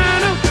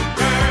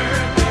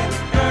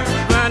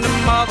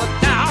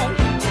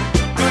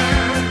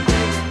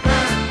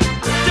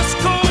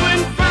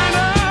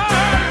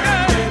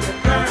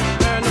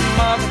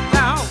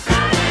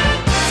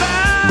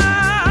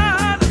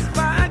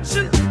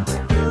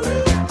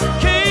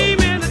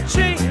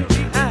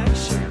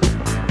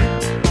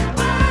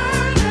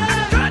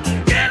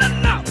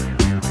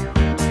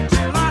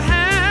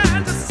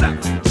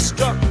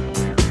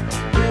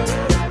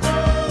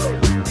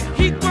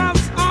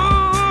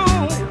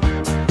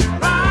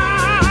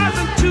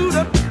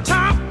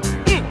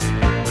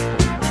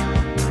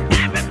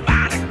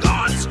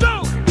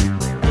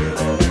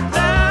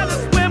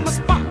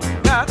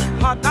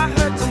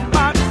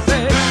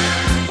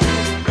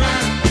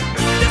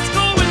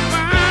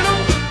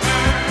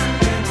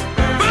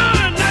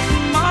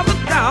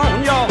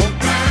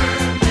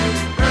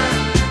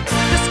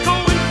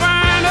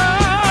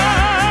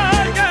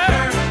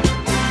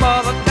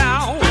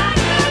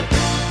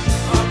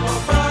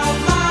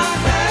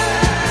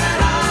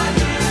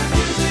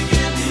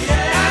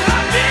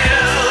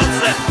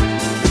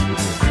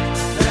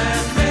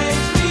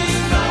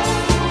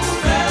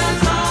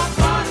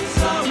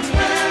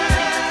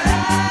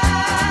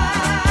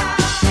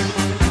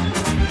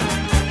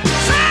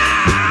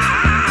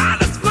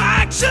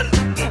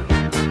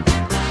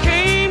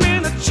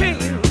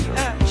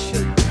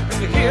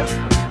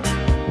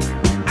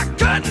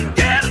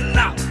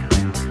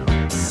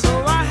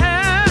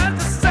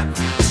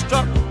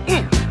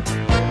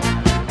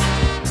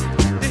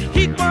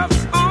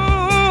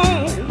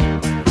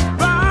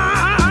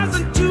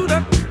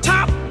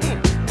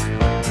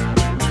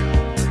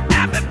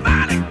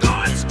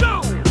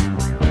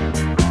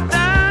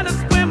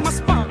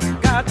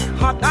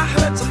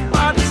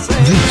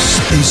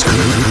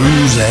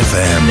 Cruise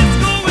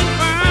FM.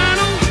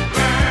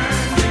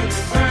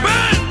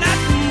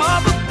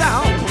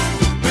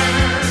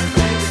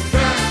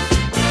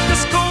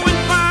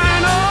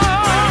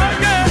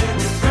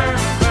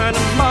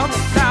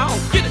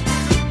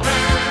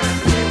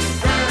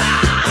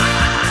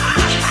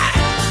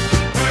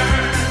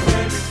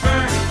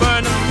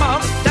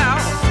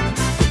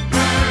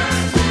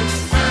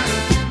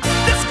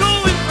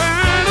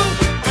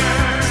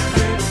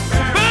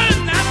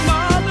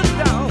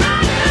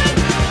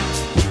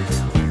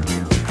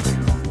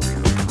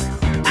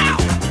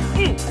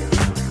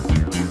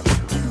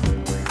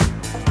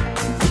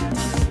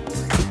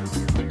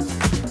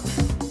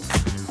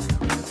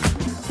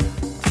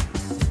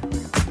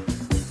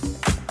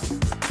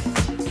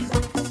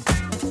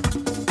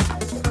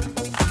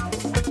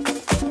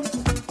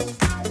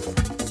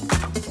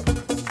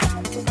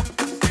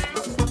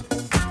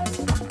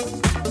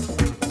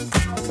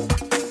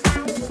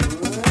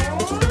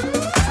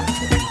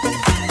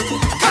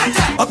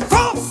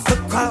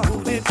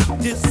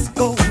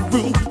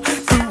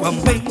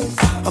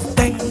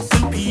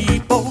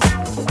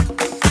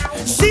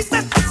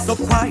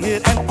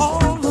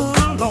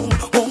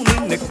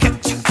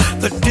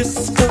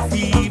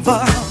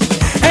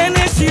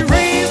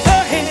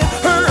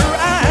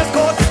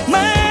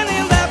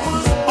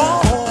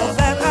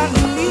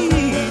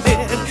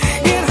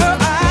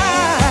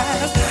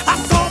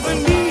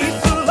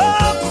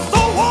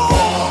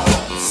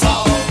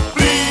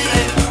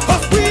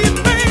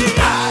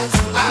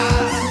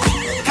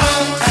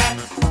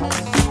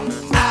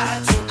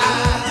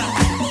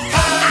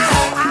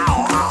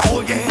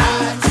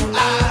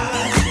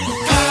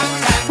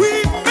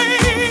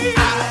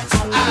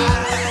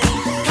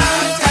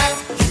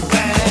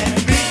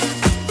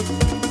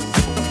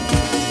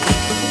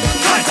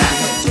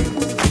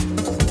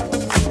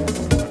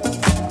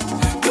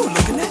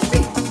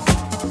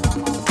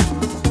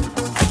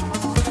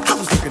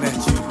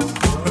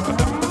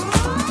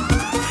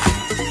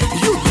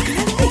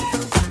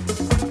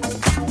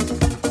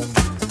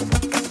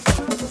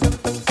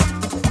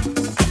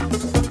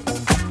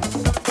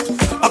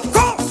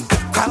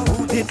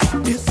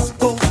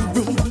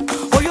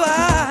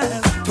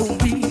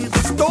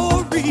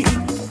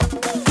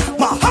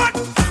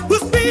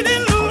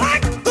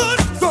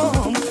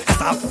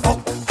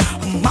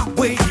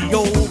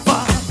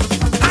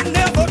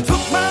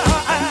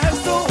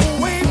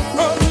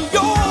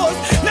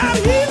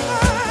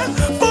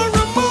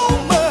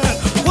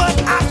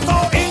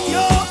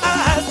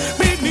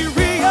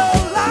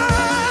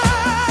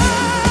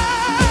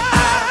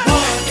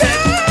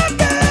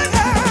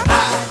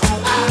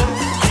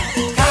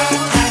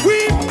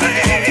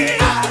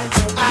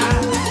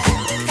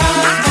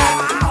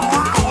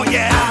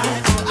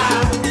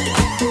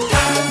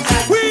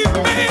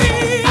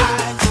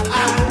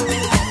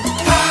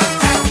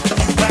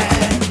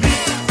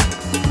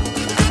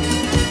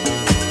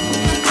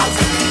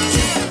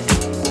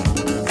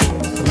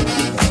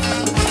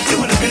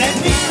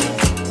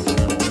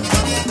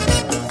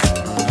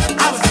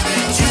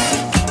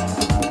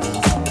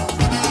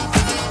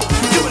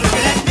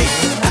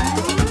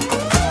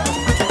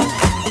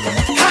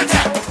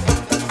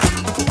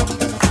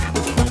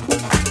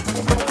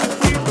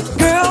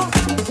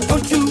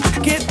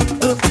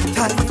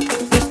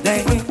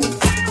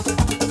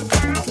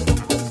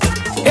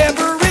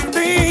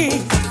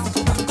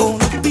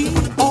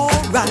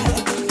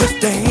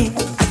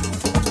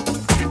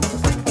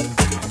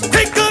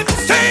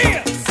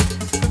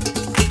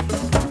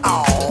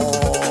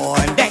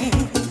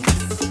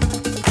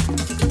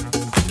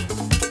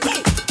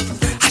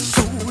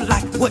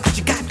 what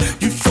you got.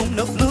 You sure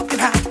enough looking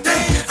hot.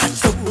 I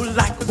sure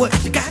like what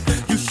you got.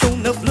 You sure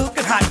enough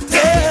looking hot.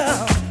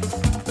 Yeah.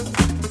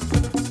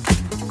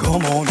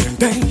 Come on and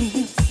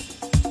dance.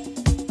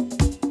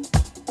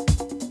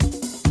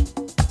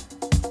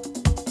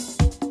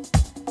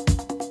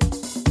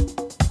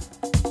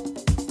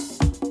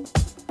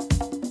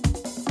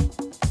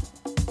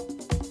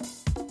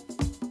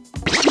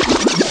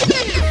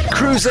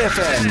 Cruise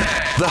FM,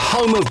 the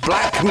home of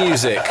black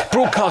music,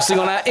 broadcasting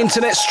on our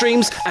internet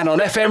streams and on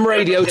FM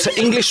radio to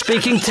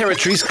English-speaking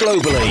territories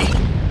globally.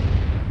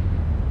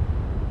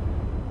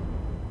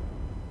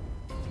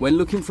 When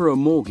looking for a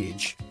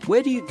mortgage,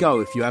 where do you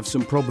go if you have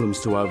some problems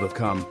to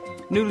overcome?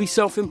 Newly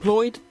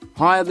self-employed?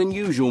 Higher than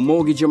usual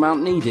mortgage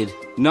amount needed?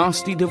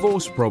 Nasty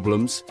divorce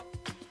problems?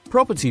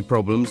 Property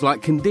problems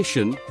like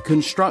condition,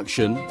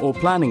 construction or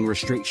planning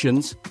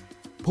restrictions?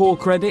 Poor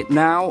credit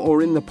now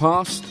or in the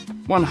past?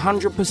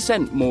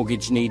 100%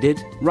 mortgage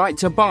needed? Right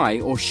to buy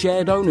or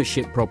shared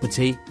ownership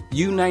property?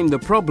 You name the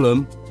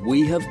problem,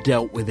 we have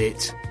dealt with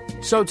it.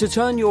 So to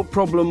turn your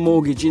problem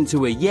mortgage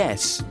into a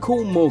yes,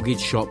 call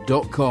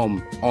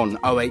mortgageshop.com on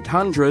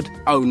 0800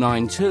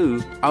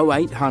 092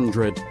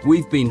 0800.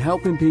 We've been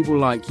helping people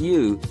like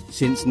you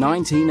since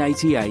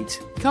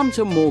 1988. Come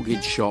to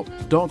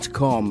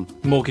mortgageshop.com.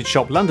 Mortgage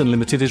Shop London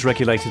Limited is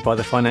regulated by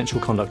the Financial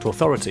Conduct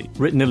Authority.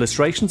 Written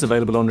illustrations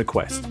available on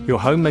request. Your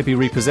home may be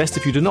repossessed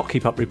if you do not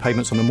keep up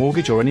repayments on a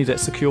mortgage or any debt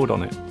secured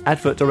on it.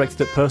 Advert directed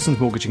at persons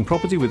mortgaging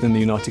property within the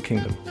United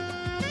Kingdom.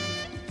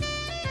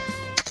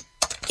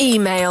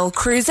 Email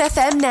Cruise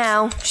FM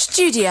now,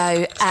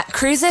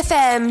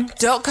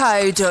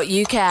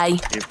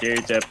 studio@cruisefm.co.uk. If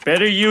there's a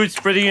better use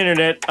for the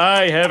internet,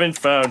 I haven't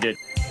found it.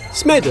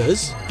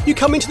 Smedders, you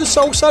come into the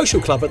Soul Social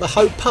Club at the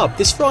Hope Pub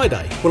this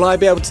Friday. Will I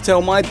be able to tell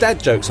my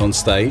dad jokes on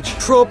stage?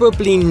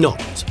 Probably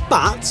not,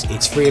 but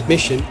it's free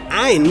admission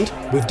and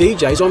with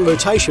DJs on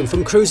rotation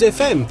from Cruise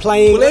FM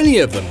playing... Will any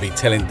of them be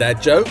telling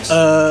dad jokes?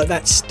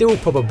 That's still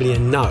probably a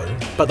no,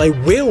 but they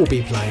will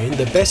be playing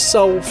the best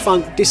soul,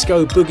 funk,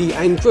 disco, boogie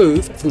and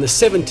groove from the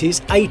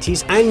 70s,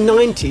 80s and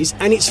 90s,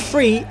 and it's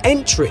free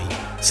entry.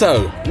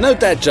 So, no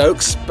dad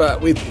jokes, but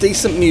with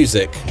decent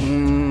music.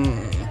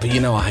 But you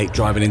know I hate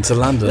driving into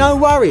London. No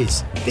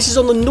worries. This is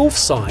on the north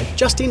side,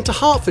 just into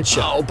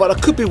Hertfordshire. Oh, but I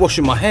could be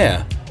washing my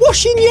hair.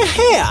 Washing your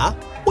hair?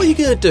 What are you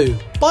going to do?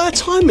 Buy a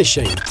time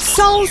machine?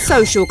 Soul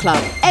Social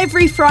Club,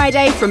 every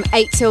Friday from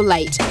 8 till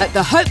late at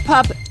the Hope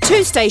Pub,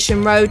 2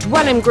 Station Road,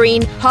 Welham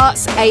Green,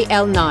 Hearts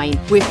AL9,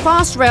 with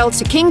fast rail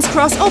to King's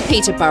Cross or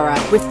Peterborough,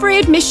 with free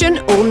admission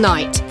all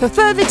night. For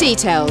further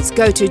details,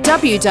 go to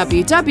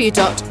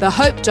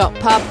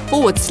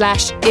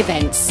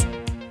www.thehope.pub/events.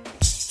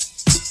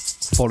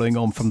 Following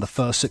on from the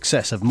first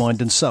success of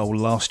Mind and Soul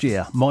last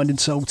year, Mind and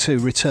Soul 2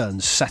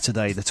 returns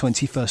Saturday the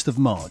 21st of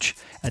March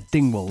at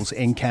Dingwalls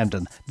in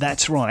Camden.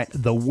 That's right,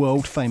 the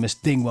world-famous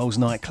Dingwalls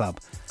nightclub.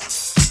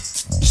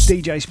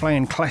 DJs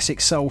playing classic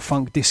soul,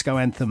 funk, disco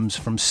anthems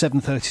from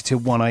 7:30 to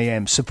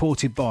 1am,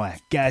 supported by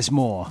Gaz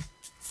Moore,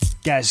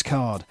 Gaz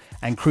Card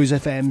and Cruise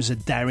FM's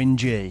Darren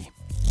G.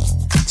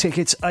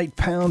 Tickets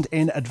 £8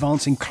 in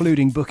advance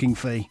including booking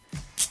fee,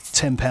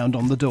 £10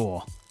 on the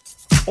door.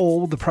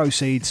 All the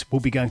proceeds will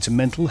be going to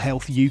Mental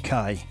Health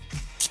UK.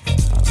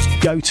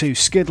 Go to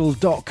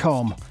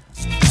skiddle.com,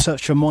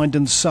 search for Mind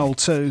and Soul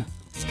 2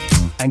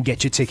 and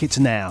get your tickets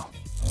now.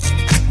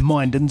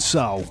 Mind and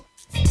Soul,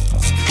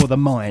 for the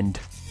mind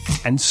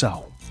and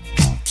soul.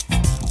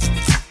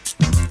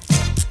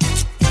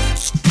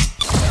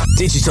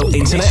 Digital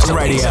Internet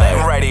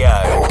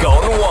Radio.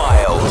 Gone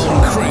wild.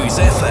 Cruise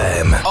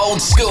FM.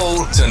 Old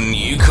school to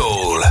new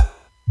cool.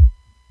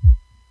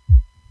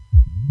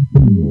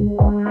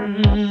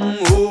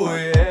 Oh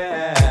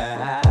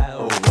yeah,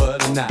 oh,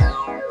 what a night.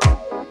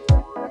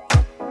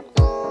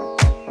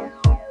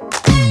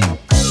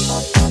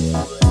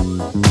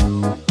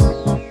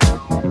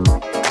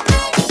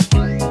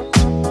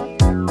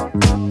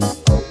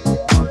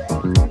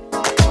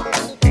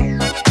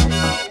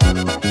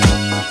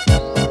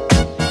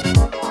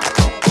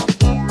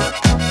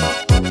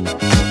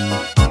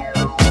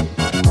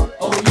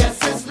 Oh yes,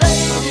 it's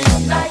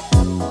ladies' night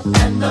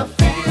and the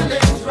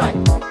feeling's right.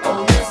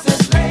 Oh yes,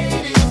 it's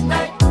ladies'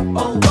 night.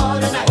 Oh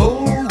what a night.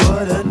 Oh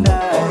what a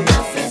night. Oh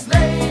yes, it's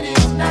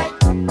ladies' night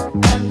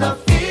and the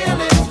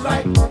feeling's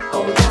right.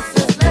 Oh yes,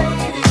 it's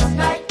ladies'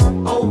 night.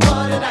 Oh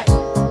what a night.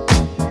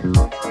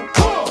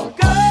 Oh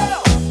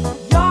girls,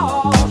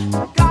 y'all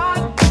got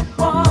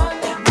one.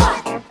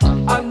 What?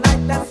 A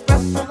night that's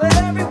special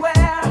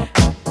everywhere.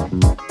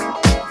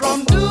 From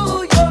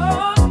New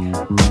York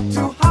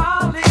to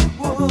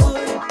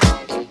Hollywood,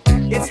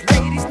 it's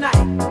ladies'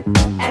 night,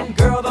 and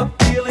girl, the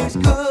feeling's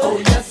good. Oh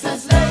yes,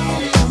 it's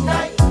ladies'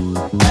 night,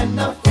 and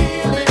the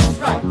feeling's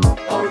right.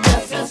 Oh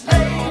yes, it's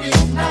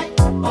ladies' night.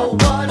 Oh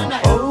what a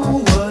night. Oh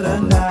what a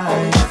night.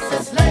 Oh yes,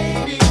 it's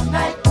ladies'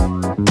 night,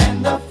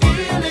 and the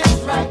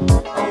feeling's right.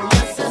 Oh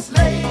yes, it's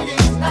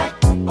ladies' night.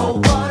 Oh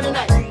what a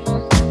night.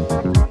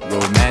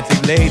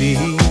 Romantic lady,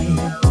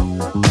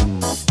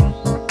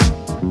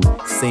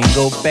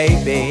 single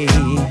baby,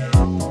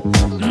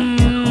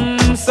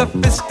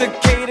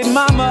 sophisticated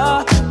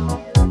mama.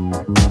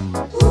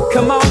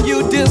 Come on,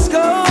 you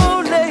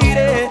disco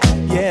lady.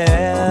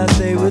 Yeah,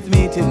 stay with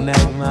me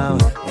tonight, mama.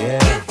 Yeah.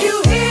 If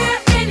you hear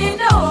any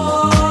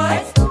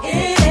noise,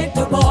 it ain't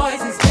the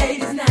boys, it's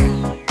ladies night.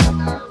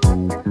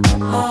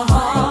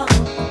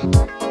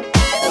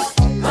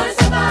 Gonna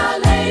step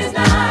out ladies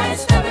night,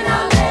 stepping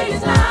out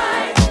ladies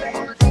night.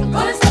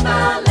 Gonna step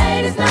out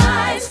ladies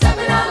night,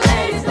 stepping out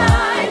ladies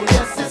night. Oh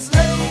yes, it's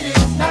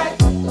ladies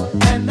night,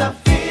 and the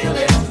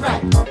feeling's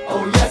right.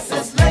 Oh yes,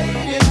 it's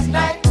ladies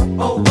night.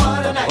 Oh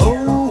what a night.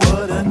 Oh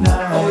what a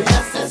night. Oh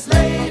yes, it's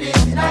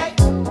ladies night,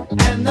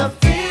 and the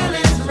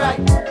feeling's right.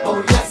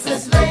 Oh yes,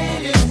 it's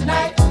ladies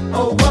night.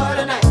 Oh what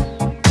a night.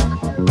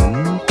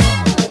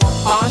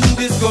 On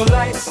disco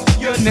lights,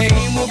 your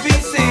name will be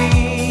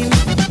seen.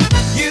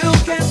 You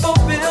can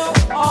fulfill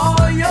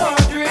all your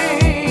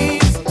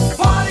dreams.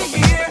 Party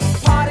here,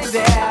 party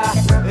there,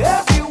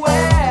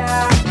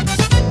 everywhere.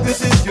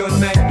 This is your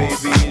night,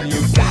 baby, and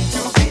you've got to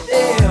be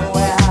there.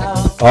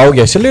 Well, Oh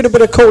yes, a little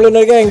bit of Calling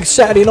again,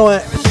 Saturday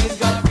night,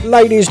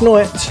 ladies'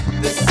 night.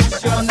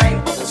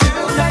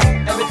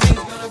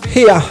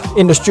 Here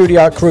in the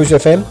studio at Cruise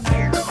FM.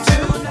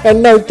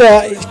 And no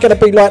doubt it's going to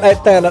be like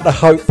that down at the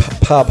Hope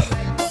Pub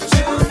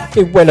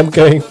in Welham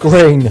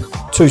Green,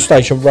 2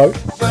 Station Road,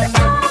 for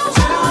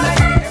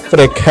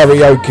their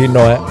karaoke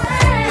night.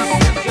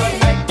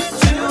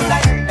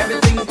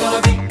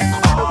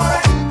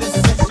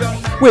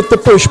 With the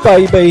Bush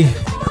Baby.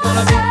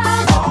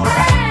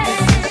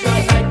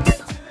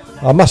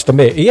 I must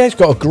admit, he has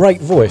got a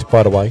great voice,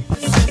 by the way.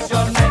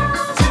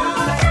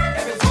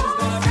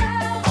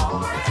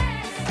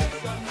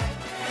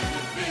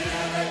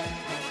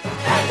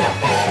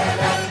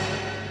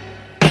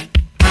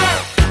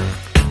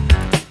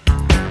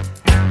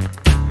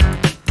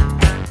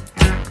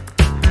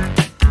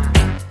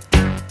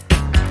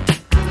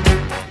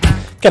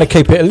 Going to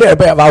keep it a little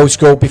bit of old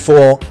school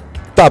before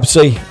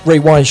Dubsy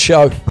Rewind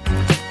Show,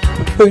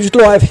 who's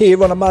live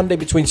here on a Monday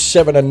between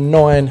 7 and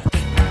 9.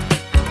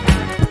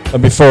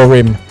 And before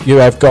him, you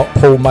have got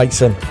Paul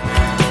Mason.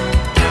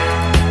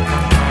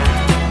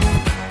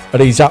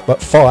 And he's up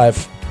at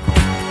 5.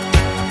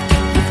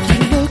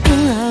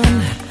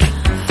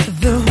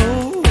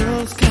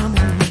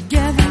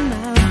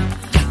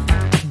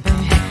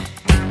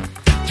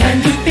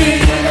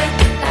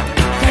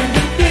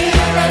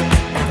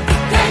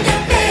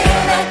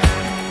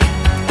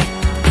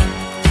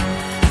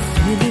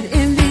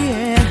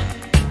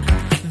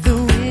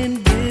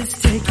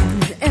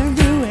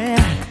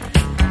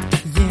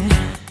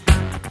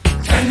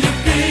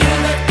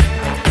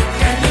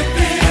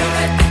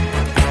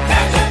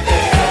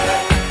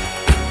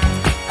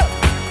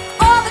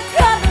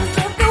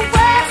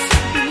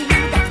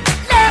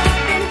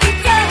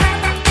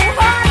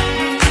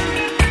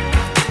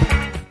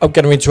 I'm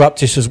going to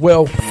interrupt this as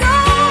well.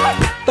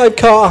 Dave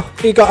Carter,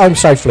 he got home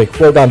safely.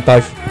 Well done,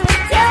 Dave.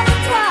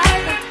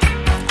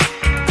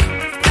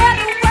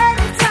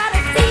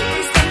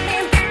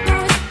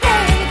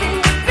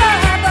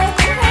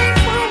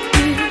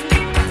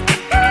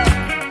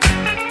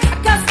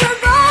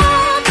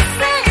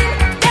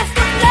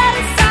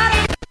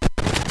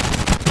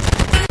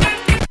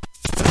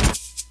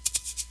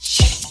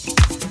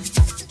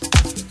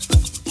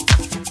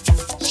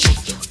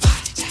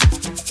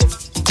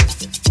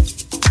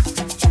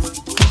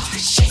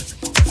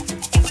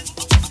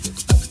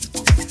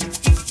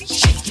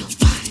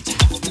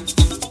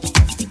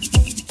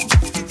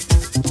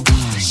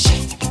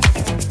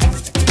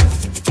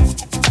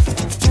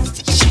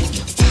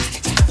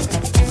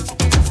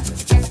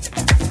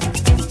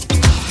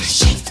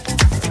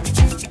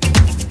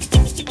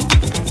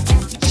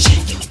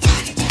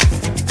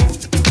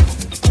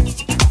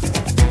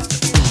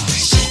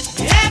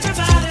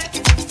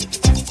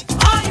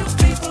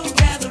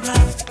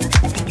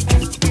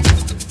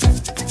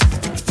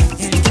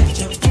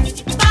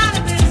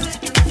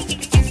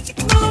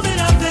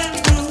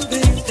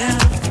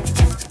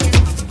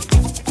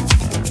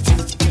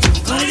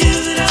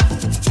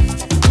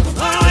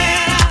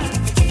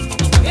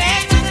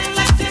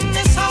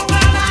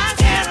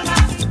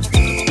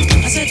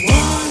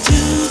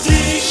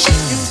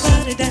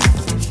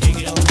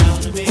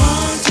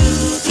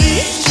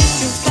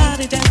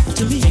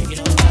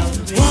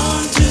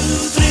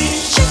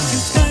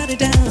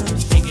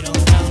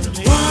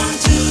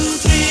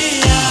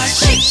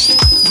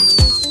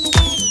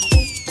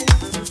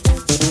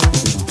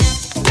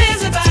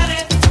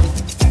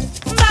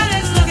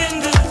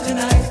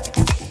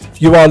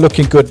 You are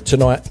looking good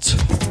tonight.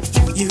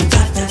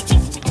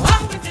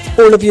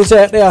 All of yous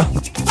out there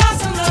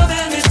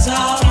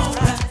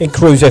in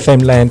Cruise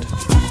FM land.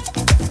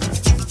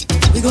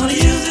 We're gonna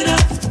use it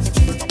up,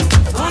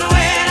 gonna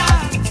wear it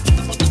out.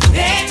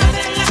 There ain't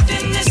nothing left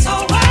in this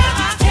whole world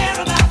I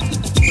care about.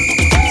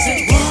 I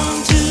said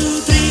 1, 2,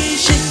 3,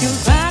 shake your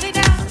body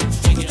down.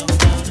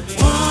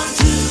 1,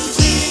 2,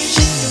 3,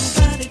 shake your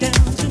body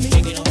down to me.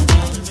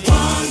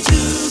 1,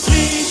 2,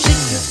 3,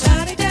 shake your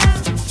body down.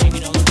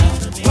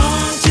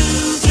 1,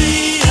 2,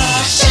 3,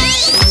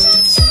 shake.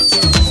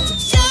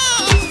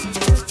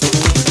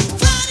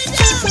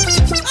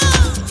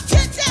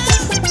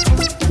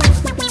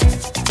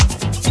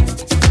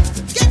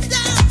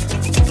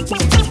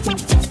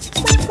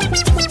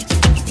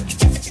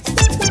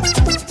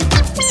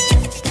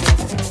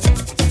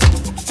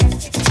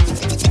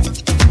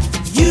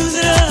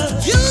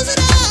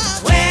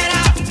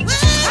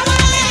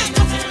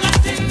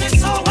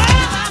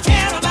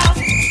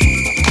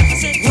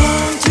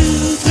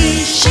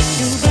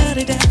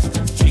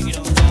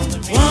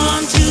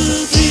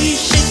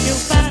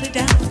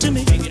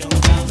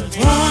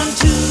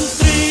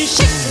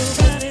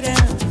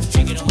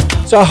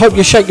 So I hope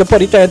you shake your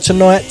body down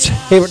tonight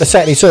here at the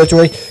Saturday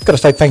Surgery. Got to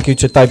say thank you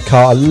to Dave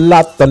Carter.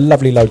 Love the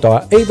lovely Low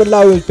Diet. Eva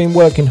Lowe has been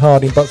working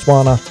hard in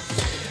Botswana.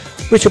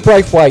 Richard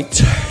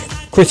Braithwaite,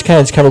 Chris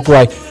Cairns, Carol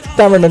Gray,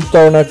 Darren and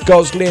Donna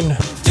Goslin.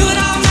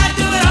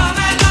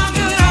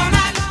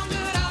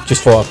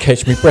 Just thought I'd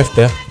catch me breath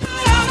there.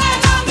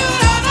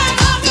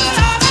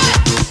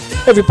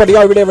 Everybody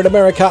over there in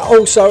America,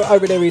 also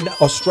over there in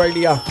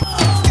Australia.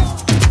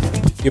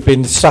 You've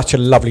been such a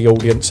lovely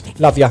audience.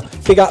 Love ya.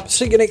 Big up.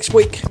 See you next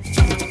week.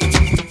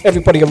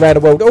 Everybody around the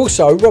world.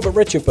 Also, Robert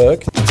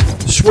Richardberg,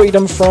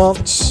 Sweden,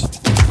 France,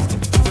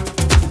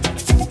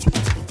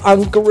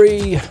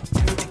 Hungary.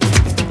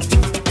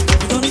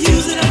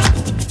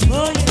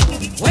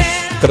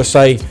 Gotta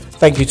say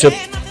thank you to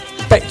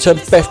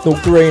Becton Bethnal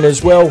Green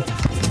as well.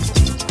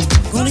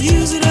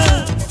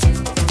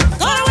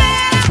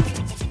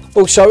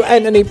 Also,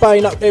 Anthony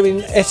Bain up there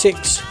in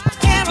Essex.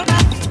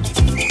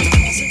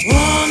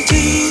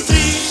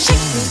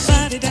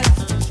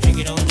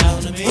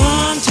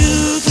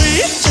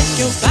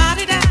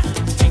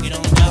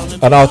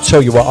 And I'll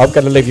tell you what, I'm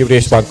going to leave you with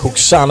this one called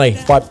Sunny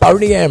by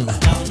Boney M.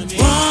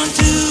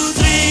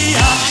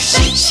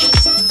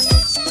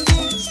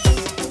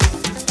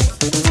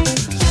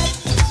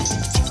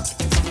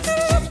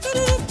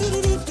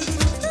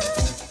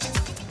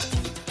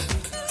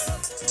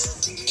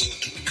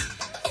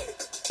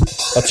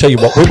 I'll tell you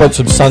what, we want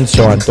some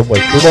sunshine, don't we?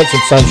 We want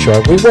some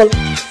sunshine. We want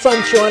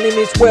sunshine in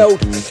this world.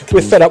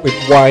 We're fed up with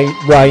rain,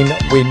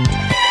 wind.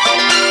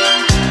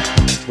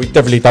 We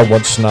definitely don't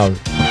want snow.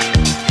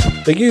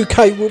 The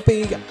UK will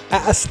be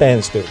at a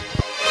standstill.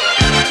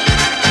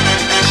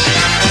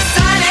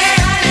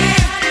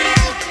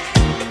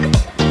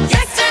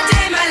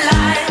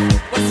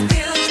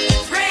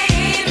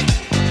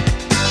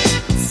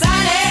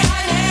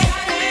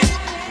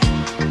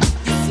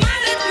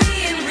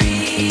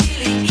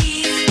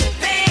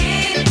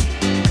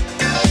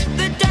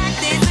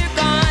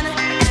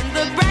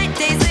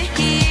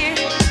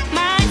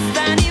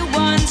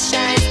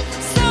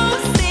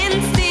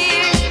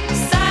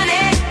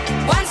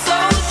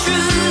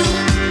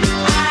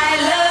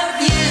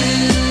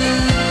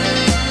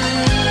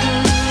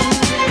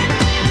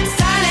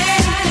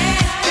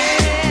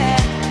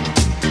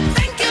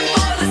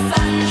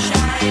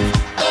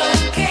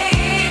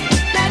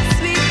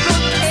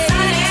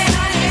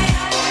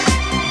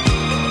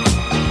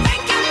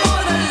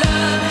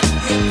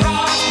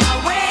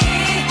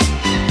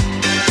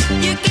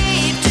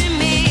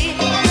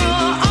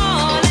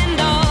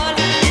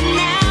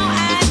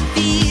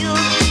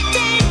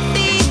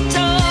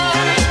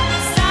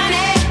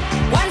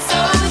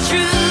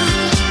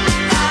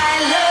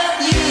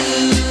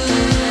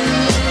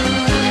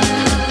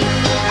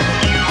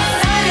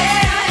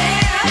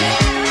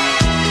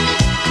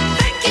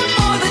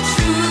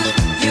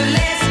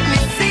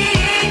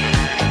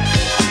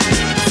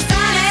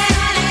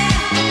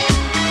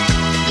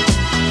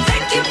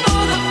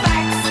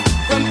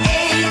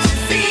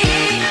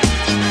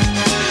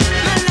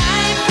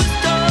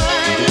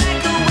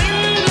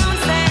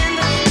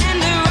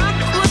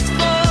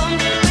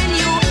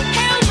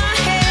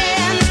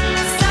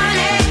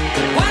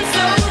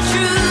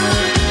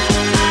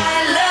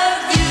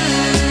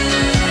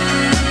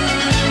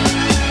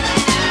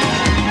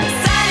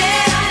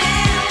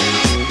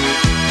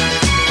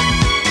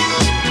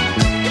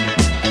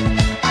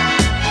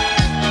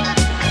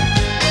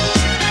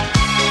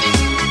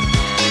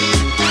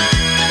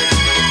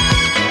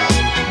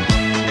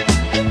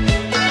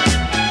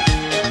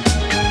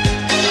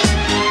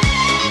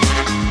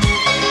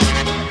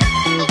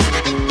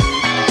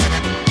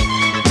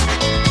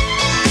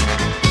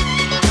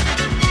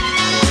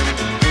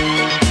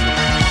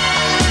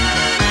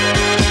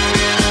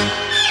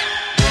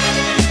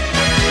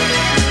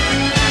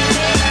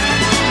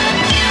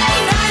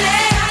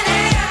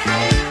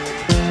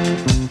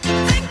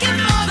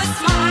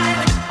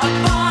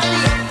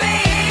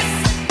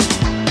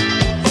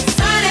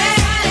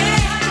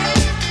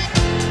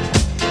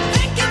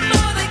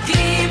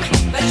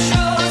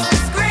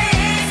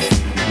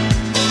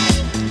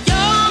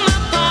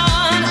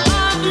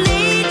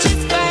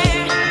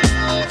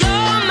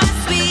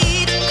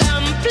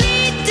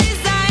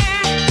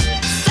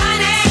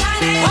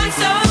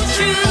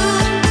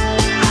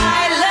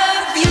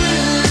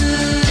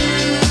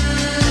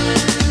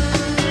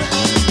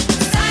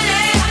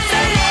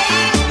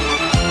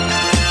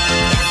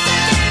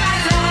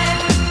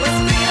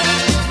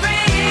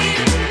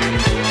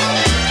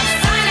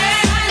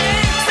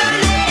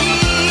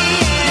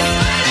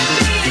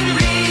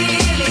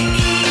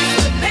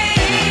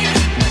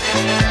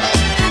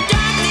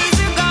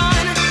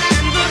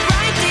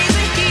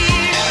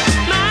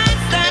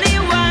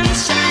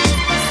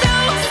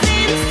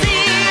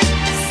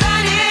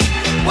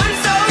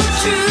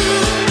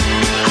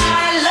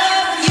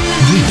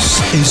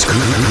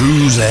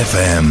 Cruise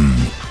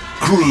FM.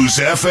 Cruise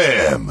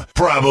FM.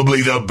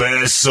 Probably the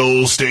best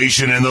soul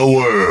station in the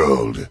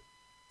world.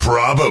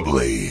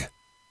 Probably.